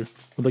ratio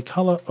with a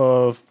color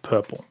of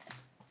purple.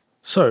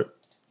 So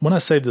when I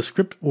save the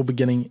script, we'll be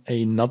getting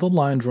another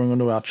line drawing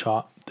onto our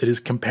chart that is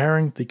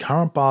comparing the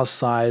current bar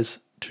size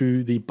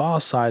to the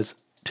bar size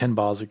 10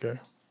 bars ago.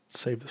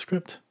 Save the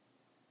script.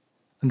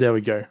 And there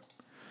we go.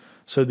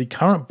 So the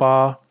current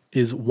bar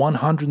is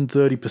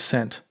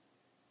 130%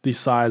 the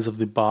size of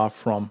the bar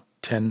from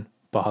 10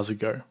 bars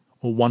ago,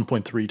 or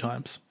 1.3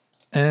 times.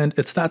 And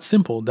it's that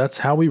simple. That's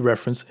how we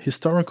reference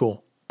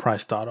historical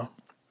price data.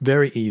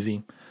 Very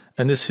easy.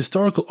 And this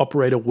historical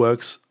operator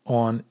works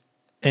on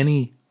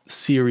any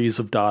series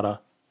of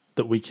data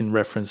that we can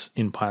reference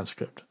in Pine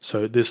Script.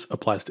 So this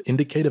applies to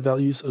indicator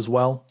values as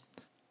well.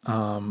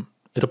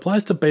 It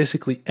applies to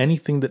basically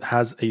anything that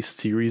has a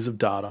series of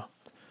data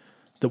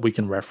that we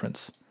can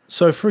reference.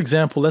 So for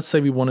example, let's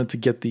say we wanted to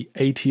get the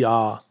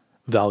ATR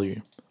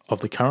value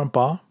of the current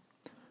bar.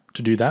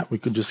 To do that, we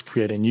could just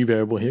create a new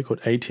variable here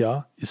called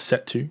ATR is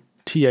set to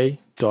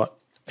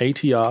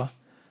ta.atr,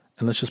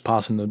 and let's just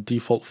pass in the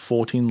default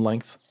 14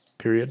 length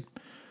period.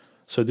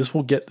 So this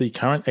will get the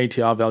current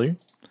ATR value.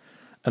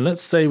 And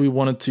let's say we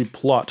wanted to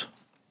plot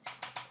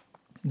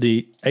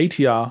the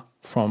ATR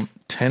from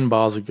 10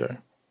 bars ago.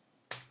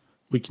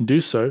 We can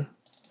do so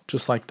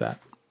just like that.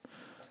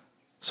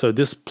 So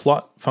this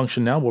plot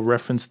function now will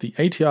reference the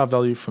ATR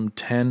value from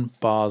 10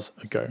 bars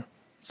ago.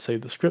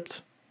 Save the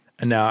script.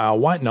 And now our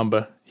white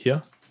number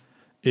here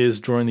is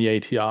drawing the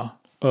ATR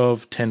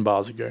of 10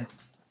 bars ago.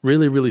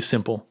 Really, really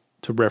simple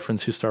to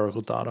reference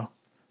historical data.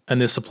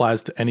 And this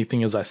applies to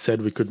anything. As I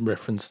said, we could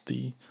reference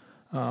the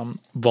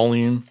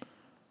volume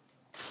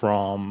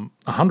from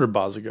 100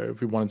 bars ago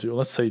if we wanted to.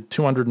 Let's say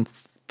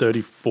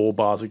 234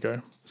 bars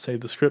ago. Save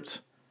the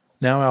script.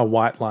 Now our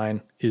white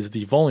line is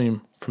the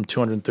volume from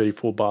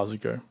 234 bars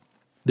ago.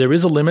 There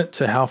is a limit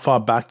to how far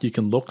back you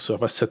can look. So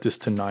if I set this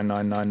to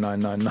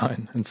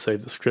 999999 and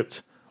save the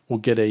script, we'll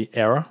get an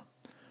error.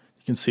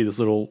 You can see this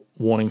little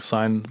warning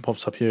sign that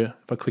pops up here.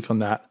 If I click on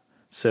that,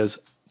 it says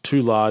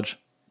too large,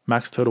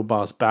 max total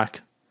bars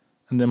back.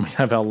 And then we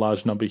have our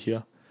large number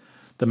here.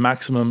 The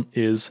maximum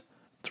is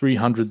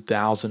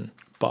 300,000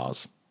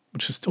 bars,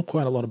 which is still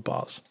quite a lot of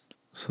bars.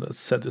 So let's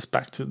set this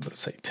back to, let's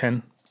say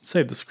 10,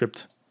 save the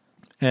script.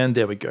 And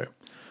there we go.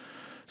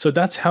 So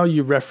that's how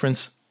you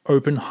reference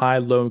open, high,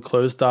 low,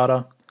 close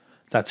data.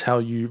 That's how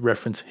you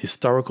reference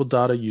historical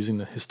data using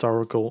the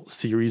historical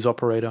series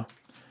operator.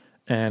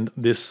 And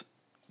this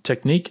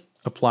technique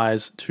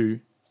applies to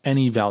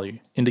any value,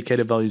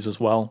 indicator values as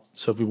well.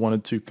 So if we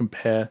wanted to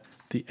compare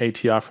the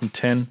ATR from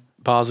 10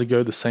 bars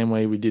ago the same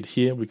way we did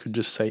here, we could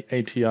just say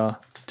ATR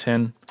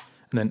 10,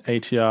 and then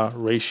ATR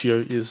ratio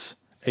is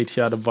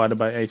ATR divided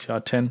by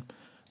ATR 10.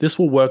 This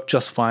will work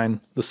just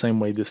fine the same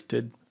way this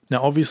did.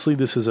 Now, obviously,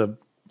 this is a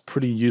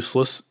pretty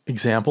useless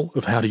example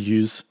of how to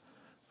use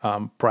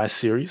price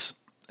series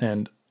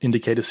and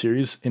indicator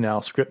series in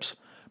our scripts.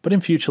 But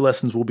in future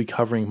lessons, we'll be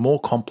covering more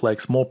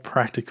complex, more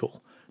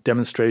practical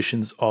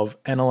demonstrations of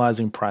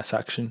analyzing price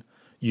action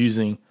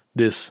using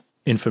this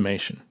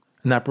information.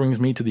 And that brings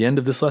me to the end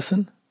of this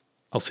lesson.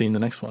 I'll see you in the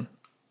next one.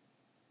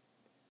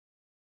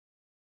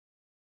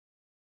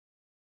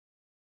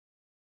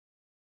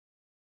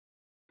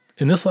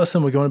 In this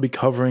lesson, we're going to be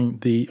covering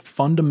the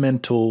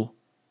fundamental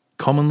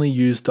commonly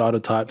used data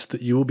types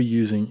that you will be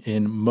using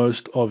in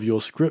most of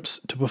your scripts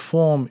to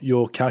perform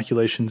your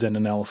calculations and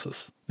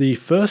analysis. The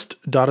first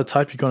data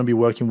type you're going to be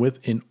working with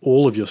in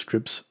all of your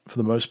scripts, for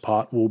the most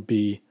part, will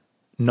be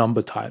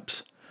number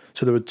types.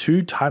 So there are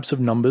two types of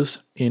numbers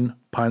in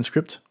Pine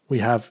Script. We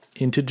have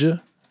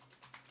integer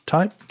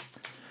type.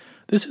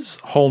 This is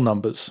whole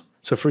numbers.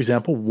 So for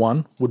example,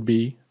 1 would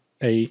be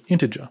an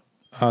integer.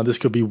 This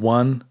could be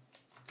 1,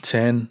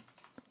 10,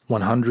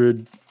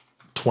 100,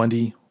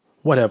 20,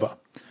 whatever.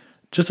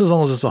 Just as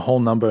long as it's a whole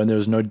number and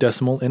there's no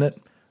decimal in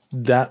it,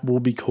 that will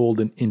be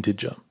called an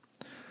integer.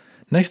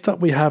 Next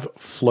up, we have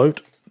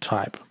float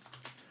type.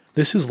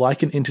 This is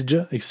like an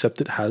integer,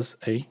 except it has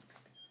a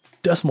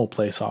decimal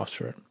place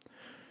after it.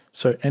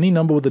 So any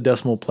number with a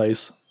decimal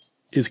place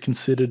is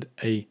considered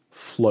a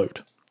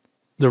float.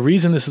 The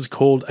reason this is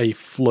called a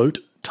float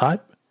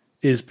type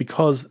is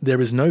because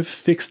there is no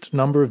fixed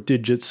number of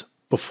digits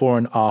before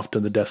and after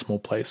the decimal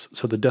place.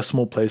 So the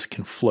decimal place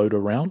can float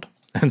around,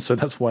 and so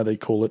that's why they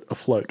call it a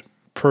float.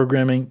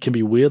 Programming can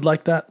be weird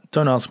like that.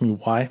 Don't ask me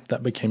why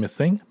that became a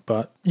thing,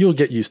 but you'll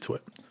get used to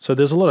it. So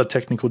there's a lot of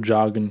technical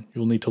jargon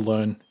you'll need to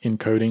learn in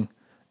coding.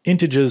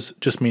 Integers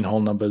just mean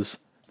whole numbers.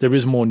 There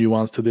is more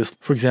nuance to this.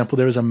 For example,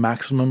 there is a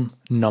maximum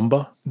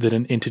number that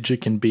an integer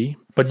can be,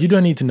 but you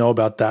don't need to know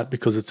about that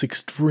because it's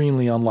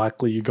extremely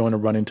unlikely you're going to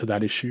run into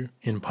that issue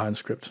in Pine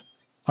Script.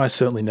 I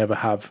certainly never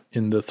have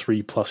in the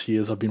 3+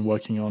 years I've been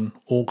working on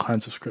all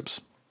kinds of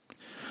scripts.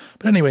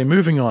 But anyway,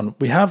 moving on,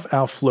 we have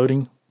our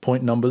floating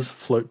point numbers,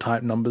 float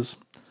type numbers.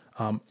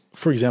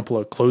 For example,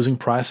 a closing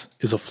price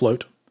is a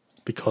float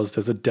because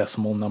there's a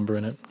decimal number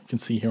in it. You can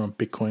see here on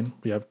Bitcoin,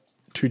 we have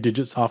 2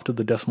 digits after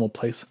the decimal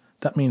place.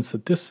 That means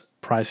that this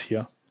price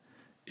here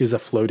is a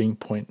floating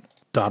point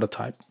data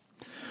type.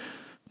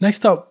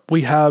 Next up,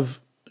 we have,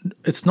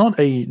 it's not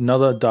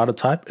another data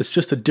type, it's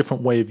just a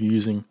different way of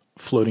using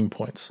floating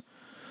points.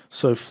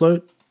 So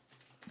float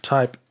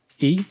type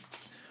E,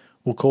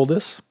 we'll call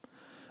this.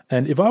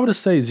 And if I were to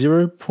say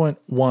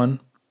 0.1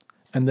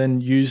 and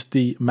then use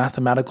the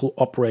mathematical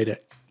operator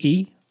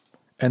E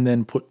and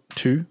then put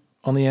 2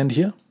 on the end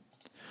here,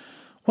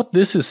 what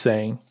this is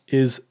saying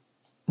is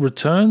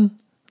return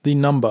the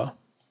number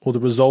or the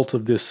result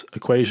of this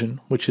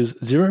equation, which is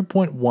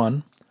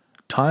 0.1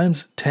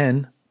 times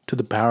 10 to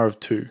the power of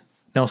 2.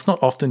 Now, it's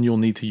not often you'll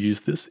need to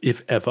use this,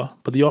 if ever,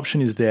 but the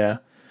option is there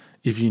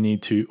if you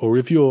need to, or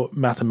if you're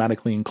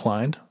mathematically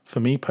inclined. For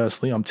me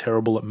personally, I'm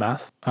terrible at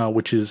math,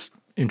 which is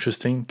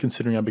interesting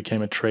considering I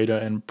became a trader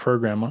and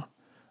programmer.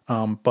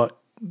 But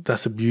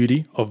that's the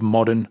beauty of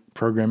modern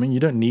programming. You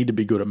don't need to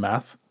be good at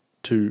math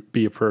to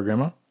be a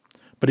programmer.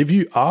 But if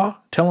you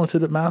are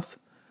talented at math,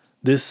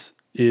 this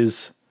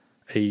is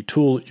a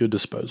tool at your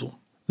disposal.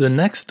 The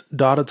next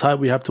data type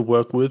we have to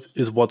work with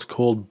is what's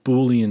called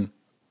Boolean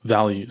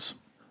values.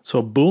 So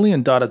a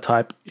Boolean data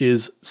type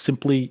is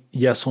simply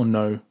yes or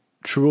no,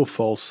 true or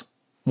false,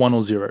 1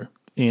 or 0.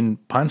 In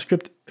Pine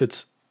Script,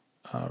 it's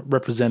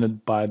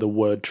represented by the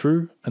word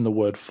true and the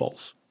word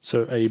false.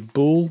 So a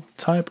bool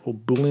type or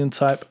Boolean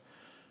type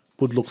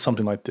would look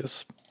something like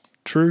this.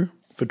 True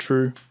for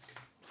true,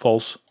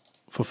 false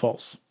for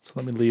false. So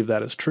let me leave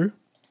that as true.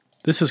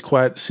 This is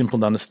quite simple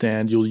to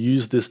understand. You'll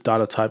use this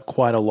data type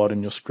quite a lot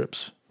in your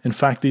scripts. In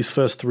fact, these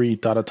first 3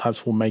 data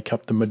types will make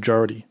up the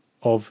majority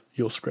of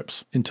your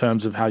scripts in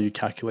terms of how you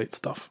calculate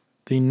stuff.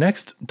 The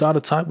next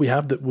data type we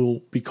have that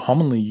will be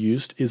commonly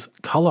used is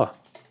color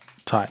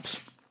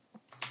types.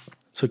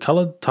 So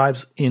color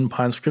types in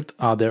Pine Script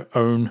are their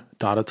own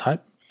data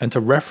type. And to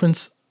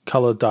reference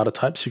color data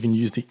types, you can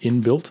use the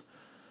inbuilt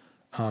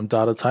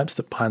data types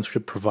that Pine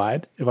Script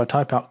provide. If I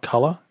type out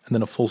color and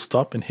then a full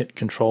stop and hit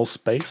Control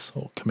space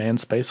or Command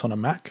space on a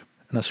Mac,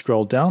 and I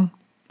scroll down,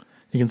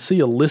 you can see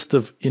a list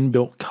of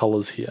inbuilt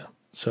colors here.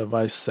 So if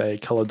I say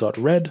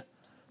color.red,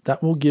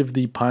 that will give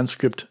the Pine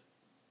Script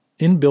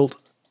inbuilt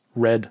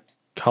red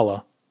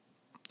color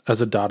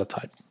as a data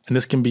type. And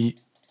this can be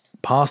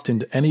passed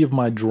into any of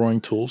my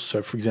drawing tools.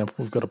 So for example,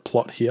 we've got a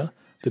plot here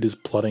that is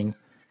plotting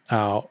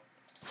our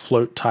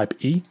float type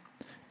E.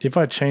 If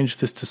I change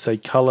this to say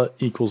color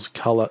equals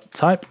color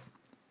type,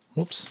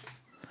 whoops,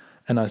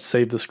 and I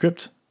save the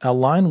script, our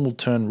line will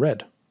turn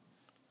red.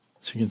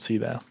 So you can see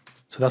there.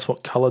 So that's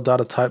what color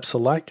data types are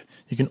like.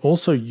 You can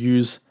also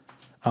use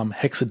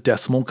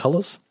hexadecimal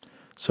colors.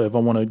 So if I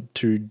wanted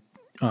to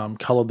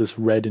color this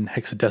red in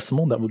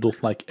hexadecimal, that would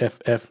look like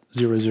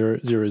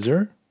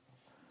FF0000.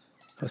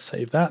 If I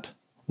save that,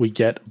 we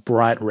get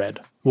bright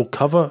red. We'll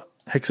cover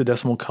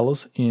hexadecimal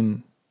colors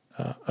in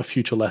a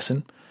future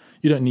lesson.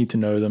 You don't need to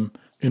know them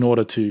in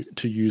order to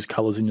use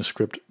colors in your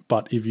script.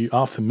 But if you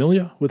are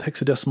familiar with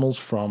hexadecimals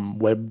from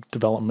web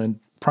development,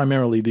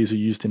 primarily these are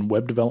used in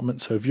web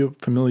development. So if you're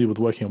familiar with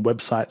working on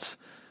websites,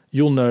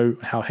 you'll know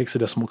how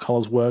hexadecimal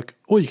colors work,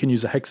 or you can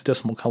use a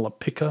hexadecimal color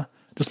picker.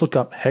 Just look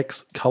up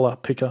hex color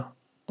picker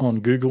on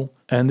Google.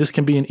 And this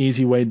can be an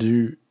easy way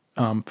to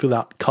fill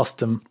out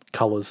custom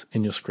colors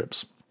in your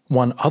scripts.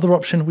 One other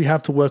option we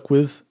have to work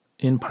with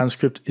in Pine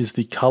Script is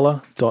the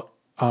color.rgb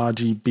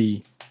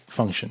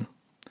function.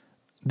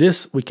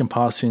 This we can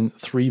pass in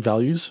 3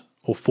 values,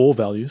 or 4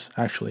 values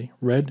actually: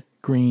 red,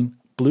 green,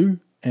 blue,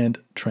 and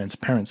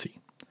transparency.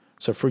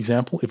 So for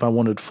example, if I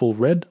wanted full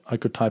red, I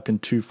could type in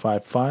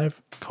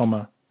 255,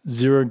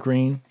 0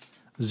 green,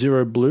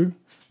 0 blue,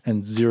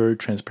 and 0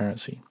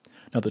 transparency.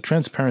 Now the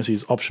transparency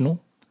is optional.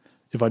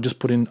 If I just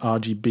put in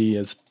RGB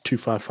as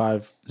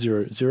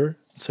 25500 and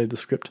save the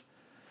script,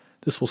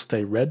 this will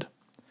stay red.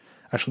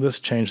 Actually, let's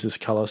change this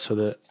color so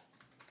that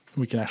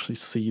we can actually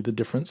see the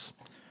difference.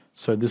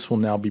 So this will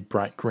now be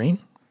bright green.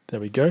 There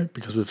we go,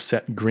 because we've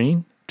set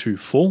green to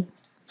full.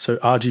 So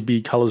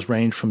RGB colors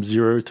range from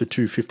 0 to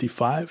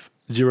 255,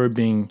 0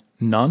 being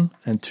none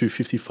and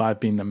 255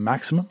 being the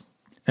maximum.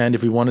 And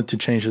if we wanted to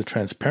change the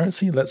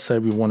transparency, let's say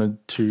we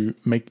wanted to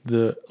make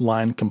the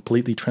line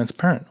completely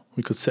transparent,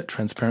 we could set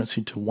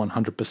transparency to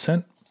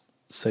 100%,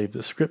 save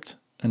the script,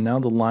 and now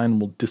the line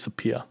will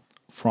disappear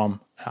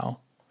from our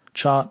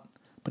chart,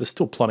 but it's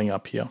still plotting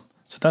up here.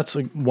 So that's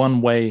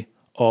one way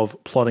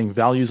of plotting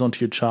values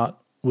onto your chart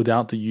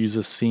without the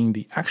user seeing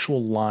the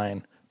actual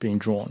line being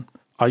drawn.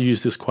 I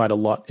use this quite a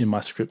lot in my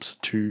scripts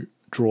to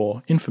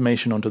draw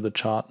information onto the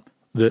chart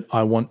that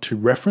I want to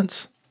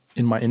reference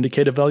in my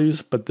indicator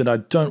values, but that I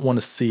don't want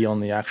to see on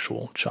the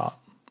actual chart,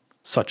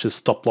 such as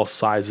stop loss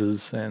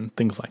sizes and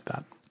things like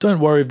that. Don't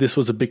worry if this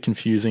was a bit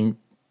confusing.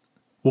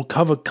 We'll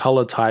cover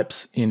color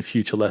types in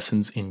future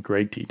lessons in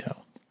great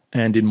detail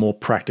and in more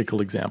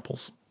practical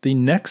examples. The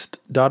next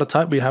data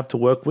type we have to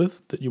work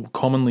with that you will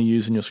commonly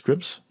use in your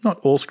scripts, not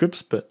all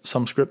scripts, but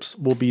some scripts,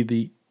 will be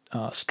the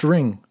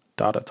string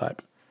data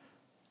type.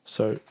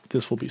 So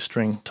this will be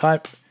string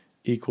type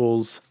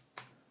equals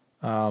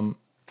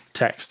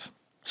text.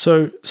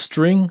 So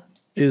string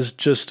is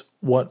just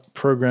what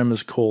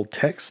programmers call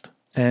text.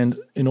 And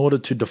in order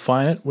to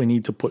define it, we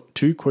need to put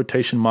 2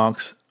 quotation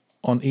marks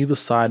on either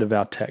side of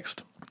our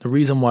text. The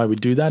reason why we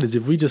do that is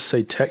if we just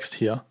say text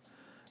here,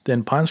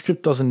 then Pine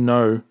Script doesn't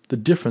know the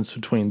difference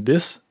between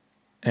this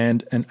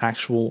and an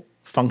actual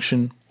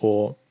function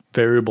or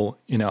variable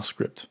in our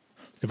script.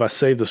 If I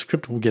save the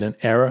script, we'll get an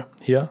error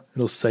here.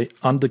 It'll say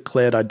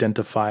undeclared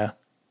identifier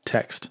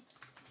text.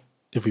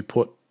 If we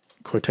put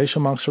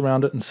quotation marks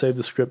around it and save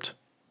the script,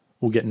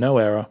 we'll get no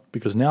error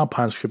because now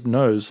Pine Script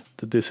knows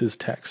that this is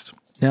text.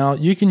 Now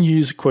you can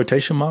use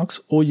quotation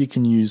marks or you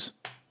can use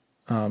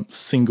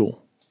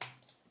single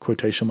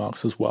quotation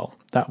marks as well.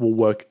 That will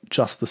work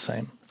just the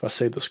same. If I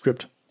save the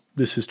script,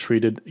 this is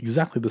treated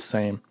exactly the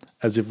same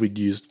as if we'd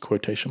used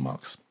quotation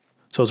marks.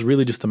 So it's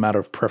really just a matter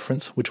of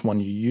preference, which one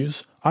you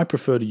use. I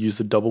prefer to use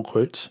the double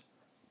quotes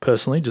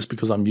personally, just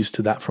because I'm used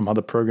to that from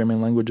other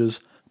programming languages.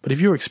 But if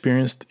you're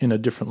experienced in a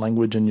different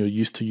language and you're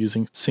used to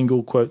using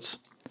single quotes,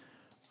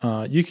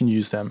 you can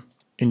use them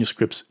in your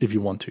scripts if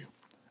you want to.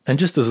 And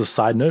just as a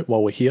side note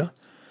while we're here,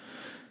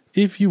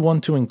 if you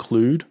want to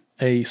include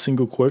a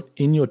single quote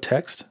in your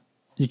text,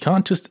 you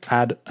can't just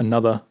add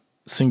another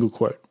single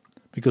quote,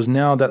 because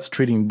now that's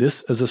treating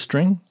this as a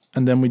string,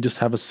 and then we just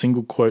have a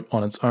single quote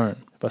on its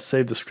own. If I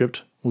save the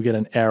script, we'll get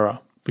an error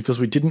because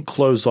we didn't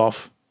close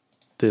off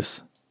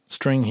this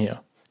string here.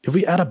 If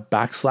we add a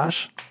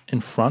backslash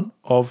in front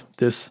of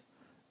this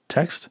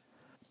text,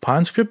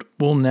 Pine Script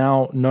will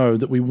now know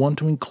that we want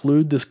to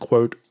include this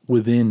quote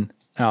within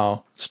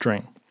our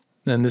string.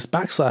 Then this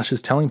backslash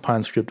is telling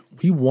Pine Script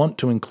we want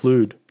to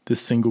include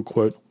this single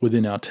quote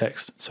within our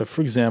text. So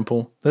for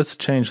example, let's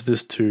change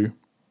this to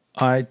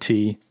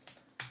ITS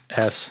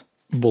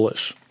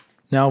bullish.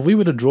 Now, if we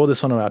were to draw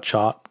this onto our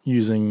chart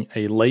using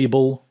a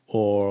label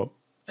or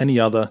any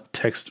other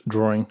text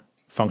drawing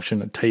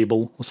function, a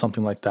table or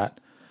something like that,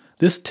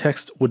 this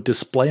text would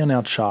display on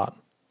our chart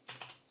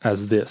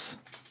as this.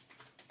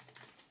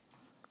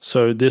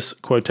 So this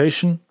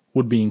quotation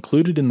would be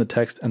included in the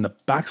text and the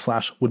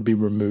backslash would be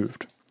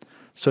removed.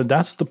 So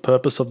that's the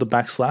purpose of the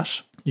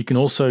backslash. You can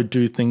also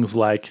do things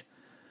like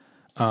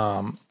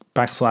 \n,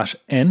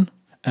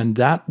 and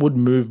that would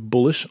move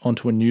bullish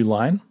onto a new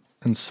line.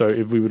 And so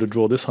if we were to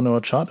draw this onto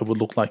our chart, it would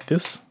look like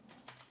this.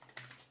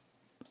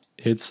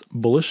 It's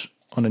bullish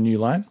on a new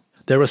line.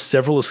 There are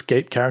several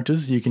escape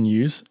characters you can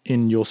use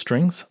in your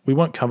strings. We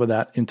won't cover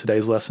that in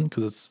today's lesson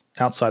because it's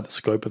outside the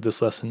scope of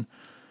this lesson.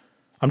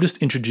 I'm just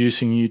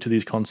introducing you to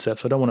these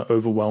concepts. I don't want to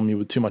overwhelm you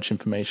with too much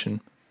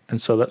information.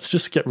 And so let's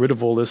just get rid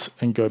of all this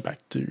and go back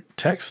to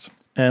text.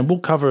 And we'll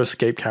cover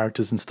escape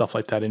characters and stuff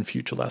like that in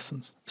future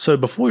lessons. So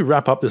before we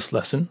wrap up this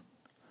lesson,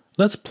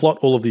 let's plot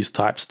all of these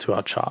types to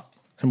our chart.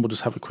 And we'll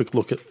just have a quick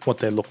look at what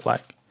they look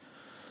like.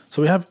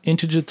 So we have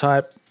integer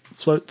type,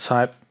 float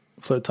type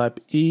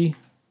E,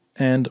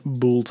 and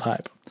bool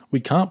type.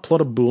 We can't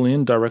plot a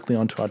boolean directly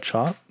onto our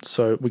chart,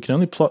 so we can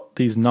only plot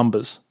these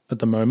numbers at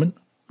the moment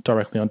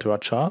directly onto our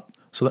chart.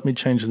 So let me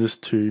change this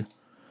to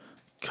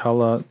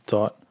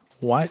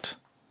color.white,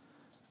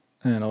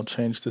 and I'll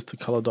change this to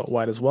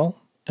color.white as well,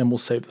 and we'll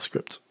save the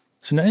script.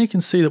 So now you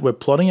can see that we're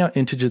plotting our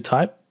integer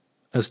type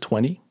as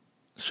 20.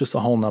 It's just a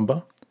whole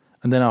number.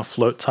 And then our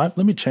float type,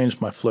 let me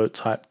change my float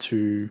type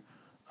to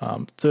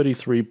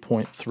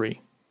 33.3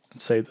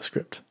 and save the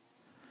script.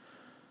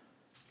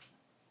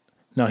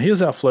 Now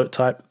here's our float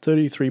type,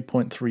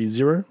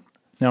 33.30.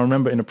 Now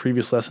remember, in a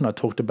previous lesson I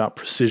talked about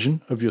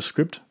precision of your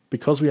script.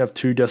 Because we have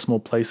 2 decimal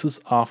places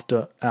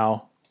after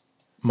our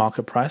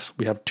market price,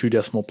 we have 2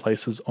 decimal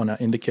places on our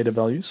indicator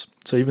values.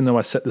 So even though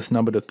I set this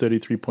number to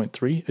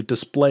 33.3, it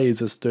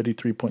displays as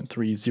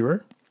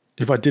 33.30.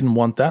 If I didn't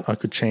want that, I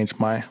could change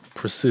my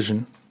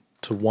precision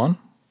to 1,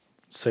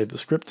 save the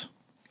script,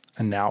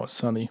 and now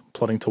it's only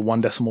plotting to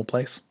 1 decimal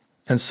place.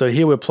 And so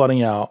here we're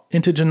plotting our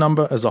integer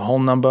number as a whole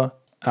number,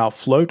 our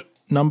float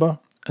number,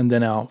 and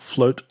then our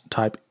float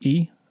type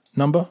E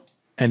number.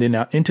 And in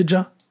our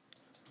integer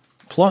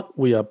plot,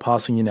 we are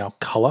passing in our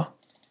color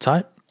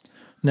type.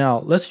 Now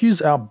let's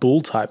use our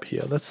bool type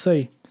here. Let's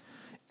say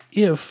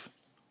if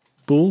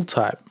bool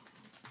type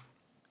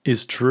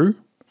is true,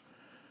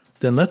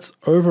 then let's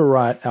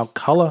overwrite our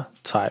color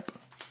type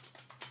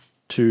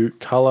to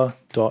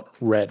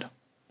color.red.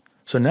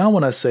 So now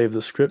when I save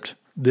the script,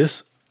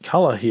 this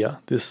color here,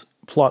 this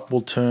plot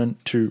will turn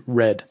to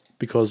red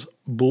because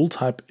bool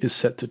type is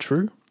set to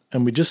true.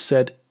 And we just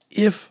said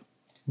if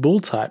bool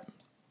type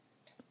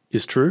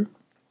is true,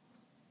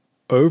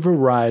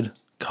 override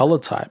color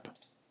type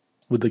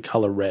with the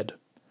color red.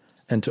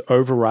 And to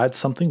override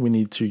something, we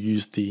need to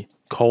use the :=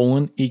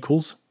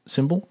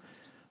 symbol.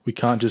 We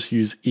can't just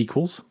use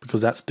equals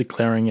because that's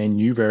declaring a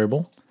new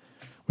variable.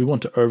 We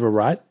want to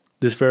overwrite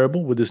this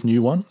variable with this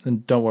new one.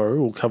 And don't worry,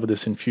 we'll cover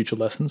this in future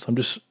lessons. I'm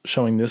just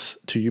showing this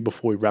to you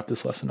before we wrap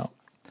this lesson up,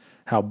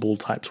 how bool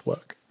types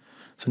work.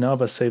 So now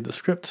if I save the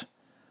script,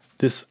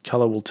 this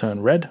color will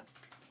turn red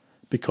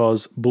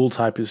because bool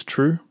type is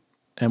true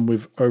and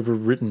we've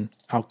overwritten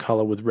our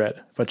color with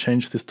red. If I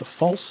change this to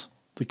false,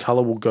 the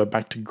color will go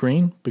back to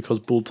green because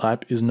bool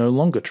type is no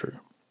longer true.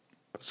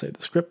 Save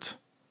the script.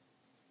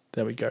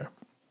 There we go.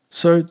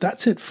 So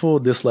that's it for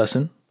this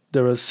lesson.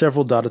 There are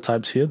several data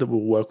types here that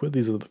we'll work with.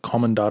 These are the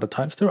common data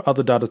types. There are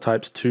other data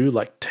types too,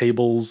 like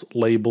tables,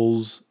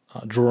 labels,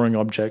 drawing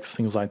objects,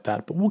 things like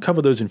that. But we'll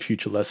cover those in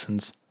future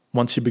lessons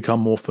once you become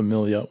more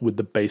familiar with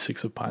the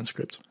basics of Pine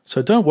Script.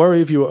 So don't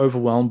worry if you are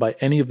overwhelmed by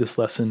any of this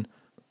lesson.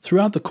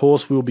 Throughout the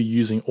course, we'll be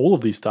using all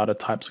of these data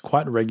types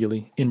quite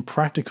regularly in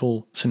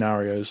practical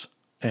scenarios.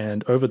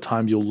 And over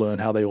time, you'll learn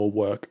how they all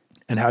work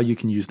and how you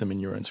can use them in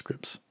your own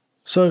scripts.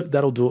 So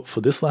that'll do it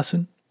for this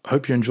lesson. I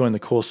hope you're enjoying the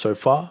course so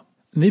far.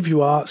 And if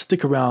you are,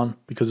 stick around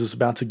because it's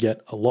about to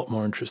get a lot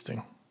more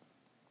interesting.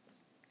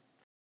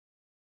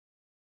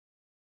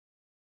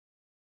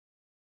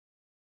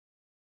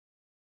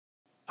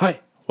 Hi,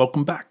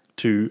 welcome back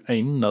to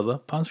another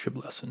Pine Script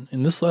lesson.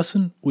 In this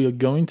lesson, we are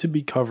going to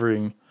be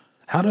covering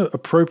how to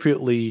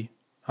appropriately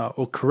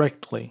or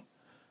correctly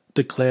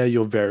declare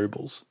your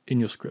variables in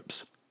your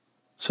scripts.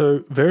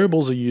 So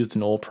variables are used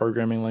in all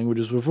programming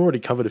languages. We've already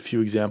covered a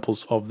few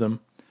examples of them.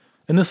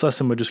 In this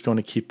lesson, we're just going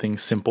to keep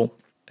things simple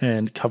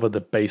and cover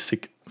the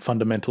basic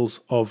fundamentals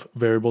of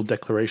variable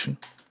declaration.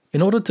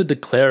 In order to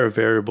declare a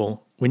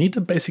variable, we need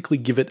to basically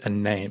give it a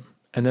name.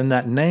 And then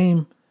that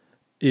name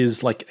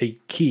is like a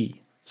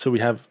key. So we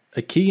have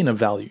a key and a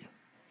value.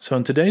 So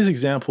in today's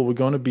example, we're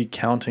going to be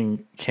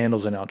counting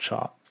candles in our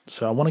chart.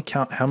 So I want to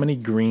count how many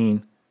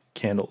green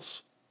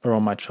candles are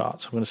on my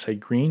chart. So I'm going to say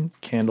green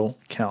candle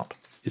count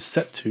is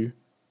set to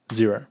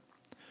 0.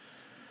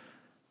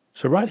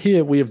 So right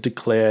here, we have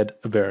declared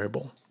a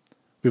variable.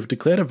 We've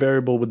declared a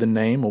variable with the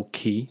name or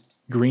key,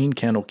 green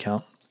candle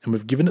count, and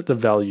we've given it the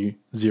value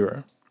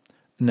 0.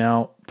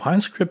 Now,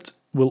 Pine Script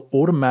will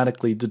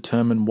automatically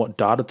determine what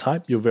data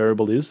type your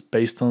variable is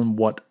based on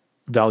what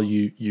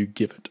value you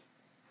give it.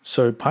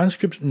 So Pine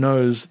Script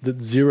knows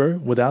that 0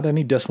 without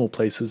any decimal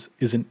places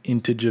is an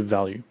integer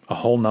value, a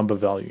whole number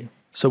value.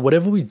 So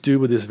whatever we do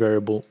with this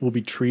variable will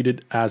be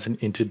treated as an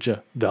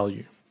integer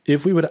value.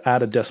 If we were to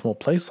add a decimal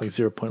place like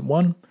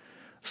 0.1,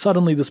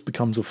 suddenly this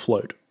becomes a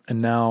float.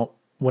 And now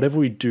whatever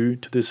we do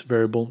to this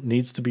variable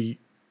needs to be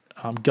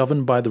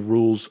governed by the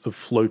rules of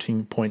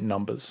floating point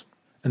numbers.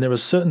 And there are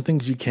certain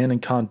things you can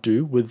and can't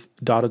do with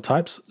data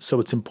types, so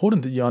it's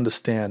important that you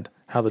understand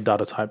how the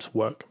data types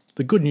work.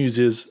 The good news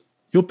is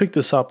you'll pick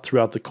this up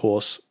throughout the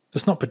course.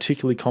 It's not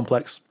particularly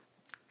complex,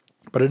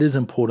 but it is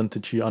important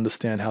that you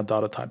understand how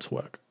data types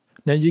work.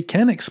 Now you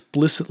can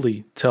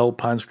explicitly tell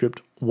Pine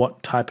Script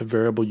what type of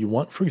variable you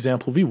want. For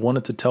example, if we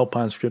wanted to tell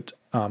Pine Script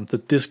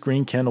that this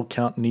green candle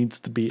count needs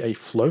to be a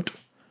float,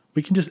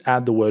 we can just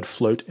add the word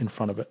float in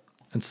front of it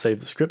and save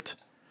the script.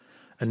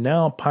 And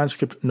now Pine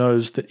Script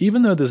knows that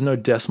even though there's no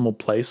decimal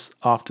place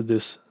after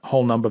this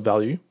whole number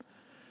value,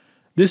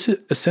 this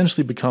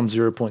essentially becomes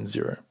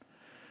 0.0.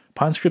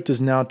 Pine Script is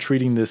now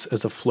treating this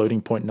as a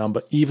floating point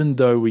number, even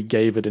though we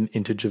gave it an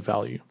integer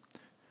value.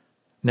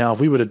 Now, if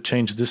we were to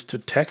change this to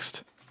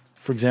text,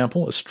 for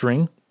example, a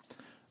string,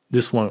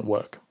 this won't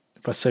work.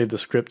 If I save the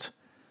script,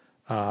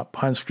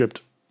 Pine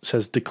Script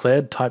says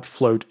declared type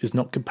float is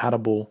not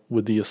compatible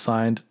with the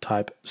assigned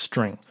type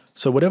string.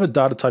 So whatever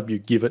data type you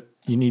give it,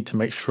 you need to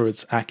make sure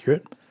it's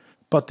accurate.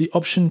 But the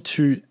option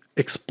to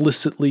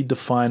explicitly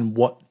define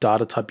what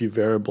data type your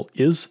variable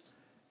is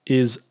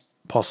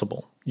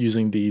possible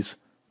using these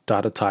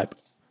data type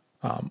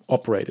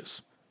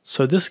operators.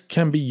 So this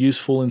can be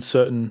useful in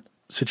certain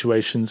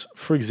situations.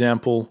 For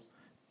example,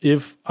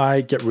 if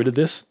I get rid of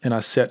this and I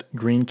set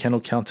green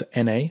candle count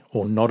to NA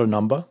or not a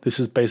number, this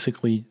is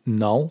basically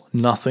null,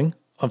 nothing.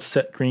 I've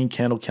set green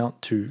candle count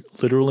to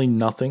literally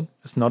nothing.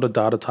 It's not a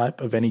data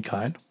type of any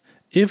kind.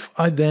 If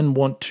I then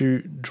want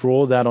to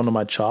draw that onto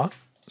my chart,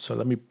 so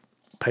let me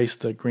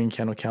paste the green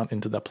candle count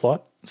into that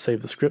plot,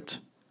 save the script.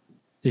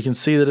 You can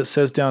see that it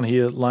says down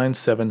here, line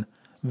 7,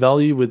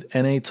 value with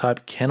NA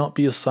type cannot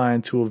be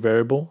assigned to a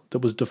variable that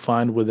was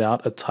defined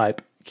without a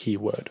type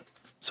keyword.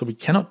 So we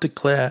cannot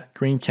declare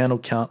green candle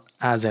count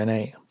as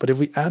NA, but if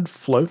we add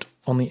float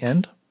on the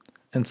end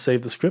and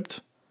save the script,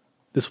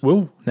 this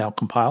will now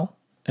compile,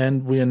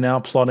 and we are now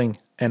plotting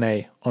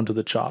NA onto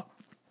the chart.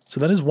 So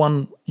that is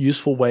one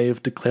useful way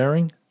of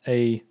declaring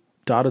a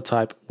data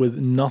type with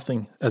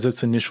nothing as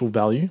its initial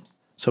value.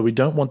 So we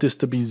don't want this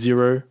to be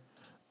 0,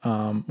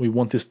 we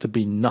want this to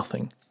be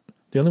nothing.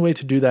 The only way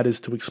to do that is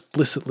to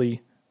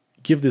explicitly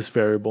give this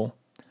variable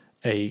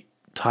a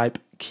type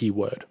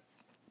keyword.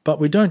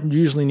 But we don't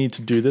usually need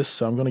to do this,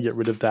 so I'm going to get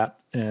rid of that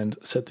and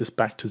set this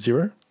back to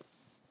 0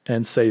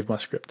 and save my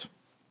script.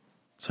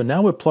 So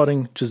now we're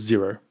plotting just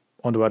 0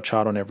 onto our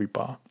chart on every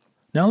bar.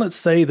 Now let's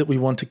say that we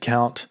want to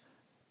count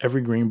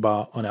every green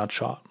bar on our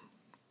chart.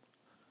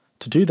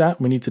 To do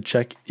that, we need to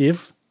check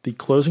if the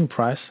closing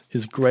price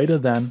is greater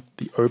than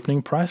the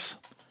opening price,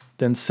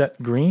 then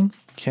set green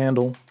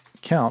candle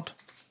count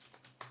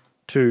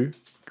to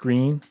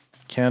green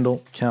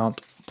candle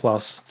count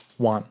plus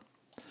 1.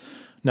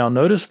 Now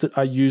notice that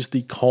I used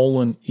the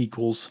colon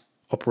equals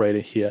operator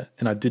here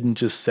and I didn't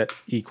just set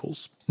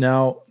equals.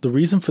 Now the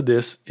reason for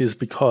this is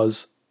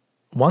because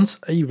once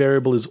a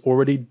variable is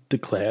already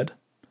declared,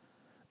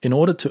 in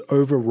order to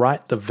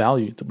overwrite the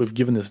value that we've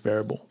given this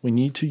variable, we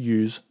need to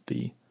use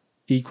the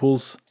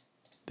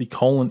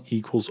colon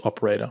equals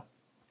operator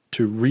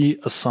to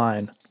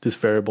reassign this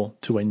variable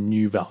to a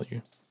new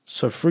value.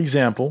 So for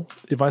example,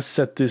 if I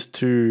set this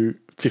to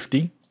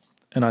 50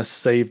 and I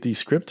save the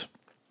script,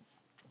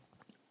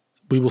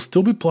 we will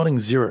still be plotting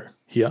 0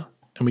 here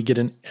and we get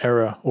an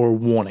error or a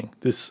warning.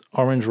 This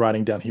orange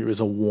writing down here is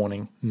a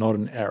warning, not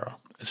an error.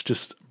 It's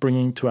just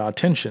bringing to our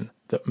attention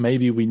that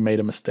maybe we made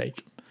a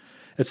mistake.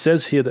 It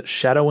says here that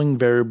shadowing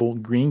variable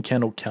green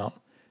candle count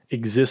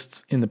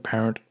exists in the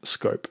parent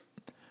scope.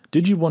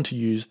 Did you want to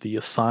use the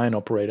assign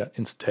operator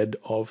instead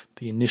of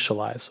the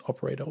initialize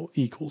operator or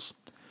equals?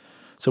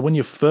 So when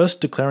you're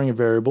first declaring a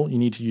variable, you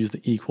need to use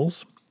the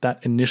equals.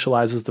 That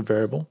initializes the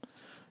variable.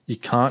 You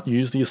can't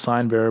use the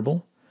assign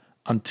variable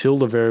until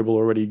the variable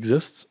already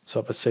exists. So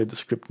if I save the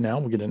script now,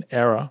 we get an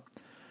error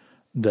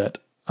that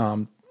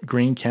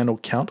green candle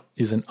count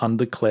is an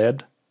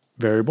undeclared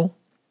variable.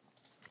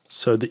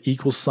 So the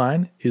equals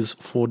sign is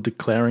for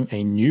declaring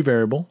a new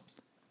variable,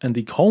 and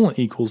the colon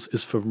equals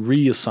is for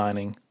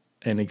reassigning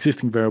an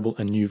existing variable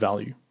a new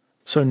value.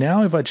 So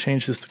now if I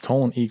change this to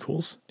colon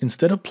equals,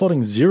 instead of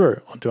plotting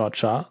 0 onto our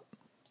chart,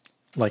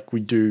 like we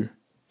do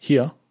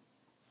here,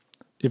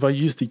 if I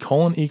use the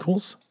colon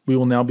equals, we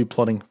will now be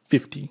plotting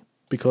 50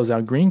 because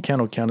our green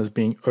candle count is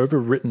being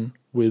overwritten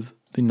with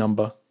the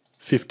number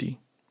 50,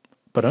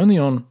 but only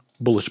on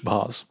bullish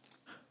bars.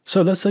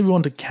 So let's say we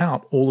want to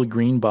count all the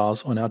green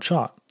bars on our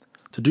chart.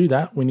 To do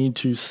that, we need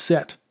to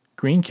set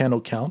green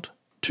candle count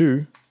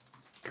to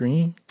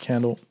green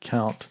candle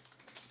count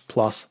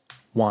plus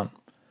 1.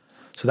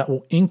 So that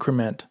will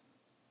increment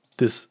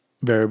this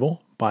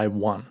variable by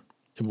 1.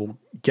 It will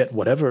get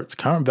whatever its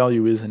current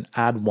value is and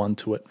add 1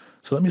 to it.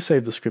 So let me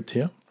save the script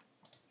here.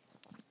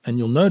 And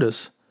you'll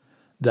notice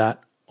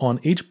that on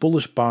each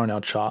bullish bar in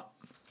our chart,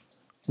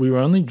 we were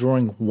only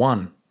drawing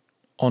 1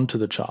 onto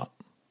the chart.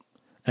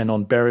 And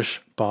on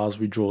bearish bars,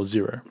 we draw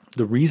 0.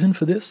 The reason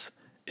for this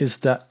is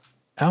that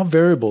our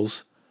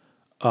variables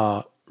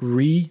are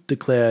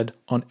re-declared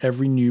on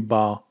every new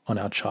bar on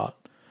our chart.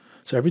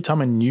 So every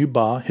time a new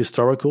bar,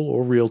 historical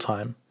or real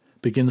time,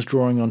 begins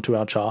drawing onto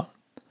our chart,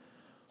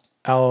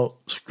 our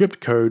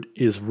script code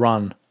is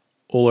run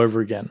all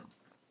over again.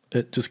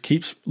 It just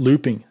keeps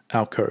looping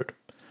our code.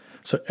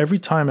 So every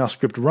time our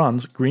script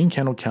runs, green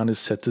candle count is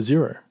set to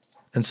 0.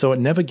 And so it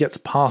never gets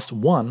past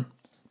 1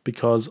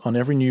 because on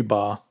every new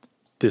bar,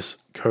 this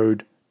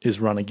code is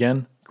run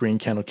again, green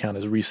candle count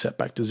is reset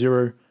back to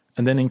 0,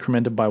 and then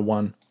incremented by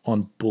 1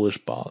 on bullish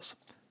bars.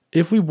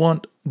 If we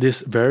want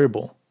this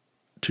variable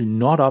to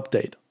not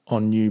update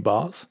on new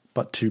bars,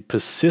 but to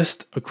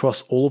persist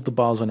across all of the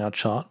bars on our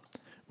chart,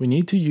 we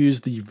need to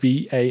use the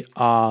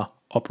VAR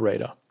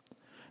operator.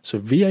 So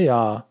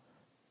VAR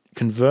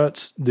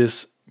converts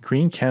this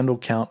green candle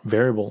count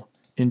variable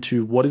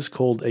into what is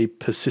called a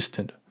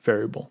persistent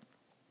variable.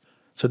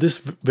 So this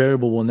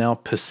variable will now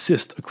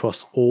persist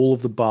across all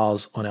of the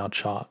bars on our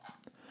chart.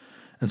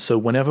 And so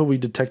whenever we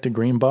detect a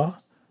green bar,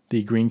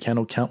 the green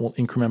candle count will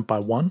increment by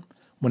 1.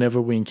 Whenever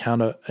we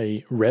encounter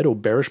a red or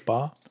bearish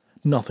bar,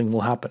 nothing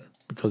will happen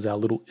because our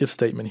little if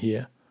statement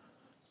here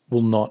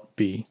will not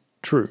be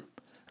true.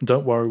 And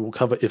don't worry, we'll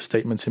cover if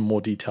statements in more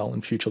detail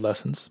in future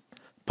lessons.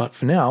 But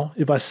for now,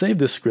 if I save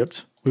this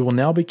script, we will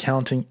now be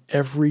counting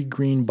every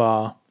green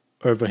bar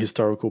over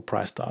historical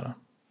price data.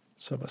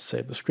 So if I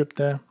save the script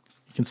there,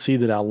 you can see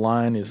that our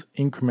line is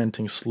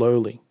incrementing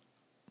slowly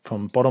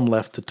from bottom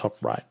left to top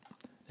right.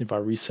 If I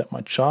reset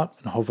my chart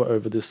and hover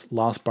over this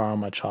last bar on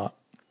my chart,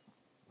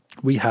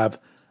 we have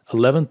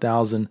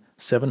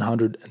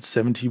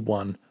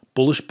 11,771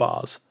 bullish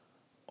bars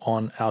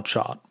on our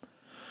chart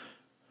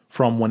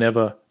from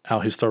whenever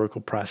our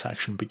historical price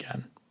action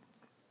began.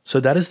 So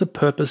that is the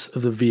purpose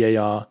of the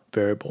VAR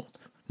variable.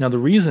 Now the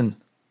reason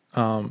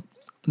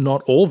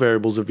not all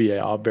variables are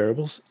VAR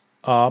variables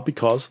are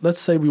because let's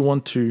say we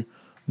want to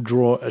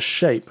draw a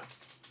shape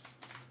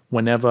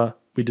whenever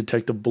we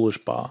detect a bullish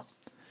bar.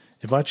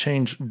 If I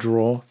change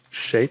draw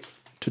shape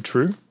to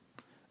true,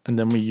 and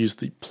then we use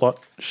the plot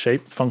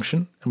shape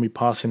function and we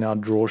pass in our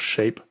draw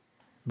shape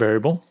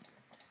variable.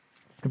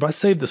 If I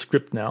save the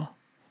script now,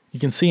 you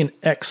can see an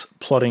X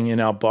plotting in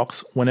our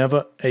box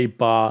whenever a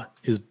bar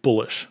is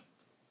bullish.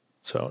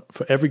 So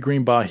for every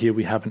green bar here,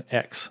 we have an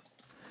X.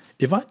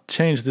 If I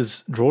change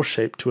this draw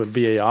shape to a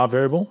VAR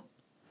variable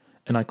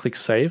and I click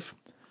save,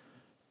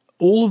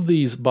 all of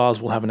these bars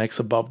will have an X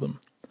above them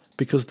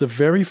because the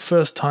very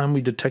first time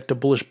we detect a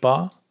bullish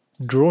bar,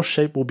 draw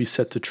shape will be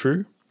set to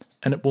true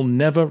and it will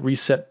never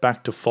reset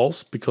back to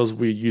false because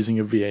we're using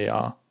a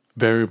VAR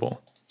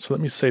variable. So let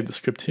me save the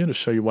script here to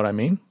show you what I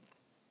mean.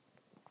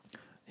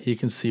 Here you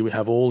can see we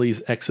have all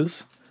these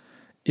X's.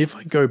 If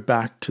I go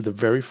back to the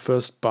very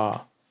first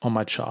bar on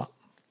my chart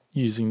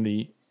using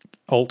the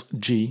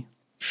Alt-G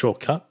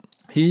shortcut,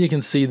 here you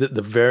can see that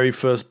the very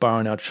first bar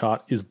on our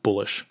chart is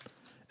bullish.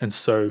 And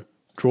so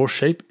draw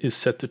shape is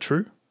set to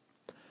true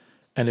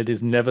and it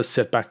is never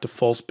set back to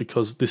false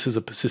because this is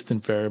a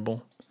persistent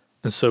variable.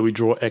 And so we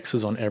draw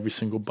X's on every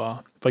single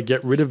bar. If I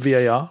get rid of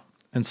VAR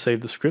and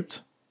save the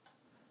script,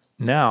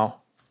 now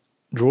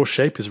draw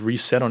shape is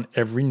reset on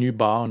every new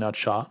bar on our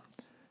chart.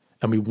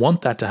 And we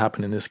want that to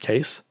happen in this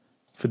case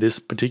for this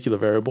particular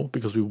variable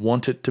because we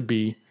want it to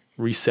be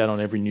reset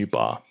on every new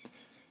bar.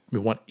 We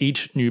want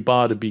each new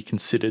bar to be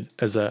considered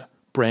as a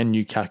brand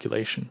new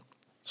calculation.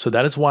 So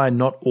that is why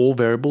not all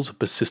variables are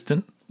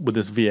persistent with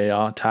this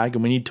VAR tag,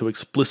 and we need to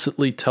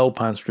explicitly tell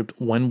Pine Script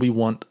when we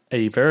want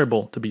a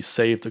variable to be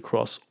saved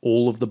across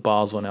all of the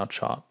bars on our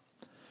chart.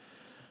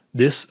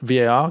 This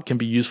VAR can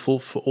be useful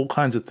for all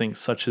kinds of things,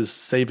 such as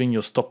saving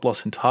your stop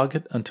loss and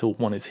target until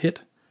one is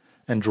hit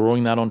and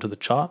drawing that onto the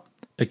chart.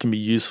 It can be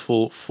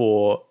useful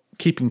for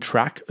keeping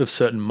track of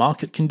certain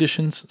market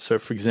conditions. So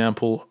for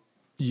example,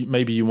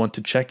 maybe you want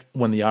to check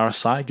when the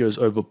RSI goes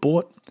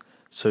overbought.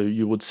 So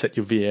you would set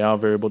your VAR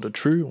variable to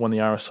true when the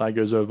RSI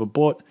goes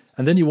overbought,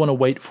 and then you want to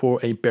wait for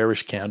a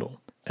bearish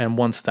candle. And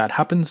once that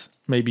happens,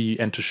 maybe you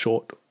enter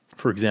short,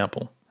 for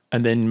example,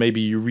 and then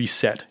maybe you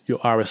reset your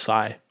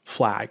RSI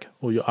flag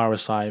or your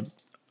RSI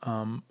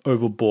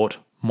overbought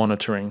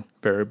monitoring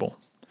variable.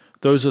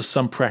 Those are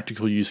some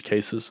practical use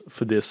cases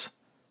for this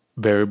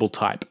variable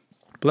type.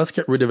 But let's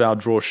get rid of our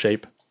draw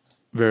shape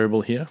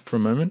variable here for a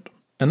moment.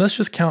 And let's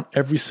just count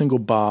every single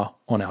bar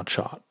on our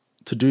chart.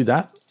 To do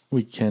that,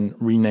 we can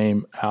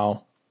rename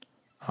our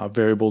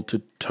variable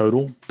to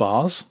total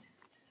bars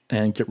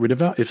and get rid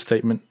of our if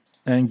statement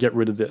and get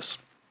rid of this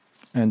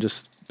and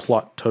just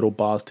plot total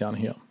bars down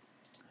here.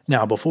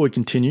 Now, before we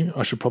continue,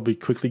 I should probably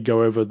quickly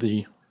go over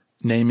the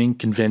naming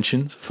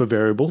conventions for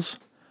variables.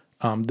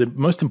 The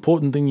most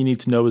important thing you need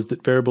to know is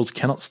that variables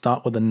cannot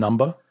start with a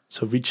number.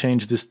 So if we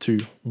change this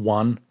to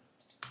 1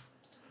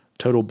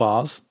 total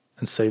bars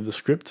and save the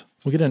script,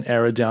 we'll get an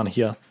error down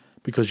here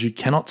because you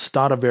cannot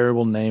start a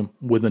variable name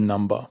with a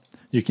number.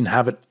 You can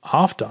have it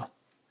after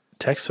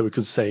text, so we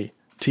could say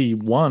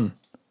T1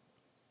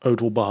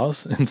 total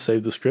bars and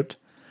save the script.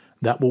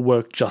 That will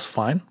work just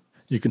fine.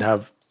 You can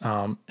have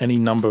any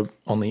number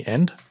on the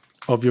end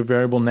of your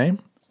variable name,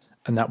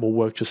 and that will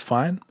work just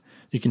fine.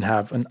 You can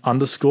have an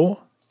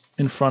underscore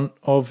in front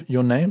of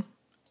your name,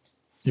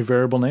 your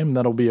variable name, and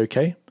that'll be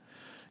okay.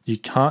 You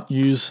can't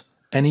use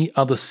any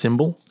other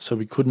symbol, so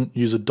we couldn't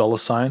use a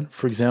 $sign,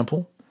 for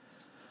example.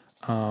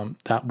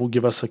 That will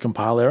give us a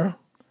compile error.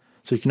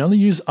 So you can only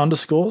use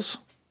underscores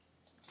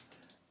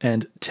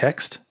and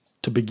text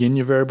to begin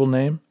your variable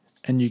name,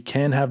 and you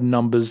can have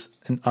numbers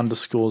and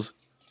underscores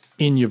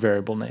in your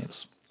variable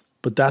names.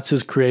 But that's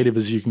as creative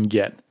as you can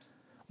get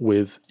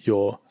with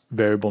your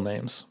variable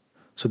names.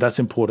 So that's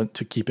important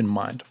to keep in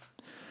mind.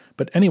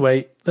 But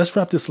anyway, let's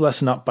wrap this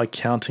lesson up by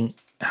counting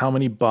how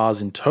many bars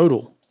in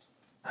total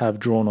have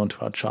drawn onto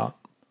our chart.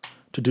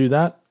 To do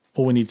that,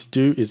 all we need to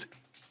do is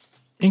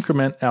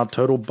increment our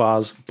total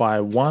bars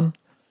by 1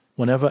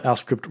 whenever our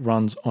script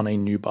runs on a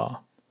new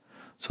bar.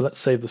 So let's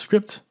save the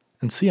script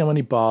and see how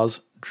many bars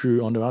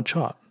drew onto our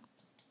chart.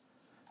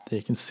 There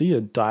you can see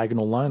a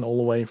diagonal line all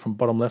the way from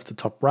bottom left to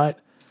top right.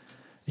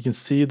 You can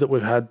see that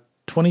we've had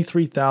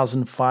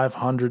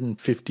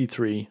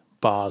 23,553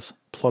 bars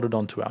plotted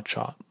onto our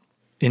chart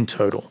in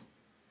total.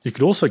 You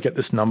could also get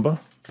this number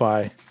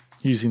by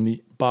using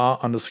the bar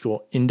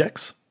underscore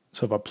index.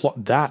 So if I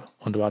plot that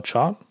onto our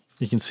chart,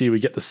 you can see we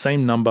get the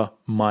same number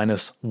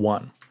minus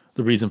 1.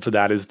 The reason for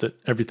that is that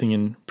everything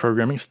in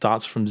programming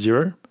starts from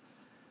 0.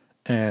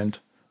 And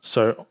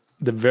so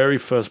the very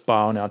first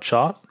bar on our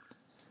chart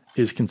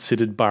is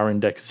considered bar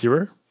index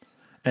 0.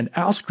 And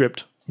our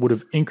script would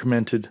have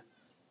incremented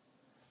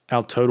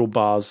our total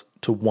bars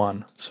to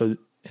 1. So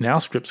in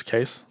our script's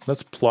case,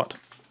 let's plot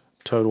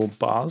total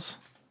bars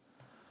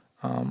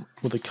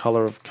with a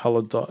color of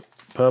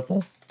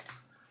color.purple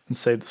and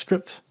save the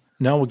script.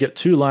 Now we'll get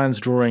 2 lines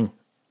drawing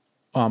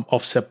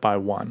offset by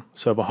 1.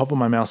 So if I hover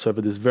my mouse over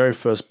this very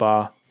first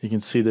bar, you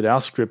can see that our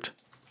script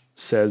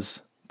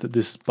says that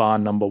this is bar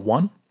number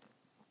 1,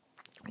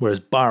 whereas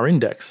bar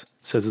index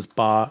says it's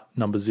bar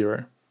number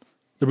 0.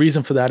 The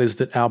reason for that is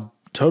that our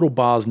total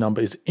bars number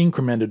is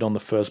incremented on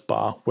the first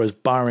bar, whereas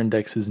bar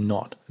index is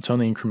not. It's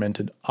only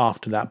incremented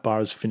after that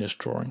bar is finished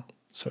drawing.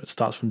 So it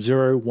starts from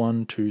 0,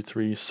 1, 2,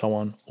 3, so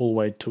on, all the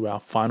way to our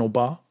final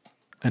bar.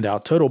 And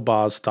our total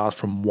bars starts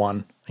from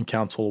 1 and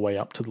counts all the way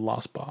up to the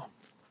last bar.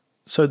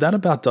 So that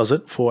about does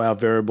it for our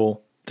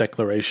variable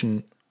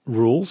declaration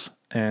rules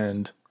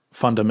and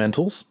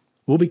fundamentals.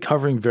 We'll be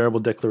covering variable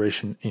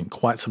declaration in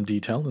quite some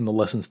detail in the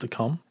lessons to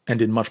come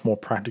and in much more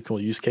practical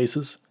use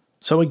cases.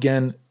 So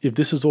again, if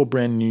this is all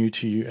brand new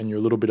to you and you're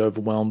a little bit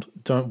overwhelmed,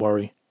 don't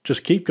worry.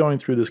 Just keep going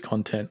through this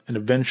content and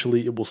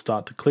eventually it will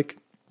start to click.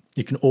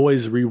 You can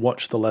always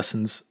rewatch the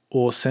lessons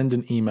or send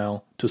an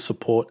email to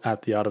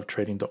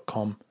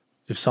support@theartoftrading.com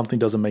if something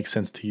doesn't make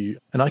sense to you,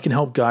 and I can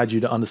help guide you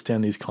to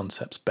understand these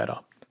concepts better.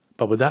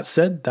 But with that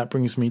said, that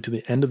brings me to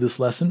the end of this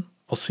lesson.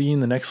 I'll see you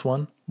in the next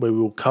one where we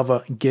will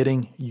cover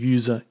getting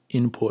user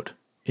input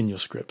in your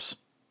scripts.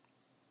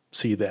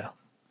 See you there.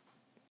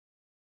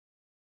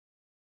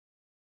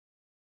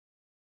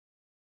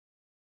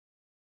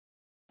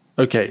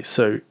 Okay,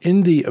 so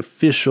in the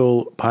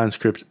official Pine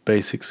Script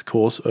Basics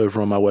course over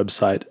on my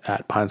website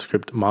at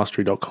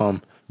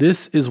pinescriptmastery.com,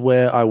 this is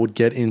where I would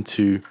get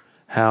into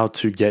how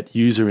to get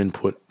user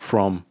input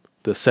from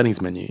the settings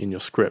menu in your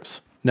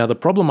scripts. Now, the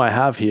problem I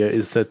have here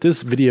is that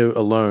this video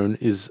alone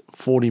is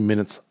 40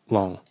 minutes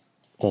long,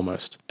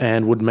 almost,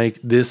 and would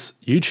make this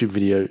YouTube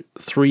video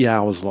 3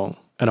 hours long.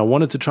 And I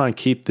wanted to try and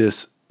keep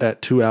this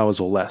at 2 hours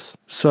or less.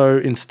 So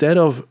instead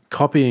of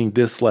copying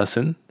this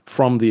lesson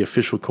from the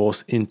official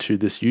course into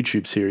this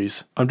YouTube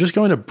series, I'm just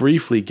going to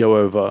briefly go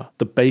over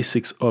the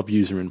basics of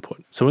user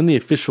input. So in the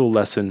official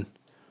lesson,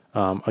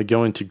 I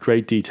go into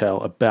great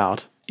detail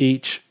about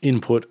each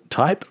input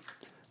type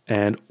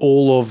and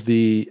all of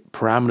the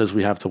parameters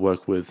we have to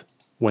work with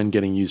when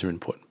getting user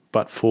input.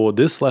 But for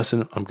this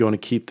lesson, I'm going to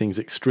keep things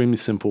extremely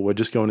simple. We're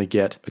just going to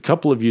get a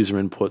couple of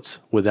user inputs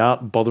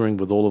without bothering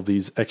with all of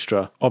these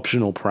extra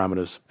optional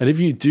parameters. And if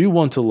you do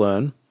want to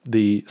learn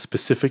the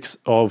specifics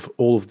of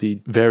all of the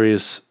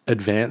various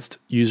advanced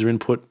user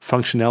input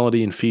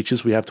functionality and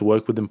features we have to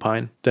work with in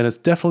Pine, then it's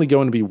definitely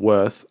going to be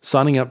worth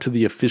signing up to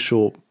the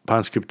official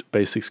Pine Script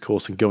Basics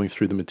course and going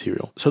through the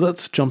material. So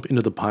let's jump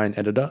into the Pine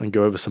editor and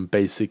go over some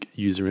basic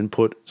user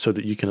input so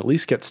that you can at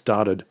least get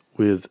started with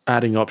with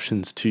adding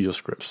options to your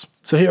scripts.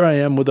 So here I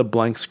am with a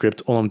blank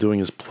script. All I'm doing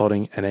is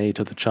plotting an A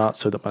to the chart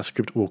so that my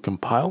script will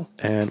compile.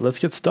 And let's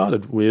get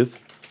started with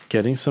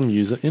getting some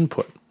user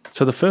input.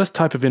 So the first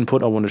type of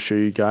input I want to show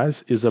you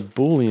guys is a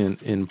Boolean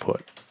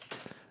input.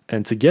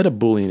 And to get a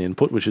Boolean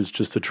input, which is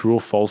just a true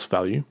or false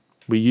value,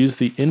 we use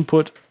the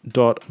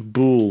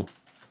input.bool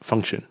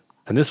function.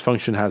 And this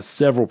function has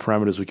several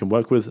parameters we can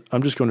work with.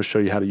 I'm just going to show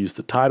you how to use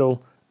the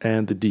title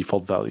and the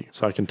default value.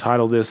 So I can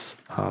title this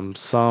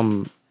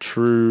some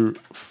true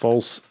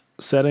false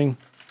setting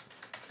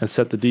and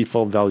set the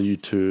default value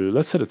to,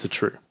 let's set it to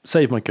true.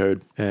 Save my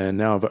code. And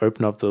now I've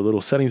opened up the little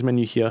settings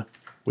menu here.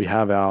 We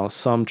have our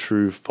some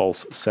true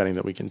false setting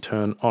that we can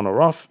turn on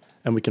or off,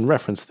 and we can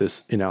reference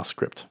this in our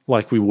script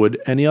like we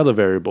would any other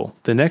variable.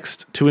 The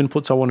next two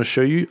inputs I want to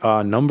show you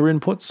are number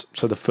inputs.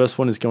 So the first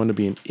one is going to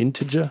be an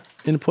integer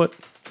input.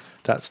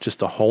 That's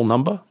just a whole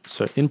number.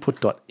 So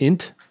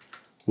input.int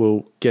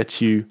will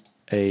get you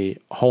a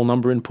whole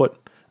number input.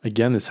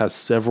 Again, this has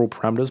several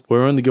parameters.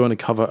 We're only going to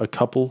cover a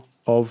couple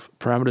of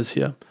parameters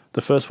here.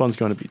 The first one's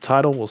going to be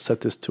title. We'll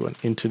set this to an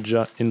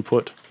integer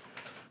input.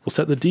 We'll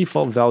set the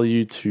default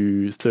value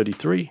to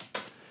 33,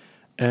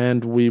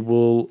 and we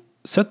will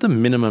set the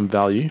minimum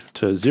value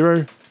to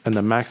 0 and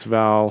the max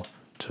val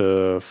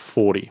to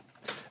 40.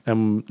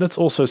 And let's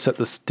also set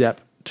the step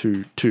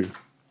to 2.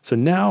 So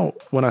now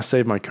when I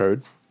save my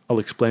code, I'll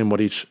explain what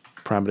each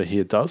parameter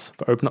here does.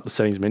 If I open up the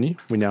settings menu,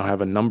 we now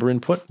have a number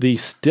input. The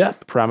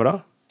step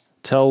parameter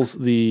tells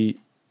the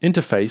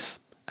interface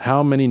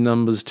how many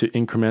numbers to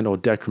increment or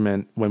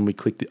decrement when we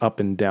click the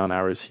up and down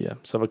arrows here.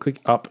 So if I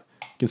click up,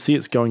 you can see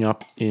it's going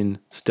up in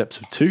steps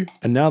of 2.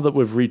 And now that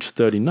we've reached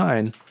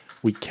 39,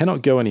 we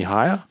cannot go any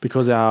higher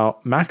because our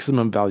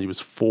maximum value is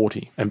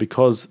 40. And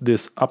because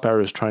this up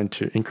arrow is trying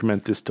to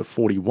increment this to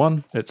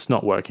 41, it's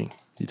not working.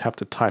 You'd have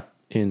to type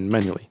in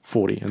manually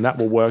 40, and that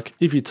will work.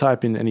 If you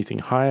type in anything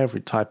higher, if we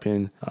type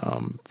in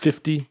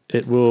 50,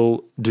 it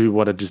will do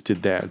what I just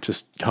did there,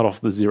 just cut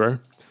off the 0.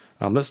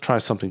 Let's try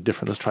something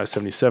different. Let's try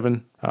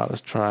 77. Let's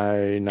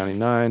try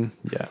 99.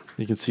 Yeah,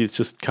 you can see it's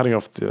just cutting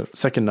off the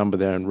second number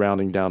there and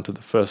rounding down to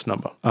the first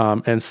number.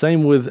 And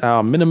same with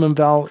our minimum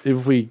val.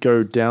 If we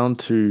go down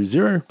to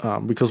 0,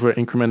 because we're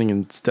incrementing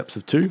in steps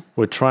of 2,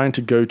 we're trying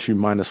to go to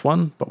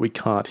 -1, but we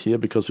can't here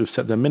because we've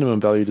set the minimum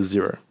value to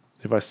 0.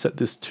 If I set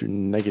this to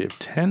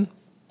 -10,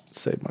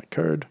 save my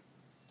code,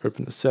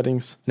 open the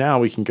settings, now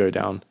we can go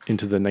down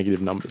into the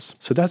negative numbers.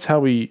 So that's how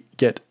we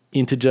get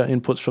integer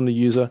inputs from the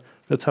user.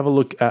 Let's have a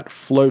look at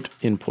float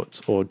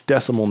inputs or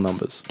decimal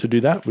numbers. To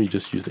do that, we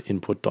just use the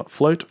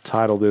input.float,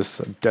 title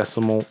this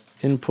decimal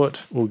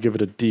input. We'll give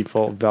it a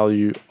default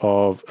value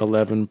of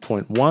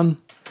 11.1.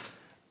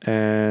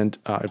 And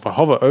if I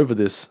hover over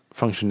this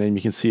function name,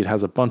 you can see it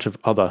has a bunch of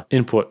other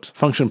input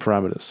function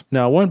parameters.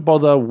 Now, I won't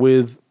bother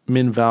with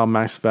min val,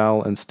 max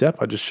val, and step.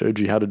 I just showed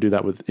you how to do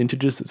that with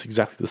integers. It's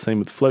exactly the same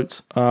with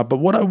floats. But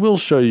what I will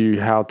show you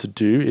how to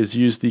do is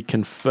use the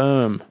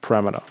confirm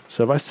parameter.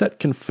 So if I set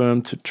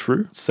confirm to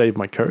true, save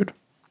my code.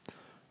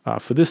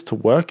 For this to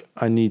work,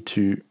 I need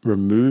to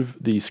remove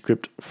the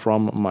script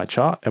from my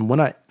chart. And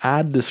when I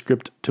add the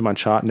script to my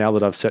chart, now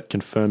that I've set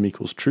confirm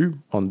equals true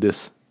on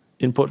this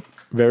input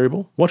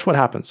variable, watch what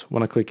happens.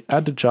 When I click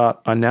add to chart,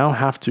 I now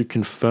have to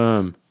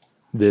confirm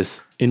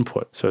this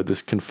input. So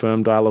this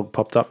confirm dialog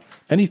popped up.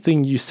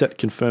 Anything you set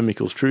confirm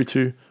equals true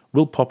to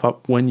will pop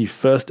up when you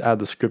first add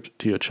the script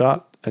to your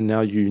chart. And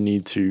now you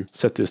need to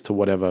set this to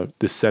whatever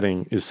this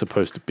setting is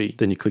supposed to be.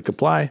 Then you click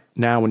apply.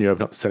 Now when you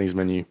open up the settings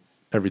menu,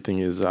 everything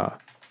is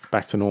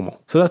back to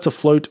normal. So that's a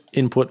float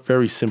input,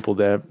 very simple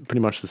there,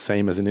 pretty much the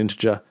same as an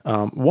integer.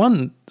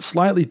 One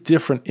slightly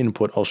different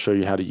input I'll show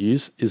you how to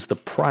use is the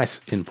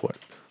price input.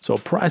 So a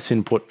price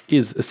input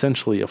is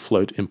essentially a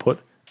float input,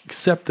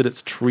 except that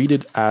it's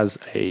treated as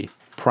a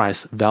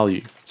price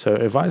value. So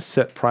if I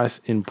set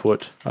price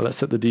input, let's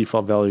set the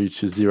default value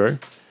to 0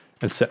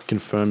 and set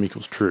confirm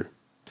equals true.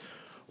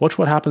 Watch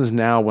what happens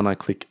now when I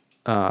click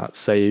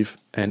save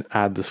and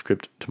add the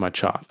script to my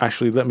chart.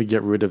 Actually, let me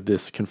get rid of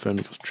this confirm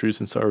equals true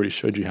since I already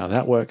showed you how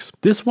that works.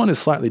 This one is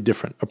slightly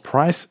different. A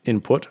price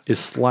input is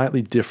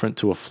slightly different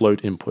to a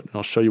float input, and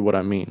I'll show you what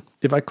I mean.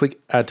 If I click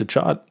add to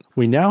chart,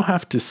 we now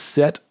have to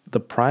set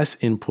the price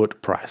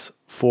input price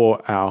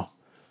for our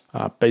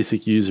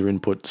basic user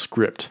input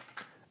script.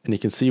 And you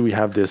can see we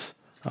have this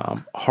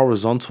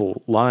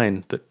horizontal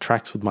line that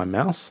tracks with my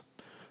mouse.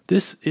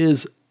 This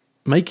is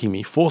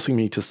forcing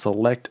me to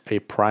select a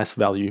price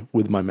value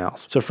with my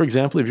mouse. So for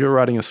example, if you're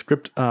writing a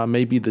script,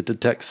 maybe that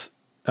detects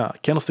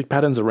candlestick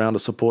patterns around a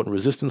support and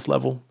resistance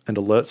level and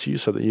alerts you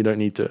so that you don't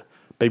need to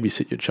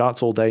babysit your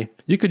charts all day,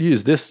 you could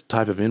use this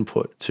type of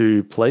input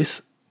to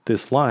place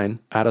this line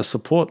at a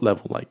support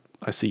level. Like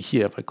I see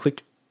here, if I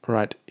click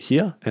right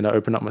here and I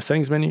open up my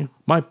settings menu,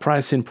 my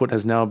price input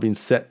has now been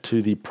set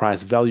to the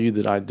price value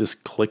that I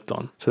just clicked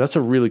on. So that's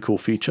a really cool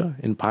feature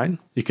in Pine.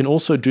 You can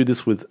also do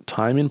this with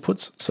time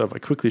inputs. So if I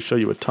quickly show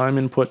you a time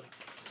input,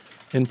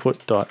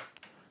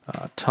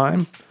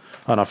 input.time.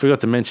 And I forgot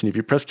to mention, if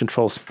you press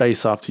Control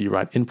Space after you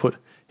write input,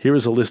 here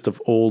is a list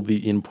of all the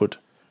input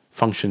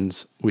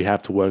functions we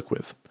have to work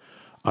with.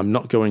 I'm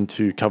not going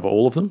to cover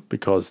all of them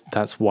because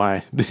that's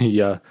why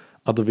the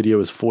other video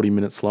is 40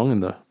 minutes long in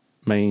the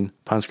main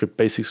Pine Script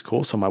Basics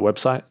course on my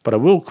website. But I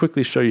will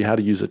quickly show you how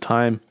to use a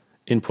time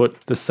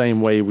input the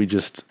same way we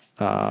just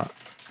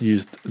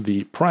used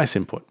the price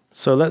input.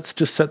 So let's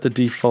just set the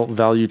default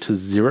value to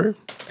 0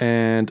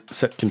 and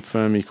set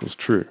confirm equals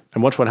true.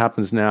 And watch what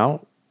happens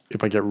now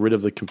if I get rid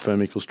of the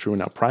confirm equals true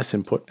in our price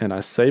input and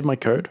I save my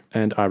code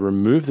and I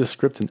remove this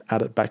script and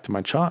add it back to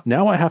my chart.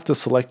 Now I have to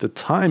select the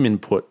time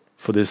input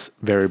for this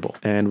variable.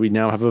 And we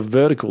now have a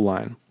vertical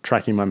line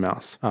tracking my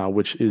mouse,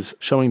 which is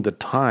showing the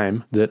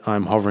time that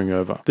I'm hovering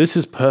over. This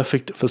is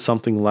perfect for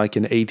something like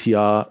an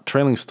ATR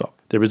trailing stop.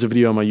 There is a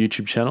video on my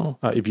YouTube channel.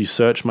 If you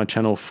search my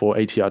channel for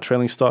ATR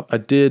trailing stop, I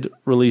did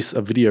release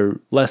a video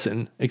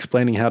lesson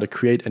explaining how to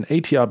create an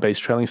ATR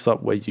based trailing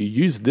stop where you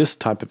use this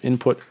type of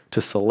input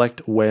to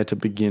select where to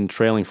begin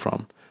trailing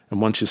from. And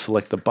once you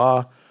select the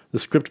bar, the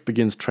script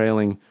begins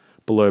trailing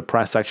below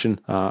price action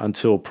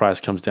until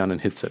price comes down and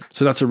hits it.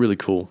 So that's a really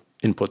cool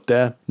input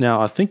there. Now,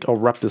 I think I'll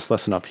wrap this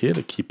lesson up here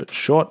to keep it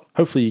short.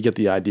 Hopefully you get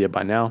the idea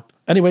by now.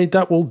 Anyway,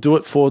 that will do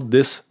it for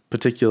this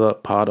particular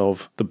part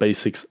of the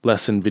basics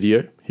lesson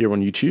video here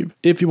on YouTube.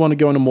 If you want to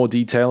go into more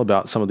detail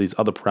about some of these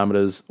other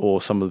parameters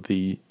or some of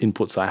the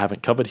inputs I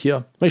haven't covered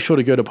here, make sure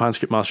to go to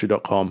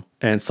pinescriptmastery.com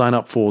and sign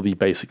up for the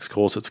basics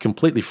course. It's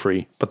completely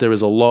free, but there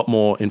is a lot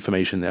more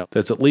information there.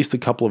 There's at least a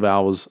couple of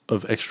hours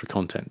of extra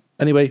content.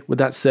 Anyway, with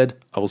that said,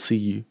 I will see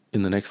you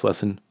in the next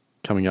lesson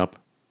coming up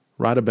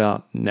right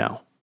about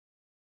now.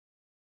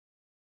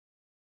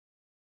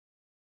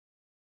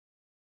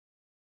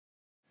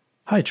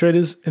 Hi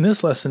traders, in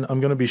this lesson I'm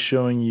going to be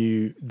showing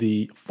you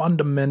the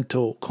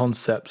fundamental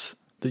concepts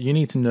that you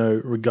need to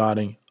know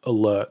regarding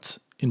alerts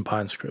in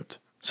Pine Script.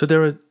 So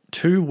there are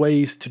two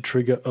ways to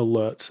trigger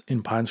alerts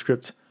in Pine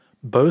Script.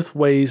 Both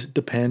ways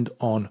depend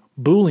on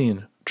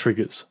Boolean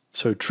triggers,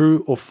 so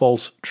true or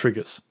false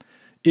triggers.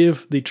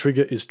 If the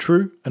trigger is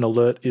true, an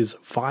alert is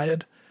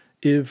fired.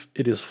 If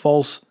it is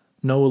false,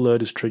 no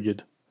alert is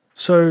triggered.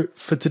 So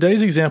for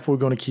today's example,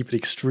 we're going to keep it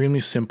extremely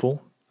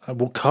simple.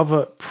 We'll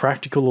cover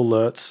practical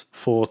alerts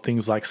for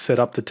things like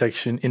setup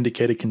detection,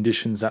 indicator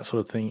conditions, that sort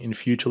of thing in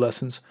future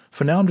lessons.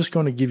 For now, I'm just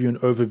going to give you an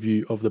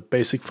overview of the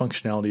basic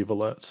functionality of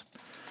alerts.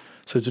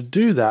 So to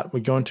do that, we're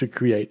going to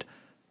create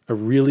a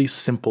really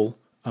simple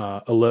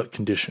alert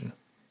condition.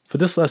 For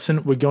this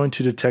lesson, we're going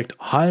to detect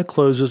higher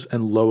closes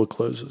and lower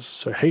closes.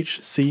 So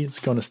HC is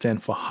going to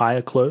stand for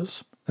higher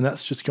close, and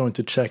that's just going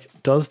to check,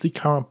 does the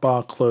current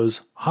bar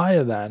close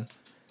higher than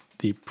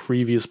the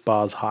previous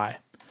bar's high?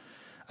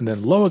 And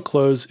then lower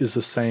close is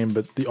the same,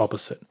 but the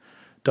opposite.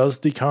 Does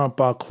the current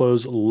bar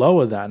close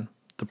lower than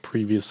the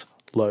previous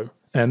low?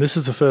 And this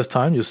is the first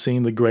time you're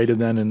seeing the greater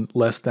than and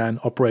less than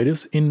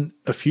operators. In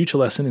a future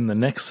lesson, in the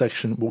next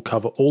section, we'll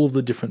cover all of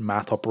the different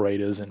math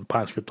operators and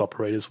Pine Script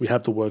operators we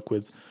have to work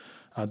with.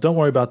 Don't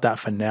worry about that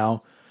for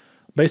now.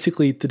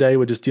 Basically, today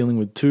we're just dealing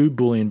with two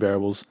Boolean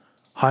variables,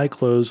 high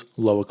close,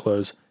 lower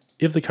close.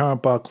 If the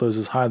current bar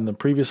closes higher than the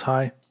previous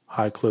high,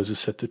 high close is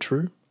set to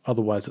true.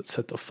 Otherwise, it's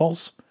set to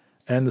false.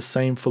 And the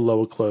same for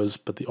lower close,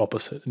 but the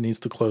opposite. It needs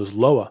to close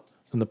lower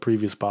than the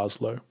previous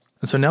bar's low.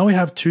 And so now we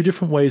have two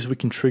different ways we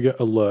can trigger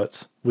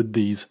alerts with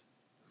these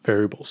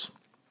variables.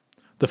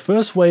 The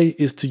first way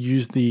is to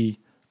use the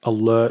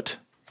alert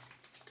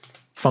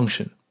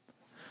function.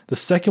 The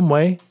second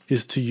way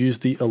is to use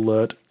the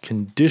alert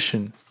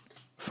condition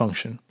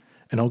function.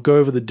 And I'll go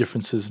over the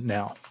differences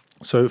now.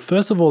 So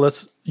first of all,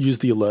 let's use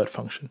the alert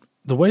function.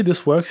 The way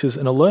this works is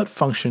an alert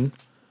function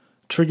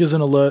triggers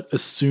an alert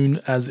as soon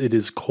as it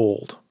is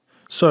called.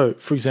 So,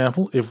 for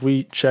example, if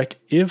we check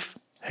if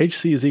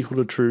HC is equal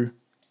to true,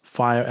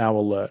 fire our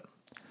alert.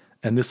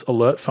 And this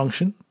alert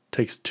function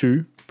takes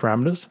two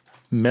parameters,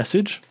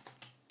 message,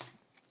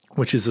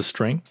 which is a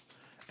string,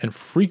 and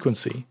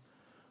frequency,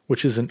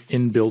 which is an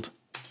inbuilt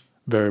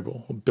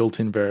variable, or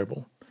built-in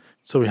variable.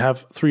 So we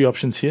have three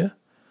options here,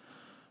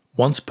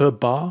 once per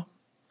bar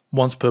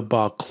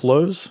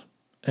close,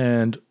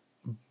 and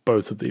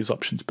both of these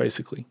options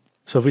basically.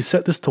 So if we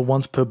set this to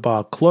once per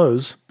bar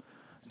close,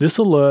 this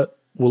alert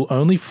will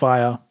only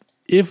fire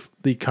if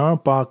the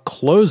current bar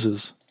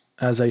closes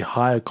as a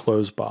higher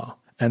close bar.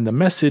 And the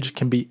message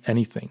can be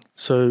anything.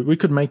 So we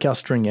could make our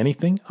string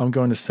anything. I'm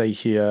going to say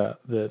here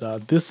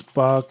that this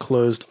bar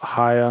closed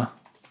higher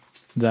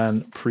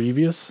than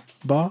previous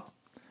bar.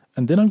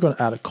 And then I'm going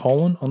to add a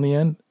colon on the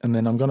end. And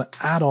then I'm going to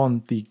add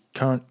on the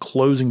current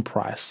closing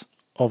price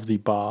of the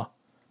bar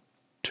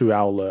to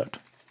our alert.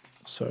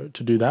 So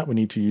to do that, we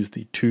need to use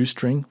the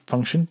toString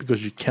function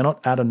because you cannot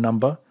add a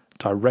number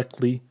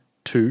directly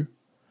to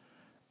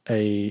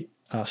a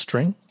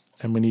string,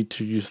 and we need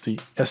to use the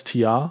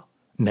str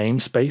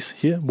namespace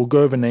here. We'll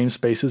go over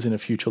namespaces in a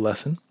future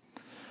lesson,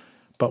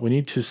 but we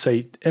need to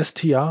say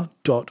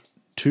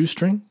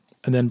str.toString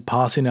and then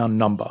pass in our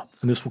number,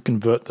 and this will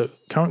convert the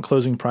current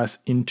closing price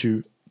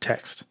into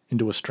text,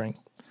 into a string.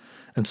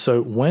 And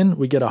so when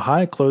we get a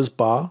higher close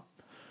bar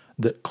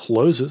that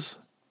closes,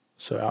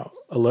 so our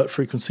alert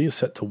frequency is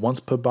set to once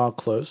per bar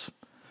close.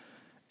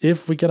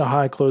 If we get a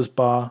higher close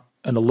bar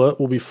an alert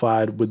will be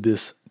fired with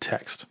this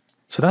text.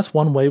 So that's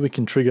one way we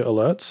can trigger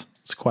alerts.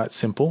 It's quite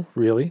simple,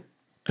 really.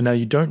 And now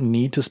you don't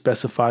need to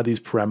specify these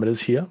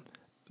parameters here.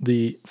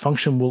 The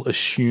function will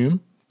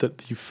assume that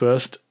the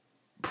first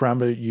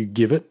parameter you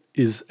give it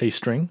is a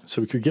string.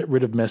 So we could get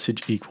rid of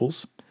message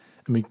equals.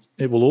 And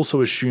it will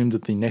also assume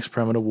that the next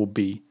parameter will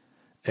be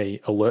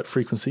a alert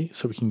frequency.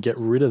 So we can get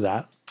rid of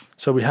that.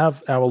 So we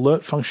have our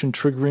alert function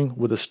triggering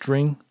with a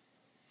string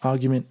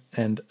argument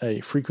and a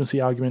frequency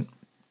argument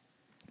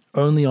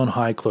only on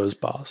high close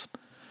bars.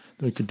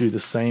 Then we could do the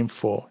same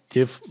for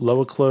if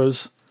lower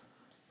close.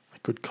 I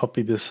could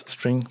copy this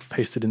string,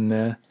 paste it in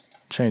there,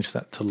 change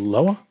that to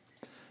lower.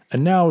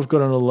 And now we've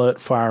got an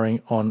alert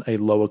firing on a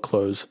lower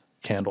close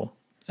candle.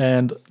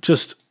 And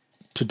just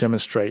to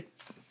demonstrate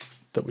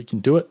that we can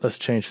do it, let's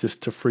change this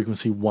to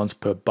frequency once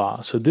per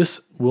bar. So this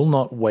will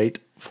not wait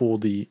for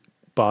the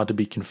bar to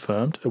be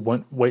confirmed. It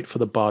won't wait for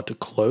the bar to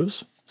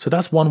close. So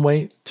that's one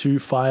way to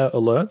fire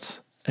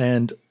alerts,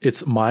 and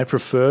it's my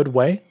preferred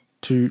way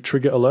to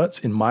trigger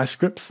alerts in my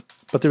scripts.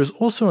 But there is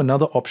also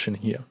another option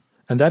here,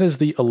 and that is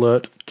the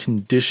alert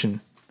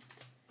condition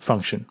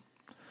function.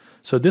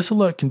 So this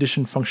alert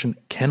condition function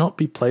cannot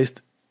be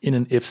placed in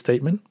an if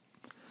statement.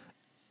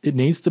 It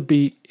needs to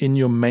be in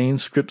your main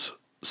script's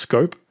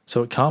scope.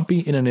 So it can't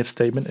be in an if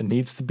statement. It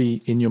needs to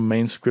be in your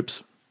main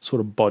script's sort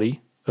of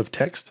body of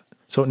text.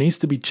 So it needs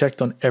to be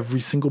checked on every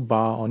single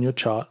bar on your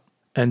chart.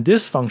 And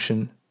this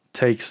function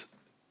takes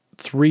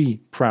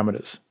 3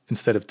 parameters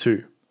instead of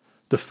 2.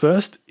 The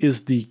first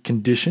is the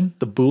condition,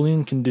 the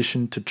Boolean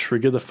condition to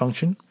trigger the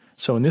function.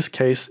 So in this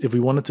case, if we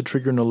wanted to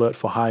trigger an alert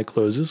for high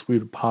closes, we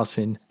would pass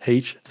in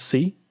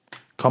HC,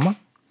 comma.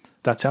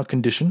 That's our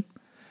condition.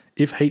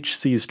 If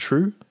HC is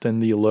true, then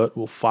the alert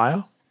will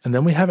fire. And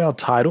then we have our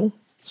title.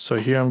 So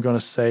here I'm going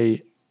to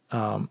say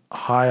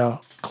higher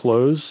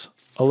close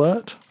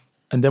alert.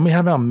 And then we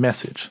have our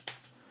message.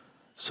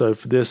 So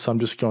for this, I'm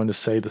just going to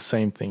say the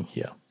same thing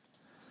here.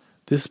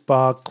 This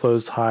bar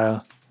closed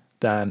higher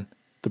than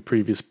the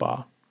previous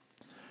bar.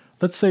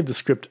 Let's save the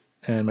script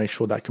and make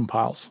sure that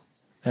compiles.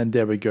 And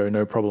there we go,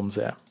 no problems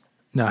there.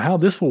 Now how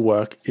this will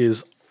work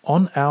is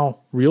on our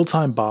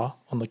real-time bar,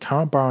 on the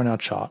current bar on our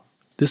chart,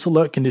 this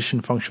alert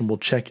condition function will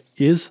check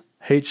is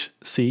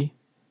HC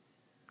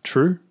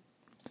true?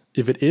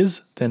 If it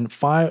is, then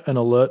fire an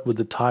alert with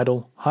the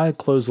title, higher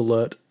close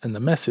alert, and the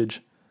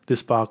message,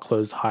 this bar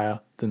closed higher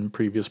than the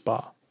previous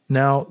bar.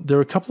 Now, there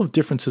are a couple of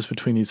differences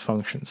between these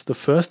functions. The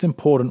first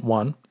important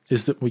one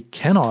is that we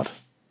cannot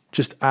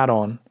just add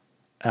on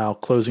our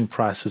closing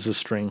price as a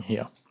string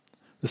here,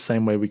 the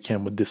same way we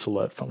can with this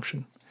alert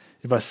function.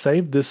 If I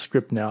save this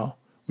script now,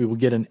 we will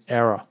get an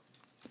error.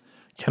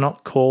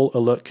 Cannot call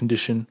alert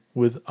condition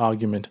with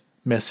argument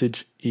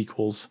message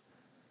equals,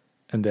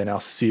 and then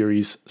our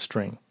series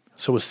string.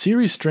 So a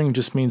series string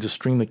just means a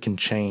string that can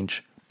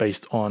change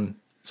based on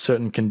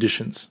certain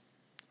conditions.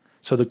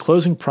 So the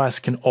closing price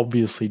can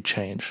obviously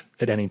change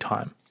at any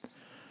time.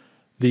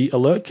 The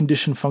alert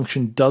condition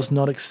function does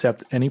not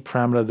accept any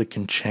parameter that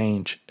can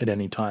change at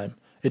any time.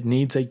 It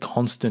needs a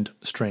constant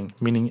string,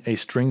 meaning a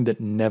string that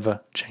never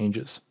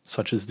changes,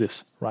 such as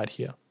this right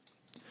here.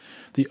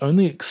 The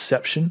only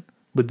exception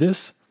with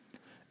this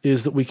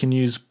is that we can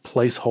use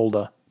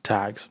placeholder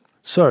tags.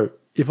 So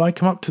if I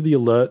come up to the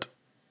alert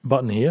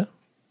button here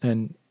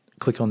and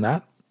click on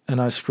that,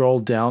 and I scroll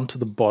down to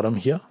the bottom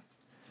here,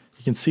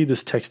 you can see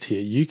this text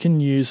here. You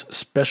can use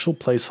special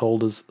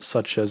placeholders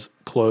such as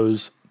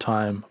close,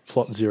 time,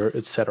 plot 0,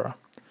 etc.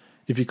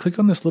 If you click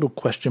on this little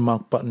question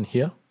mark button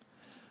here,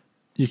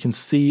 you can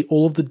see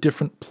all of the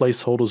different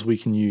placeholders we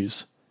can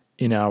use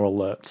in our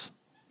alerts.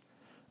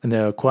 And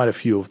there are quite a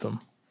few of them.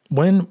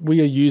 When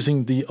we are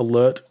using the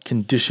alert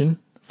condition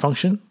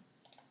function,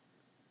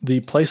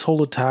 the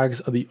placeholder tags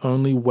are the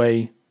only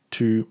way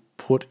to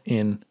put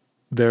in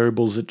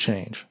variables that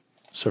change.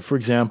 So for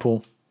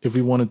example, if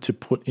we wanted to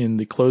put in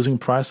the closing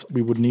price,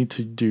 we would need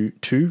to do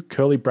 2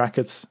 curly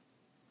brackets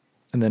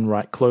and then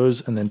write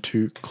close and then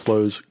 2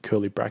 close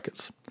curly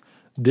brackets.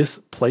 This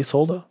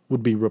placeholder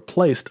would be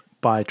replaced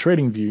by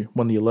TradingView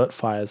when the alert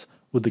fires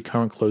with the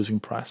current closing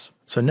price.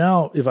 So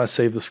now if I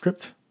save the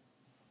script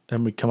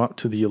and we come up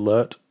to the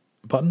alert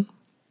button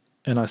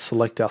and I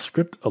select our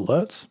script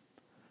alerts,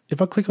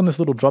 if I click on this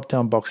little drop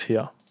down box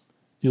here,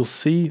 you'll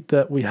see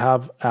that we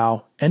have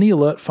our any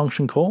alert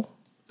function call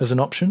as an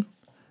option.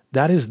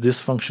 That is this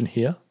function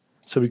here.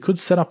 So we could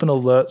set up an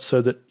alert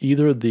so that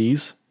either of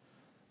these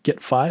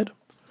get fired,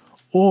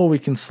 or we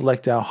can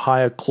select our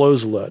higher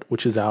close alert,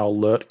 which is our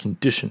alert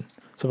condition.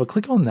 So if I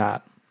click on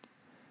that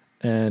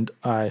and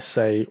I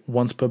say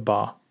once per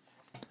bar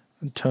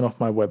and turn off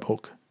my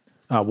webhook.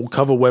 We'll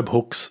cover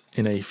webhooks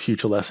in a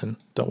future lesson.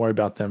 Don't worry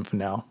about them for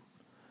now.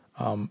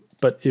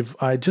 But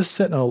if I just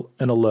set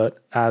an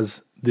alert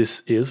as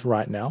this is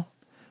right now,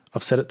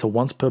 I've set it to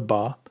once per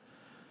bar.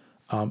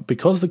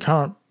 Because the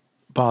current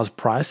bar's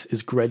price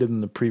is greater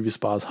than the previous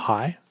bar's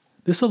high,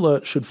 this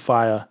alert should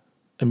fire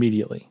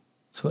immediately.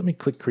 So let me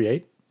click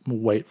create. We'll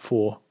wait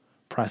for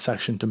price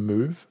action to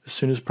move. As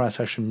soon as price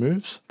action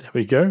moves, there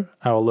we go,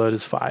 our alert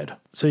is fired.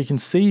 So you can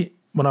see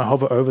when I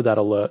hover over that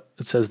alert,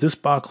 it says this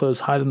bar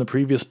closed higher than the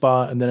previous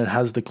bar, and then it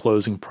has the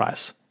closing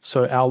price.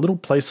 So our little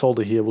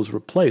placeholder here was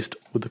replaced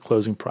with the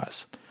closing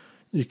price.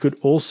 You could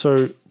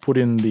also put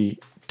in the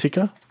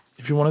ticker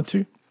if you wanted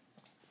to.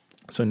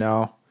 So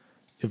now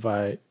if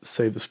I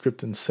save the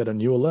script and set a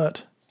new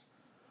alert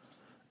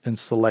and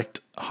select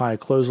high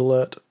close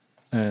alert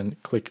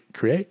and click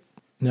create,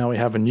 now we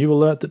have a new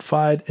alert that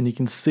fired, and you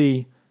can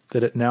see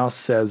that it now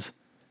says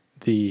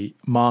the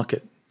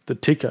market, the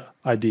ticker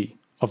ID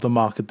of the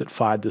market that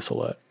fired this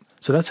alert.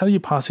 So that's how you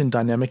pass in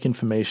dynamic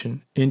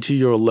information into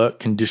your alert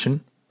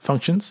condition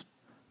functions.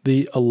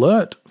 The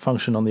alert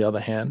function, on the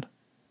other hand,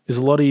 is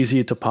a lot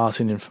easier to pass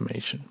in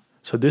information.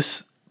 So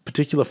this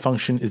particular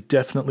function is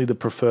definitely the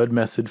preferred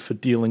method for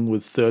dealing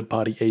with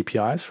third-party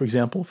APIs. For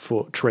example,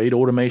 for trade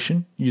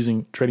automation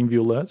using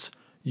TradingView alerts,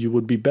 you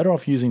would be better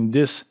off using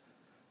this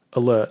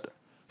alert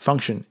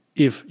function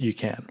if you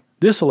can.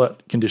 This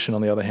alert condition,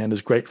 on the other hand,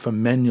 is great for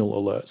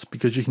manual alerts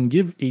because you can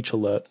give each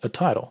alert a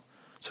title.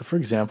 So for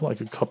example, I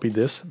could copy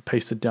this,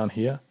 paste it down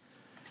here,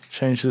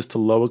 change this to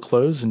lower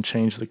close and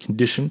change the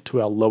condition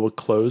to our lower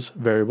close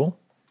variable.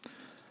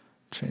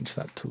 Change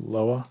that to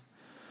lower.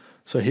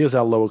 So here's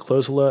our lower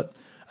close alert.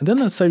 And then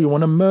let's say we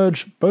want to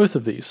merge both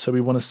of these. So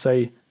we want to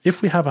say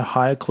if we have a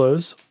higher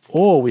close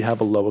or we have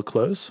a lower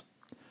close,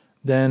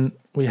 then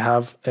we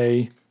have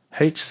a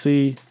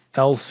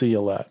HCLC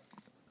alert.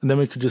 And then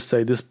we could just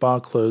say this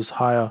bar closed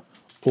higher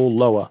or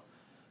lower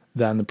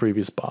than the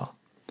previous bar.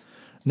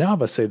 Now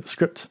if I save the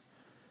script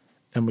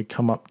and we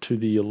come up to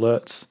the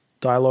alerts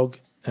dialog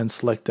and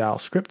select our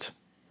script,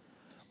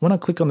 when I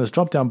click on this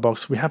drop-down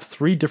box, we have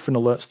 3 different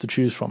alerts to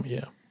choose from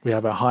here. We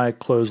have a high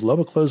close,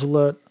 lower close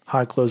alert,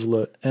 high close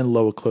alert, and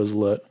lower close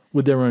alert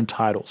with their own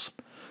titles.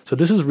 So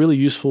this is really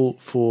useful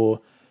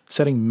for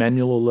setting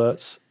manual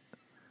alerts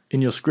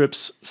in your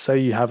scripts. Say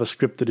you have a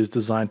script that is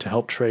designed to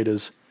help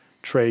traders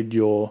trade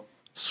your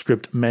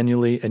script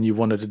manually, and you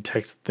want to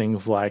detect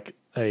things like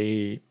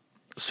a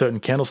certain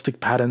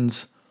candlestick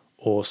patterns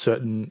or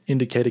certain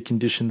indicator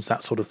conditions,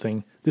 that sort of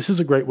thing. This is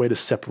a great way to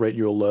separate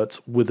your alerts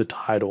with a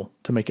title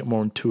to make it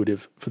more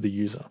intuitive for the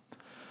user.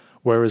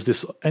 Whereas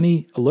this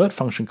any alert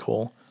function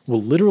call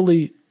will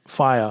literally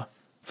fire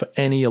for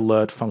any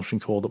alert function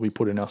call that we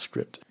put in our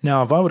script.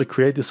 Now, if I were to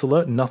create this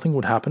alert, nothing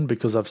would happen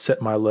because I've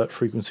set my alert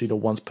frequency to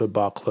once per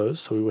bar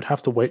close. So we would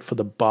have to wait for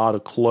the bar to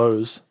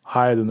close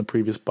higher than the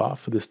previous bar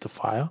for this to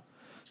fire.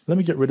 Let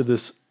me get rid of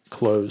this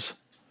close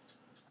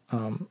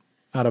out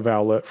of our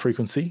alert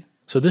frequency.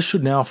 So this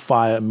should now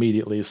fire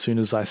immediately as soon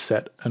as I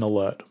set an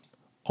alert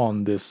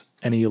on this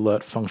any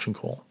alert function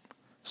call.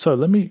 So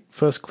let me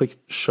first click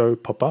show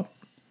pop-up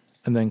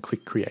and then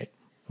click create.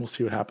 We'll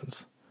see what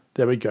happens.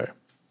 There we go.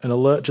 An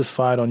alert just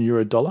fired on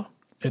euro dollar.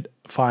 It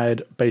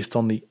fired based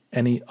on the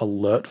any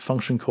alert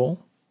function call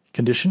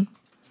condition.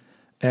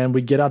 And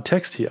we get our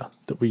text here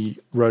that we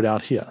wrote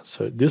out here.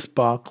 So this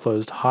bar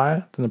closed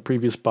higher than the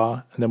previous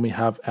bar, and then we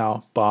have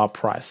our bar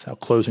price, our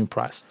closing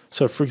price.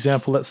 So for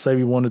example, let's say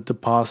we wanted to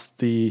pass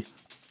the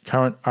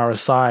current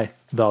RSI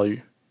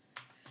value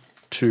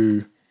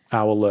to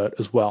our alert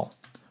as well.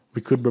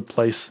 We could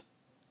replace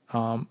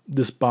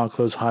this bar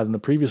closed higher than the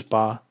previous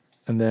bar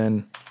and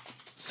then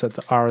set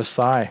the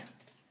RSI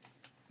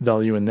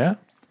value in there.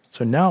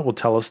 So now it will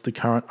tell us the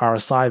current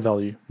RSI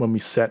value when we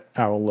set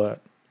our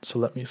alert. So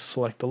let me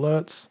select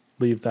alerts,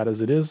 leave that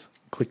as it is,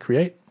 click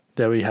create.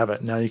 There we have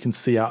it. Now you can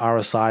see our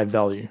RSI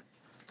value.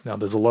 Now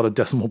there's a lot of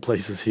decimal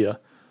places here.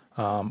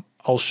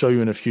 I'll show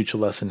you in a future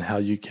lesson how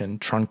you can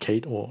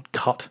truncate or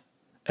cut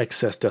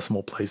excess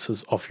decimal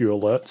places off your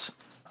alerts.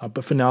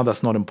 But for now,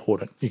 that's not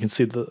important. You can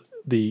see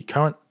the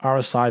current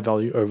RSI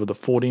value over the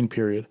 14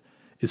 period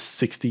is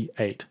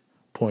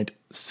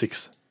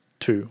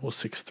 68.62 or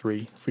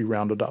 63 if we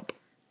round it up.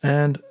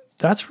 And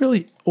that's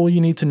really all you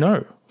need to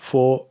know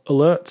for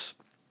alerts.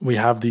 We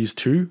have these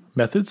 2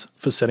 methods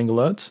for setting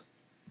alerts.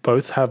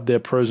 Both have their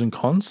pros and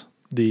cons.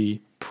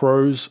 The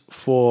pros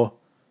for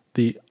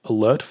the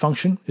alert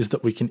function is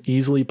that we can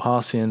easily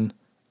pass in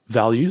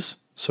values,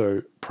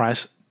 so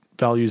price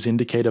values,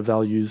 indicator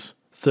values,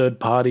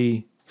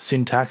 third-party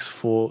syntax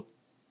for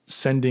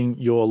sending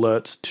your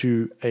alerts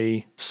to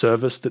a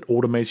service that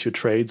automates your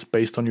trades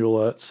based on your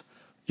alerts.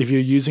 If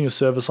you're using a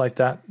service like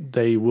that,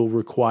 they will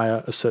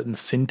require a certain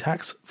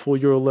syntax for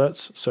your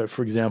alerts. So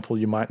for example,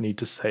 you might need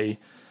to say,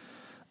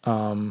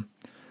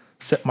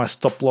 set my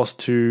stop loss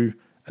to,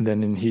 and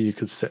then in here you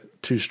could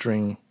set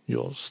toString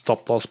your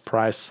stop loss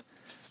price,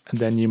 and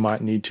then you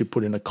might need to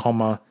put in a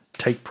comma,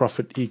 take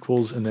profit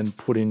equals, and then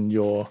put in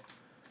your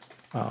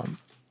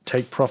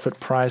take profit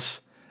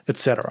price,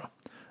 etc.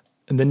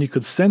 And then you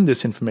could send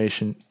this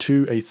information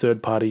to a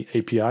third-party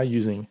API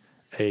using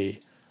a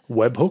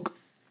webhook,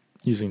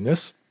 using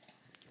this.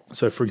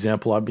 So for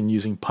example, I've been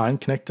using Pine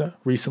Connector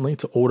recently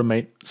to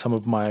automate some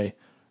of my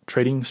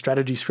trading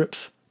strategy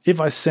scripts. If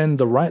I send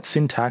the right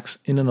syntax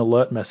in an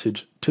alert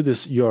message to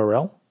this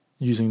URL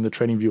using the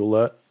TradingView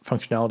alert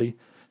functionality,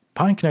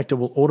 Pine Connector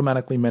will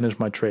automatically manage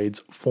my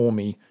trades for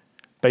me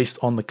based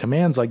on the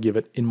commands I give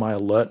it in my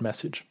alert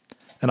message.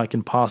 And I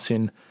can pass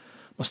in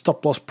my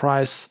stop loss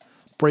price,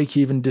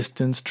 break-even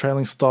distance,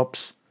 trailing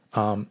stops,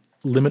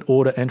 limit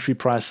order entry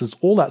prices,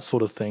 all that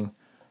sort of thing,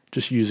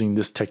 just using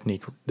this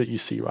technique that you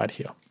see right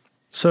here.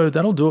 So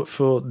that'll do it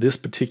for this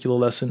particular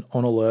lesson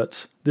on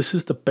alerts. This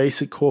is the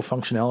basic core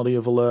functionality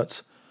of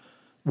alerts.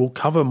 We'll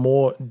cover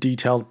more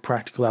detailed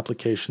practical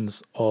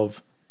applications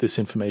of this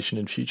information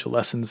in future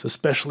lessons,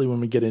 especially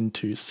when we get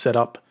into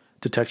setup,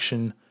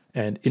 detection,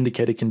 and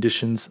indicator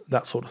conditions,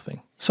 that sort of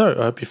thing. So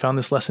I hope you found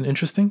this lesson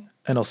interesting,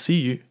 and I'll see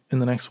you in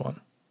the next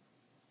one.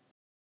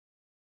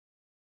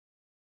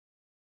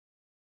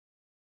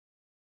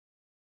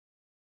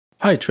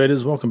 Hi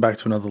traders, welcome back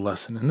to another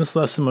lesson. In this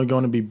lesson, we're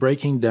going to be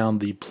breaking down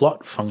the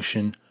plot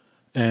function,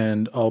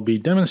 and I'll be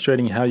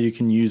demonstrating how you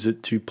can use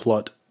it to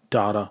plot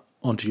data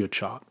onto your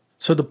chart.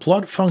 So the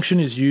plot function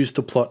is used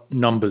to plot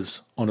numbers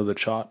onto the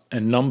chart,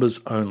 and numbers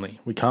only.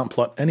 We can't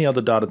plot any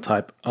other data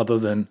type other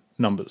than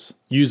numbers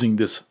using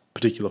this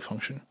particular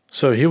function.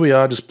 So here we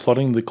are just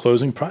plotting the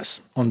closing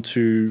price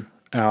onto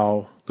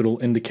our little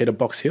indicator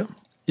box here.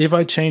 If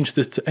I change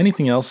this to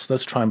anything else,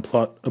 let's try and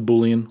plot a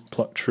Boolean,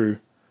 plot true.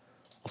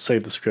 I'll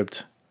save the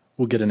script.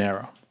 We'll get an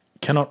error.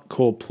 Cannot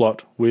call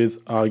plot with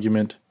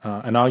argument.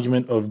 An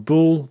argument of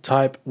bool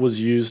type was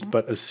used,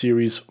 but a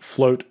series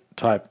float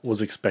type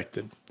was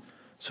expected.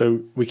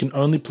 So we can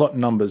only plot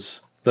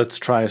numbers. Let's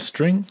try a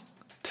string,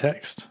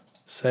 text,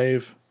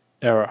 save,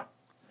 error.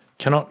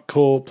 Cannot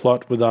call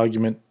plot with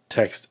argument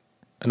text.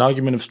 An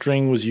argument of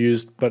string was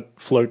used, but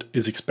float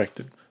is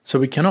expected. So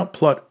we cannot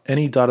plot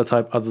any data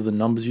type other than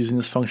numbers using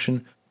this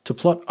function. To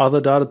plot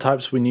other data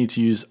types, we need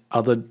to use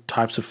other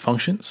types of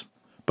functions.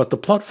 But the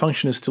plot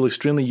function is still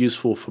extremely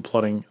useful for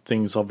plotting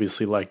things,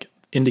 obviously, like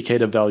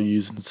indicator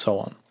values and so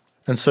on.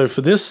 And so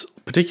for this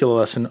particular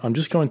lesson, I'm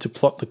just going to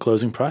plot the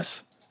closing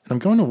price. And I'm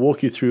going to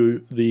walk you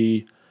through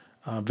the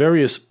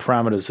various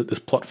parameters that this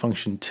plot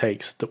function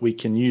takes that we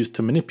can use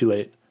to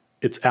manipulate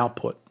its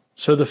output.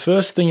 So the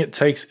first thing it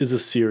takes is a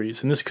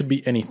series, and this could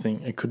be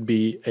anything. It could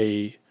be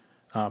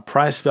a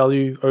price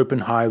value, open,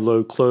 high,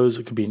 low, close.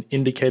 It could be an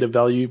indicator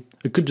value.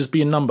 It could just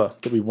be a number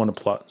that we want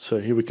to plot. So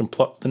here we can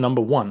plot the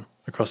number 1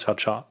 across our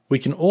chart. We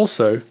can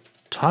also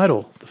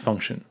title the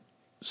function.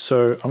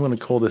 So I'm going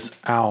to call this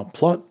our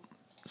plot,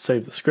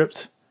 save the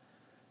script.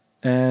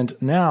 And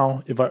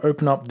now if I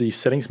open up the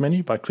settings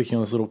menu by clicking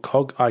on this little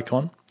cog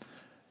icon,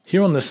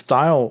 here on the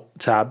style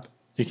tab,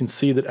 you can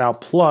see that our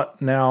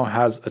plot now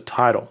has a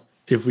title.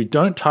 If we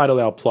don't title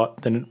our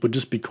plot, then it would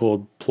just be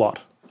called plot.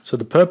 So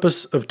the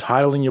purpose of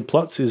titling your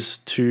plots is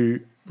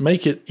to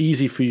make it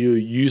easy for your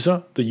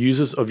user, the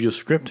users of your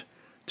script,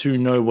 to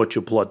know what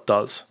your plot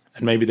does.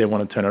 And maybe they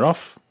want to turn it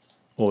off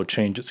or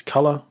change its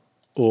color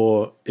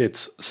or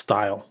its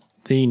style.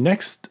 The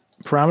next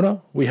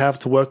parameter we have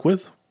to work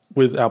with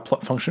our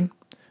plot function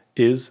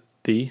is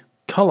the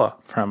color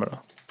parameter.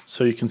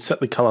 So you can set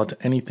the color to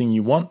anything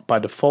you want. By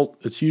default,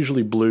 it's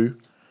usually blue,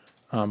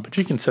 but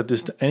you can set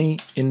this to any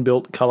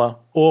inbuilt color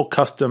or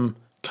custom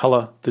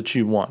color that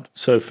you want.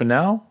 So for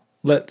now,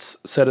 let's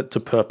set it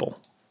to purple.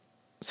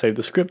 Save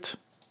the script,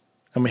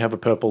 and we have a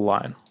purple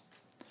line.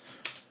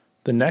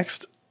 The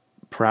next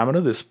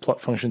parameter this plot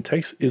function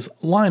takes is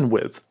line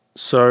width.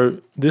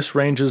 So this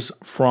ranges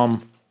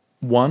from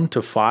 1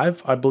 to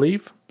 5, I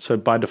believe. So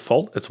by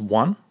default, it's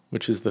 1,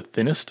 which is the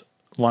thinnest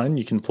line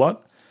you can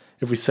plot.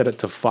 If we set it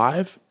to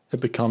 5, it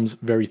becomes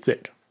very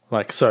thick,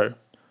 like so.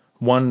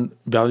 One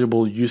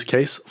valuable use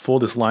case for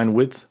this line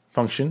width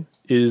function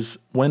is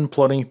when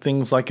plotting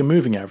things like a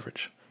moving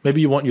average.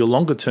 Maybe you want your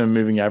longer term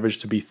moving average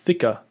to be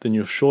thicker than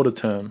your shorter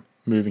term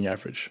moving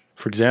average.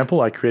 For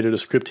example, I created a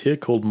script here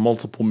called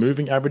multiple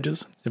moving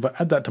averages. If I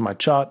add that to my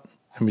chart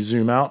and we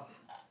zoom out,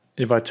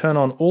 if I turn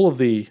on all of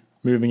the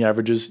moving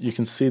averages, you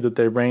can see that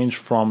they range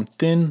from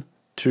thin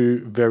to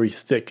very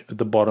thick at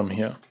the bottom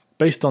here,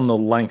 based on the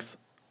length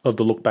of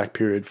the look back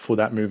period for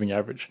that moving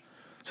average.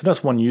 So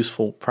that's one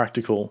useful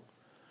practical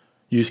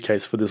use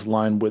case for this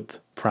line width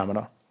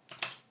parameter.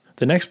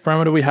 The next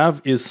parameter we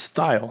have is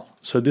style.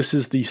 So this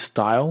is the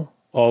style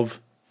of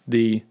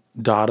the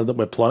data that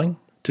we're plotting.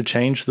 To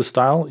change the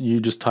style, you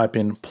just type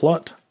in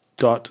plot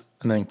dot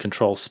and then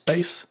control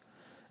space,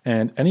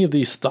 and any of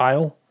these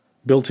style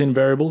built-in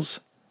variables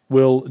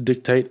will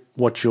dictate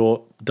what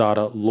your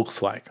data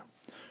looks like.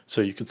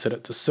 So you could set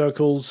it to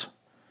circles,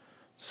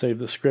 save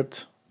the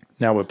script.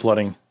 Now we're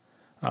plotting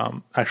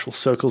actual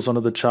circles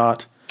onto the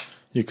chart.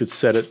 You could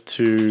set it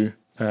to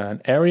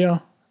an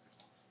area,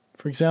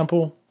 for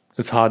example.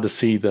 It's hard to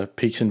see the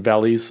peaks and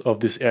valleys of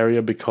this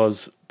area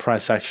because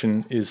price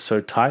action is so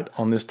tight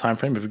on this time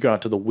frame. If we go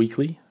out to the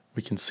weekly,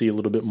 we can see a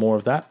little bit more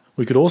of that.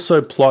 We could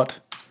also plot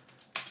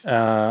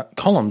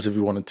columns if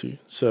we wanted to.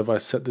 So if I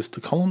set this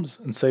to columns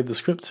and save the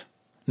script,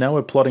 now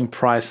we're plotting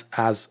price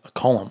as a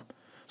column.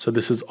 So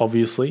this is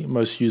obviously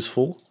most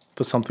useful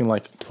for something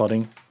like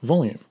plotting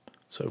volume.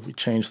 So if we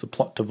change the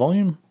plot to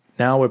volume,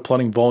 now we're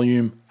plotting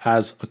volume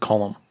as a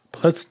column.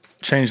 But let's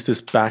change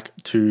this back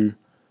to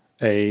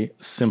a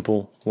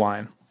simple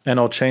line. And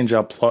I'll change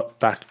our plot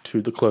back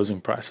to the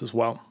closing price as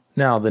well.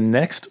 Now, the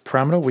next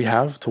parameter we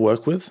have to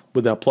work with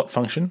our plot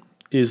function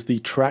is the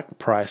track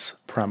price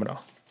parameter.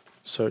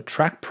 So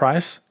track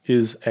price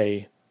is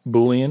a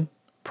Boolean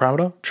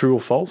parameter, true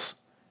or false.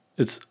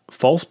 It's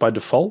false by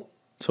default,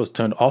 so it's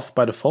turned off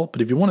by default.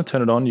 But if you want to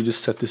turn it on, you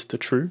just set this to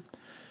true.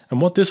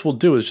 And what this will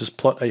do is just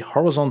plot a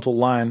horizontal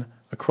line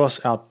across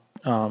our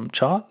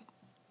chart,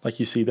 like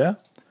you see there,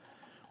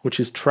 which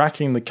is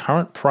tracking the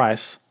current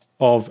price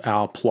of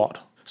our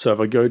plot. So if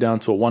I go down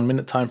to a 1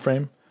 minute time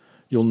frame,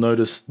 you'll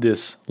notice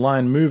this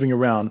line moving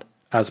around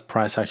as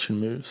price action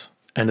moves.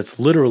 And it's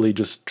literally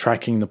just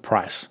tracking the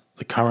price,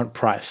 the current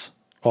price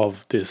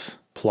of this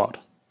plot.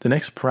 The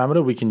next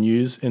parameter we can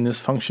use in this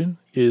function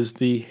is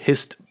the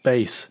hist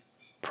base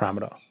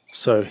parameter.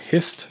 So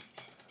hist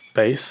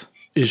base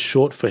is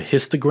short for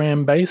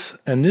histogram base,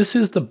 and this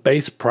is the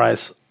base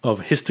price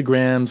of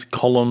histograms,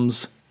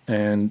 columns,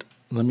 and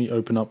let me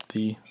open up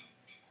the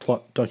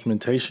plot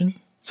documentation.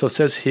 So it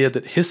says here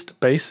that hist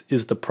base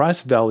is the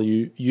price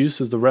value used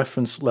as the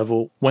reference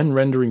level when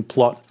rendering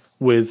plot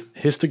with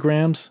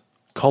histograms,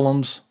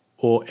 columns,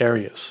 or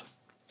areas.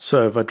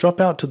 So if I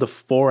drop out to the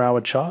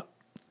 4-hour chart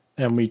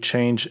and we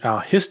change our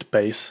hist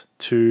base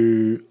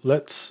to,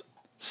 let's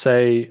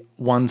say,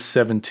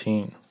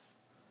 117.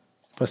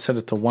 If I set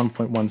it to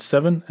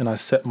 1.17 and I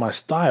set my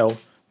style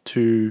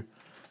to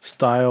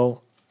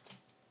style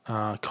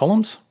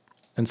columns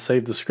and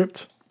save the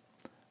script,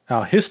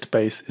 our hist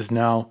base is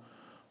now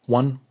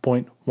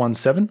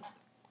 1.17.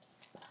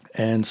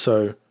 And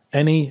so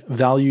any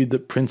value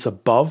that prints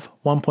above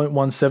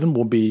 1.17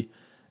 will be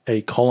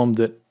a column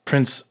that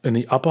prints in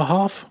the upper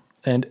half,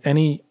 and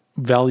any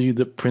value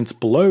that prints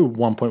below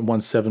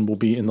 1.17 will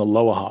be in the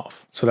lower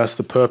half. So that's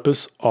the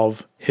purpose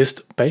of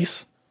hist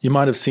base. You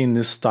might have seen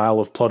this style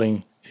of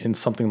plotting in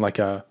something like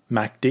a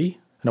MACD,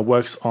 and it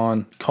works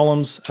on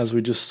columns, as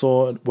we just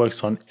saw. It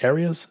works on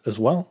areas as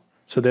well.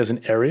 So there's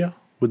an area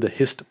with the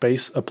hist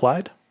base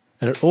applied,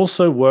 and it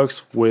also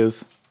works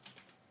with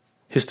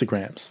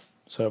histograms.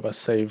 So if I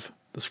save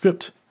the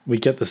script, we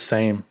get the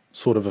same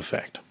sort of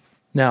effect.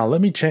 Now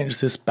let me change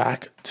this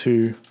back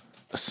to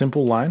a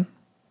simple line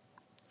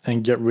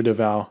and get rid of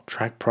our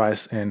track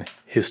price and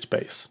hist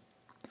base.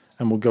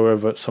 And we'll go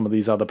over some of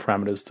these other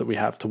parameters that we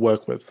have to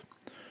work with.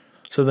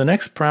 So the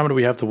next parameter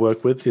we have to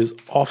work with is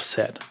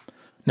offset.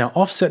 Now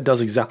offset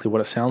does exactly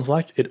what it sounds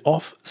like. It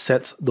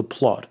offsets the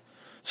plot.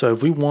 So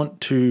if we want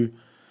to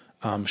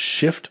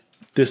shift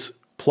this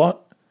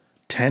plot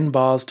 10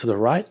 bars to the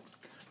right,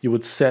 you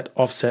would set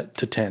offset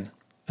to 10.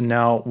 And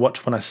now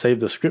watch when I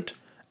save the script,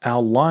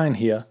 our line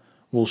here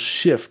will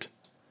shift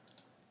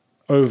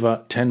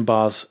over 10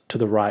 bars to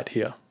the right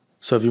here.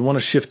 So if you want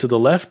to shift to the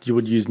left, you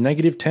would use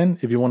 -10.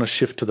 If you want to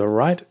shift to the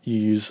right, you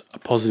use a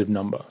positive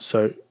number.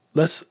 So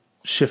let's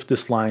shift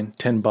this line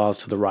 10 bars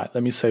to the right.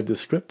 Let me save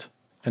this script.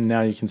 And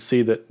now you can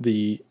see that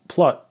the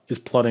plot is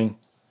plotting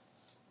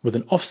with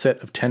an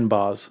offset of 10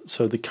 bars.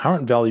 So the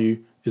current value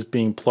is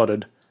being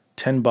plotted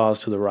 10 bars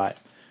to the right.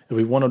 If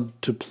we wanted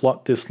to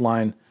plot this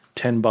line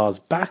 10 bars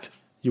back,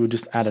 you would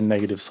just add a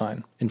negative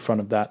sign in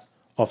front of that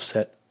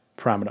offset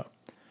parameter.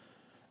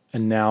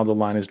 And now the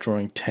line is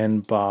drawing 10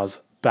 bars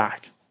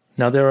back.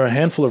 Now there are a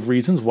handful of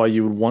reasons why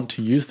you would want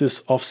to use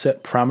this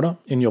offset parameter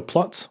in your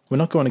plots. We're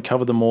not going to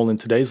cover them all in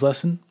today's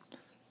lesson,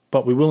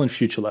 but we will in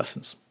future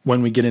lessons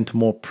when we get into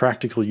more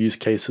practical use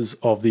cases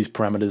of these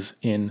parameters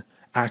in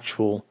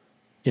actual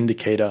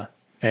indicator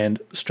and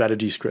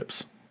strategy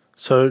scripts.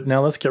 So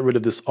now let's get rid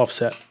of this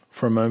offset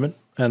for a moment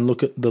and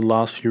look at the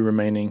last few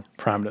remaining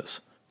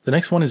parameters. The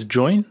next one is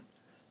join,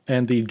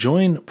 and the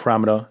join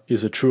parameter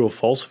is a true or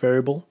false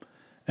variable,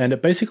 and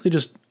it basically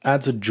just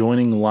adds a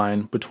joining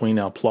line between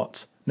our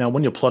plots. Now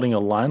when you're plotting a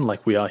line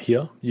like we are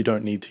here, you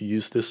don't need to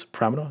use this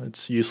parameter,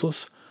 it's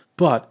useless.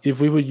 But if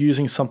we were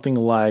using something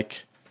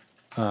like,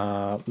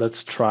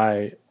 let's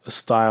try a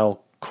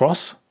style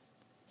cross,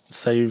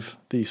 save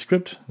the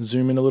script,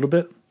 zoom in a little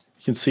bit.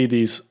 You can see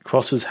these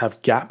crosses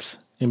have gaps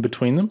in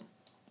between them.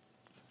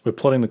 We're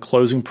plotting the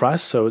closing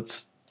price, so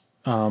it's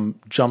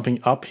jumping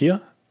up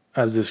here.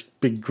 As this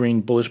big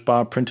green bullish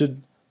bar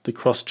printed, the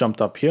cross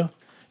jumped up here.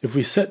 If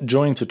we set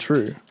join to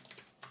true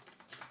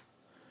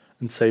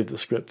and save the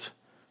script,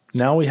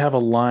 now we have a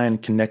line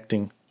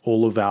connecting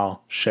all of our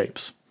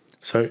shapes.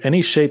 So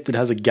any shape that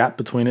has a gap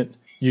between it,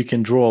 you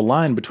can draw a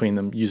line between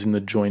them using the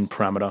join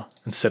parameter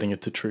and setting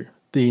it to true.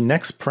 The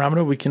next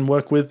parameter we can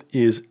work with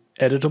is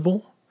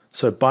editable.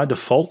 So by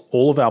default,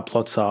 all of our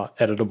plots are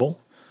editable.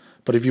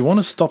 But if you want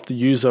to stop the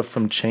user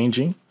from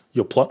changing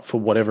your plot for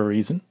whatever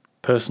reason,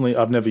 personally,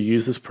 I've never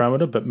used this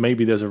parameter, but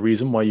maybe there's a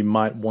reason why you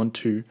might want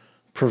to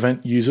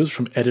prevent users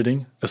from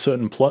editing a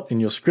certain plot in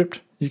your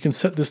script. You can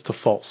set this to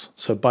false.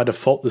 So by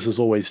default, this is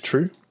always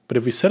true. But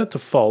if we set it to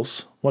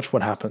false, watch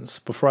what happens.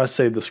 Before I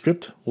save the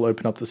script, we'll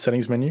open up the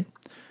settings menu,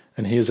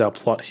 and here's our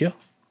plot here.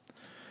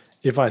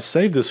 If I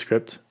save the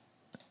script,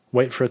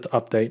 wait for it to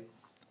update,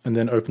 and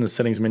then open the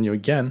settings menu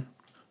again,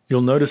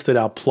 you'll notice that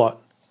our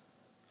plot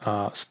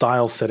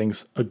style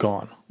settings are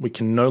gone. We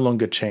can no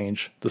longer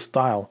change the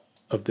style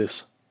of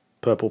this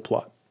purple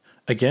plot.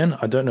 Again,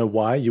 I don't know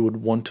why you would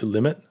want to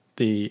limit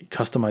the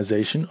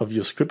customization of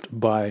your script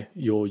by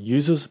your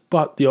users,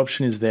 but the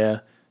option is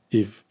there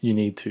if you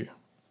need to.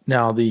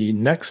 Now the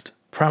next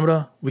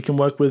parameter we can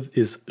work with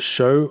is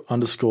show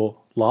underscore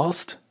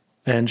last.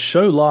 And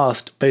show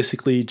last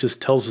basically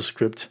just tells the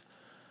script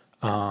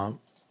how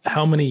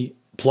many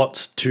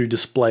plots to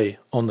display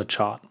on the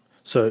chart.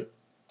 So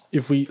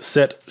if we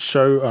set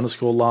show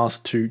underscore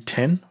last to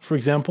 10, for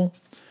example,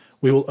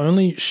 we will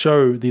only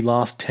show the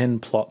last 10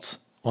 plots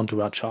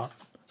onto our chart.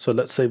 So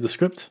let's save the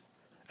script.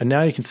 And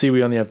now you can see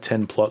we only have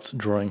 10 plots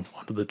drawing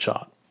onto the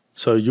chart.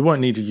 So you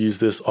won't need to use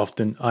this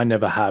often. I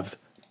never have,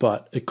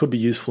 but it could be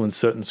useful in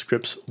certain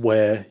scripts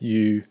where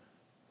you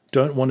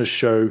don't want to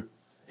show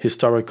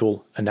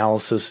historical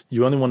analysis.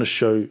 You only want to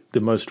show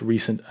the most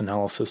recent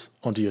analysis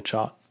onto your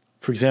chart.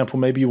 For example,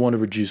 maybe you want to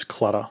reduce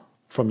clutter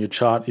from your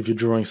chart if you're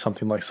drawing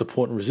something like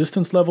support and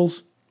resistance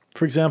levels.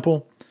 For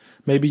example,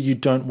 maybe you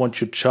don't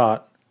want your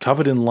chart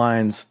covered in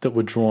lines that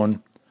were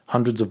drawn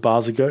hundreds of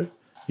bars ago.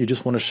 You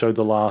just want to show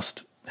the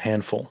last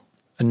handful.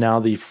 And now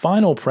the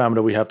final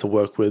parameter we have to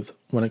work with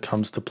when it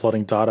comes to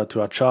plotting data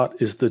to our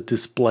chart is the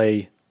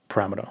display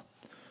parameter.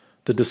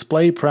 The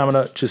display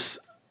parameter just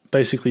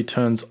basically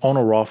turns on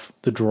or off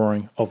the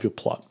drawing of your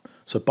plot.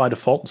 So by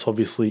default, it's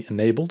obviously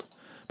enabled,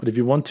 but if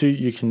you want to,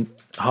 you can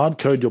hard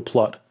code your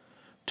plot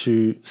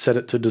to set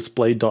it to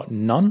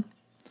display.none,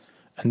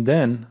 and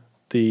then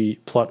the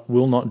plot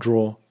will not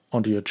draw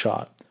onto your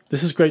chart.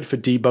 This is great for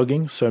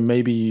debugging, so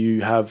maybe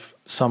you have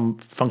some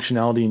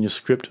functionality in your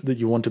script that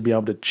you want to be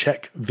able to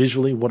check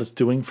visually what it's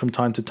doing from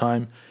time to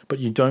time, but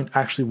you don't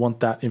actually want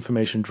that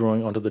information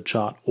drawing onto the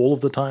chart all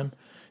of the time.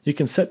 You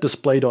can set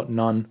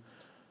display.none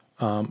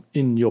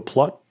in your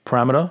plot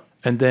parameter,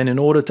 and then in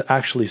order to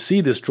actually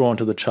see this drawn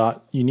to the chart,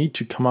 you need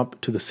to come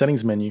up to the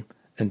settings menu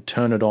and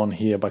turn it on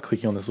here by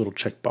clicking on this little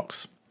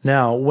checkbox.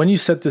 Now, when you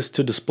set this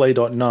to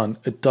display.none,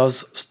 it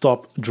does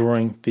stop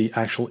drawing the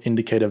actual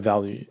indicator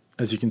value.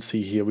 As you can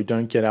see here, we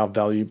don't get our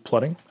value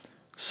plotting.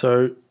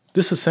 So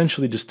this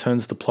essentially just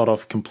turns the plot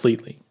off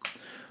completely.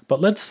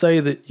 But let's say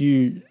that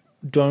you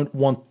don't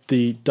want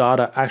the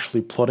data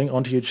actually plotting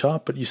onto your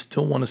chart, but you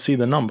still want to see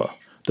the number.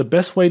 The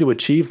best way to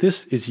achieve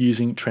this is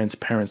using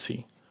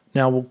transparency.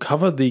 Now we'll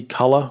cover the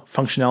color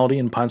functionality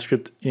in Pine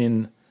Script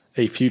in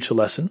a future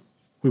lesson.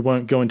 We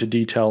won't go into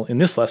detail in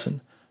this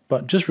lesson,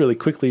 but just really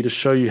quickly to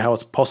show you how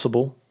it's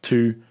possible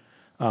to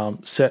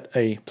set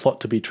a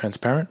plot to be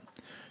transparent,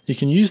 you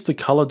can use the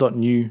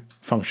color.new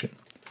function.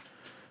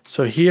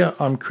 So here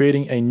I'm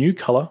creating a new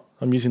color.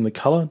 I'm using the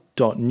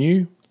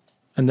color.new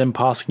and then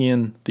passing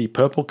in the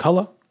purple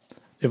color.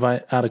 If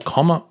I add a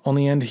comma on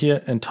the end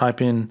here and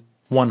type in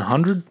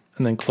 100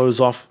 and then close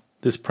off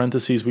this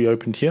parentheses we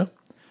opened here,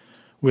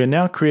 we're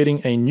now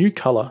creating a new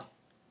color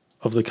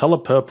of the color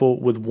purple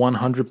with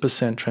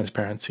 100%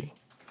 transparency.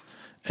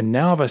 And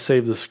now if I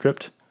save the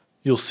script,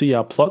 you'll see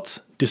our plots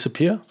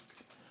disappear,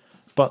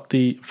 but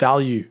the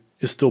value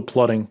is still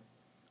plotting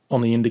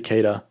on the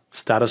indicator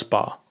status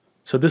bar.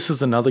 So this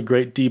is another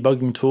great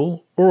debugging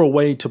tool, or a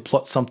way to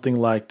plot something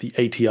like the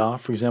ATR.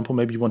 For example,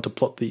 maybe you want to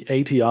plot the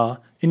ATR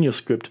in your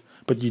script,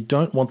 but you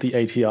don't want the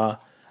ATR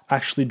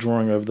actually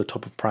drawing over the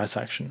top of price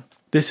action.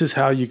 This is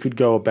how you could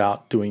go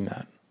about doing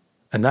that.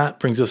 And that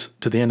brings us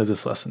to the end of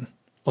this lesson.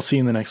 I'll see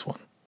you in the next one.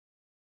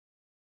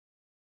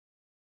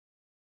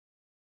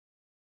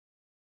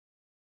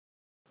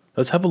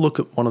 Let's have a look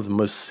at one of the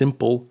most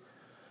simple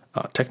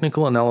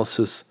technical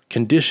analysis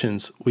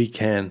conditions we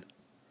can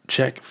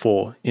check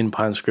for in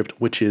Pine Script,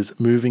 which is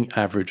moving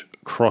average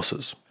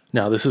crosses.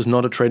 Now, this is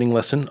not a trading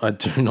lesson. I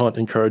do not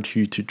encourage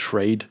you to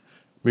trade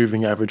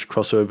moving average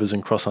crossovers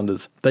and cross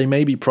unders. They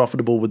may be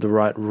profitable with the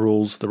right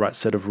rules, the right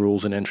set of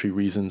rules and entry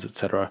reasons,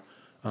 etc.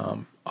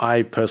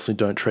 I personally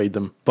don't trade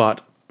them,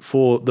 but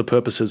for the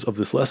purposes of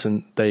this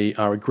lesson, they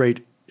are a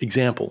great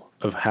example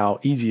of how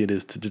easy it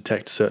is to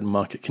detect certain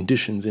market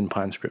conditions in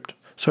Pine Script.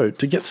 So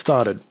to get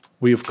started,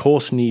 we of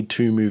course need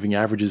two moving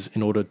averages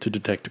in order to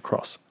detect a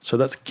cross. So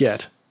let's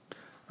get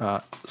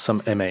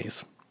some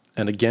MAs.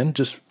 And again,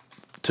 just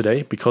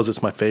today, because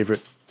it's my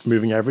favorite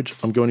moving average,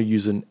 I'm going to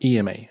use an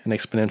EMA, an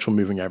exponential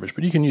moving average,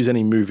 but you can use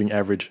any moving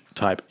average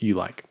type you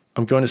like.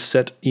 I'm going to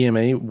set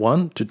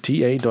EMA1 to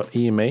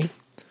TA.EMA,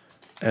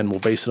 and we'll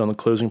base it on the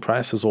closing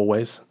price as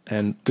always.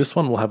 And this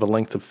one will have a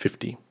length of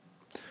 50.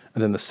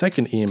 And then the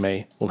second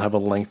EMA will have a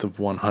length of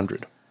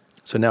 100.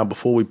 So now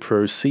before we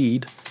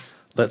proceed,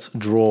 let's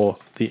draw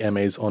the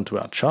MAs onto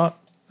our chart.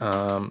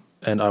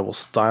 And I will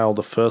style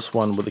the first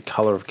one with the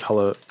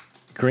color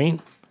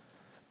green,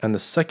 and the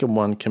second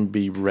one can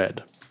be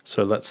red.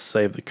 So let's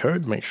save the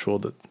code, make sure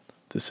that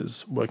this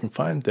is working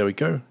fine. There we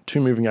go, two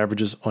moving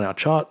averages on our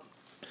chart.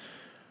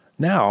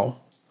 Now,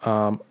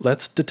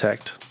 let's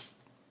detect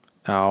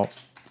our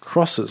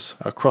crosses,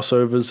 our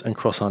crossovers and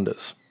cross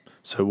unders.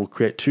 So we'll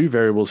create two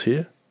variables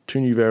here,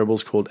 two new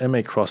variables called MA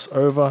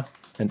crossover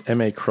and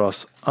MA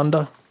cross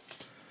under.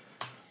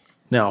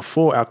 Now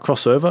for our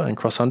crossover and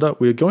cross under,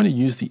 we're going to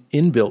use the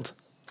inbuilt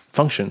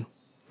function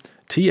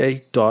ta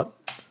dot,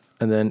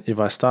 and then if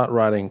I start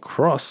writing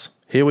cross,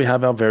 here we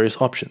have our various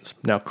options.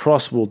 Now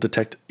cross will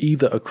detect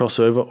either a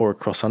crossover or a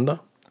cross under.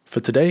 For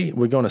today,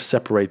 we're going to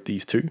separate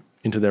these two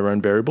into their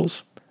own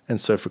variables. And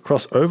so for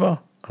crossover,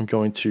 I'm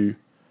going to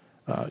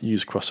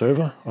use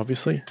crossover,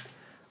 obviously.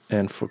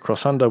 And for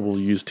cross under, we'll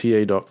use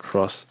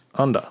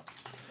ta.crossunder.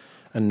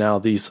 And now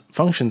these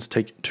functions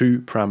take two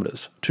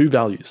parameters, two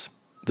values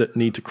that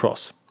need to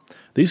cross.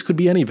 These could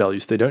be any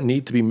values. They don't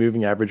need to be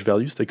moving average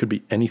values. They could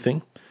be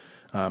anything.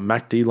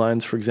 MACD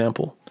lines, for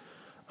example,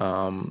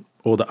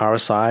 or the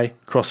RSI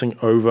crossing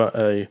over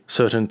a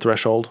certain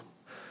threshold.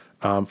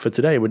 For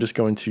today, we're just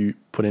going to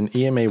put in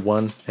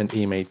EMA1 and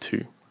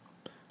EMA2.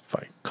 If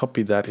I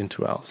copy that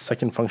into our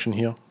second function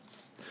here,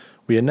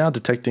 we are now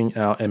detecting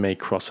our MA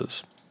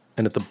crosses.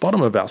 And at the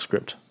bottom of our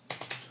script,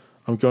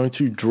 I'm going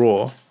to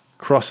draw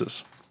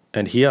crosses.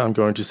 And here I'm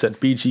going to set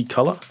BG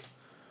color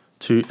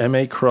to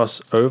MA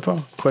cross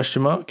over,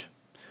 question mark.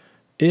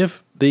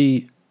 If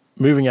the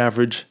moving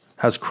average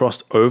has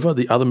crossed over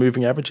the other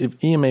moving average, if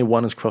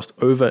EMA1 has crossed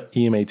over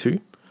EMA2,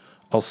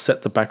 I'll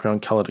set the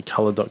background color to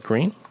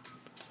color.green.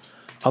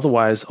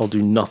 Otherwise, I'll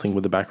do nothing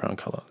with the background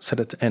color. Set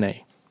it to NA.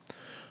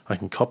 I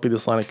can copy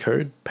this line of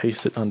code,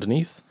 paste it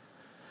underneath,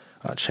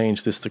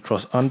 change this to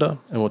cross under,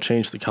 and we'll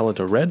change the color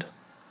to red.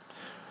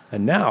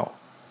 And now,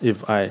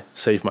 if I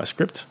save my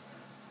script,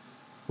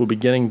 we'll be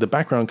getting the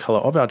background color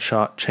of our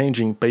chart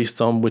changing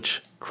based on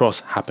which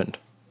cross happened.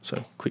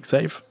 So click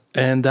save.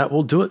 And that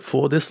will do it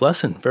for this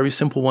lesson. Very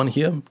simple one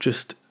here.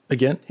 Just,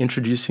 again,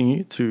 introducing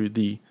you to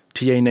the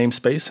TA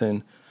namespace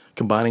and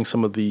combining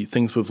some of the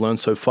things we've learned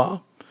so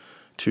far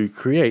to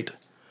create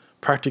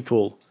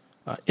practical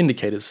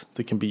indicators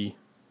that can be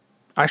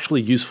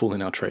actually useful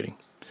in our trading.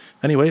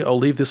 Anyway, I'll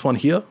leave this one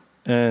here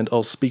and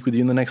I'll speak with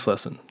you in the next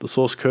lesson. The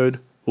source code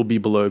will be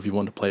below if you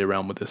want to play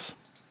around with this.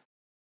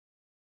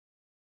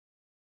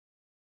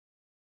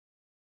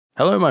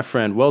 Hello, my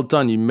friend. Well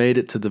done. You made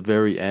it to the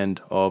very end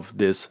of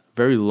this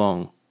very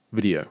long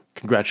video.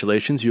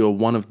 Congratulations. You are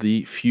one of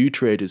the few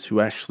traders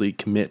who actually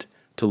commit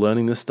to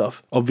learning this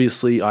stuff.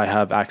 Obviously, I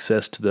have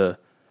access to the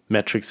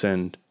metrics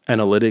and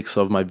analytics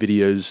of my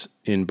videos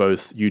in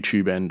both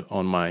YouTube and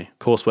on my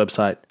course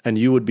website, and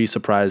you would be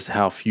surprised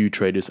how few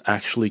traders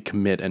actually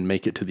commit and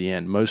make it to the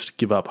end. Most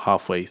give up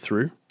halfway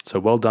through, so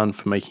well done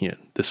for making it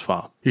this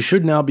far. You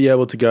should now be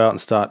able to go out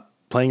and start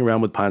playing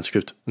around with Pine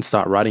Script and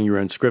start writing your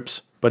own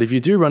scripts, but if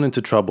you do run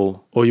into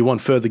trouble or you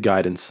want further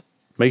guidance,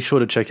 make sure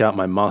to check out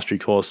my mastery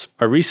course.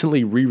 I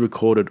recently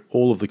re-recorded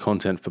all of the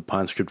content for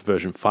Pine Script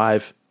version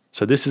 5,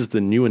 so this is the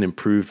new and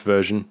improved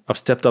version. I've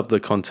stepped up the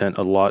content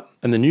a lot,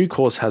 and the new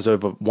course has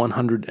over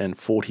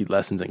 140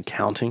 lessons and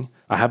counting.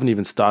 I haven't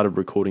even started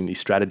recording the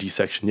strategy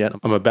section yet.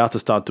 I'm about to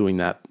start doing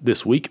that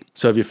this week.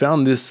 So if you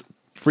found this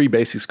free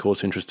basics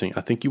course interesting, I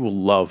think you will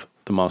love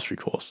the mastery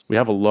course. We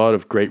have a lot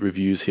of great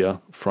reviews here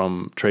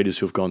from traders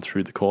who have gone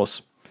through the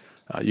course.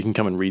 You can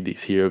come and read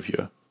these here if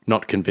you're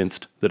not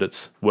convinced that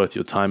it's worth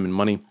your time and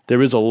money.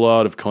 There is a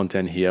lot of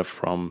content here,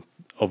 from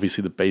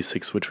obviously the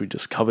basics, which we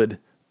just covered,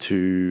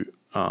 to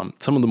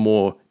some of the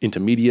more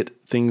intermediate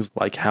things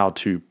like how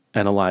to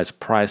analyze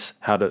price,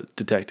 how to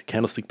detect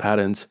candlestick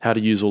patterns, how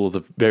to use all of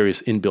the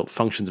various inbuilt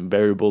functions and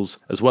variables,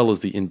 as well as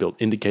the inbuilt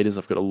indicators.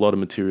 I've got a lot of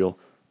material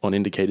on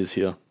indicators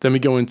here. Then we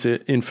go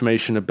into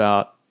information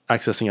about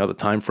accessing other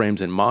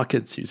timeframes and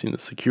markets using the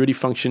security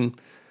function.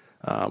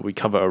 We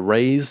cover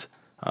arrays.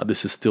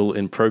 This is still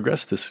in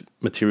progress, this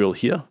material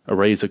here.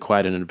 Arrays are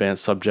quite an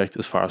advanced subject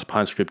as far as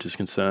Pine Script is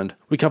concerned.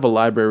 We cover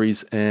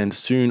libraries, and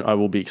soon I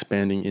will be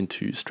expanding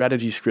into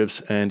strategy scripts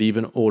and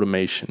even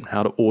automation,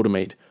 how to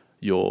automate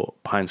your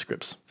Pine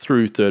Scripts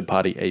through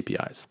third-party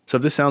APIs. So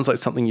if this sounds like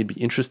something you'd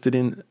be interested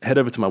in, head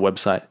over to my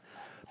website,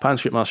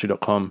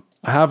 pinescriptmastery.com.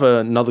 I have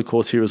another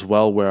course here as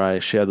well where I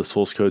share the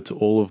source code to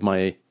all of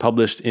my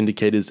published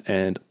indicators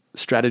and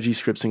strategy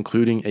scripts,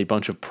 including a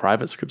bunch of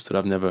private scripts that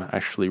I've never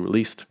actually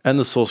released, and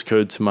the source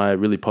code to my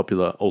really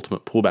popular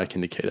ultimate pullback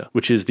indicator,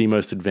 which is the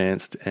most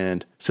advanced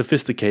and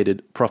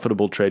sophisticated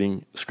profitable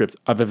trading script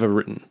I've ever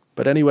written.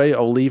 But anyway,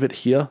 I'll leave it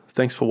here.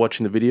 Thanks for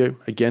watching the video.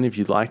 Again, if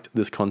you liked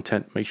this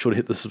content, make sure to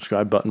hit the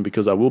subscribe button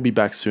because I will be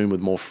back soon with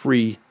more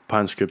free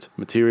Pine Script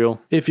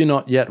material. If you're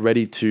not yet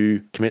ready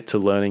to commit to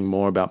learning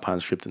more about Pine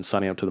Script and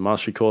signing up to the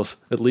mastery course,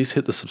 at least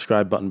hit the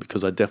subscribe button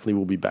because I definitely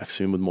will be back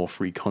soon with more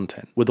free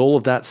content. With all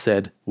of that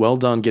said, well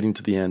done getting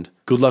to the end.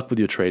 Good luck with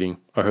your trading.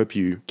 I hope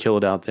you kill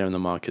it out there in the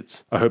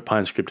markets. I hope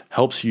Pine Script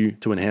helps you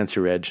to enhance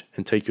your edge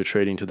and take your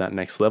trading to that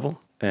next level.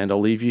 And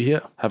I'll leave you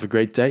here. Have a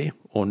great day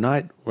or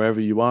night,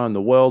 wherever you are in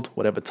the world,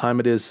 whatever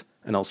time it is,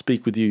 and I'll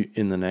speak with you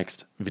in the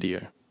next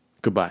video.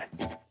 Goodbye.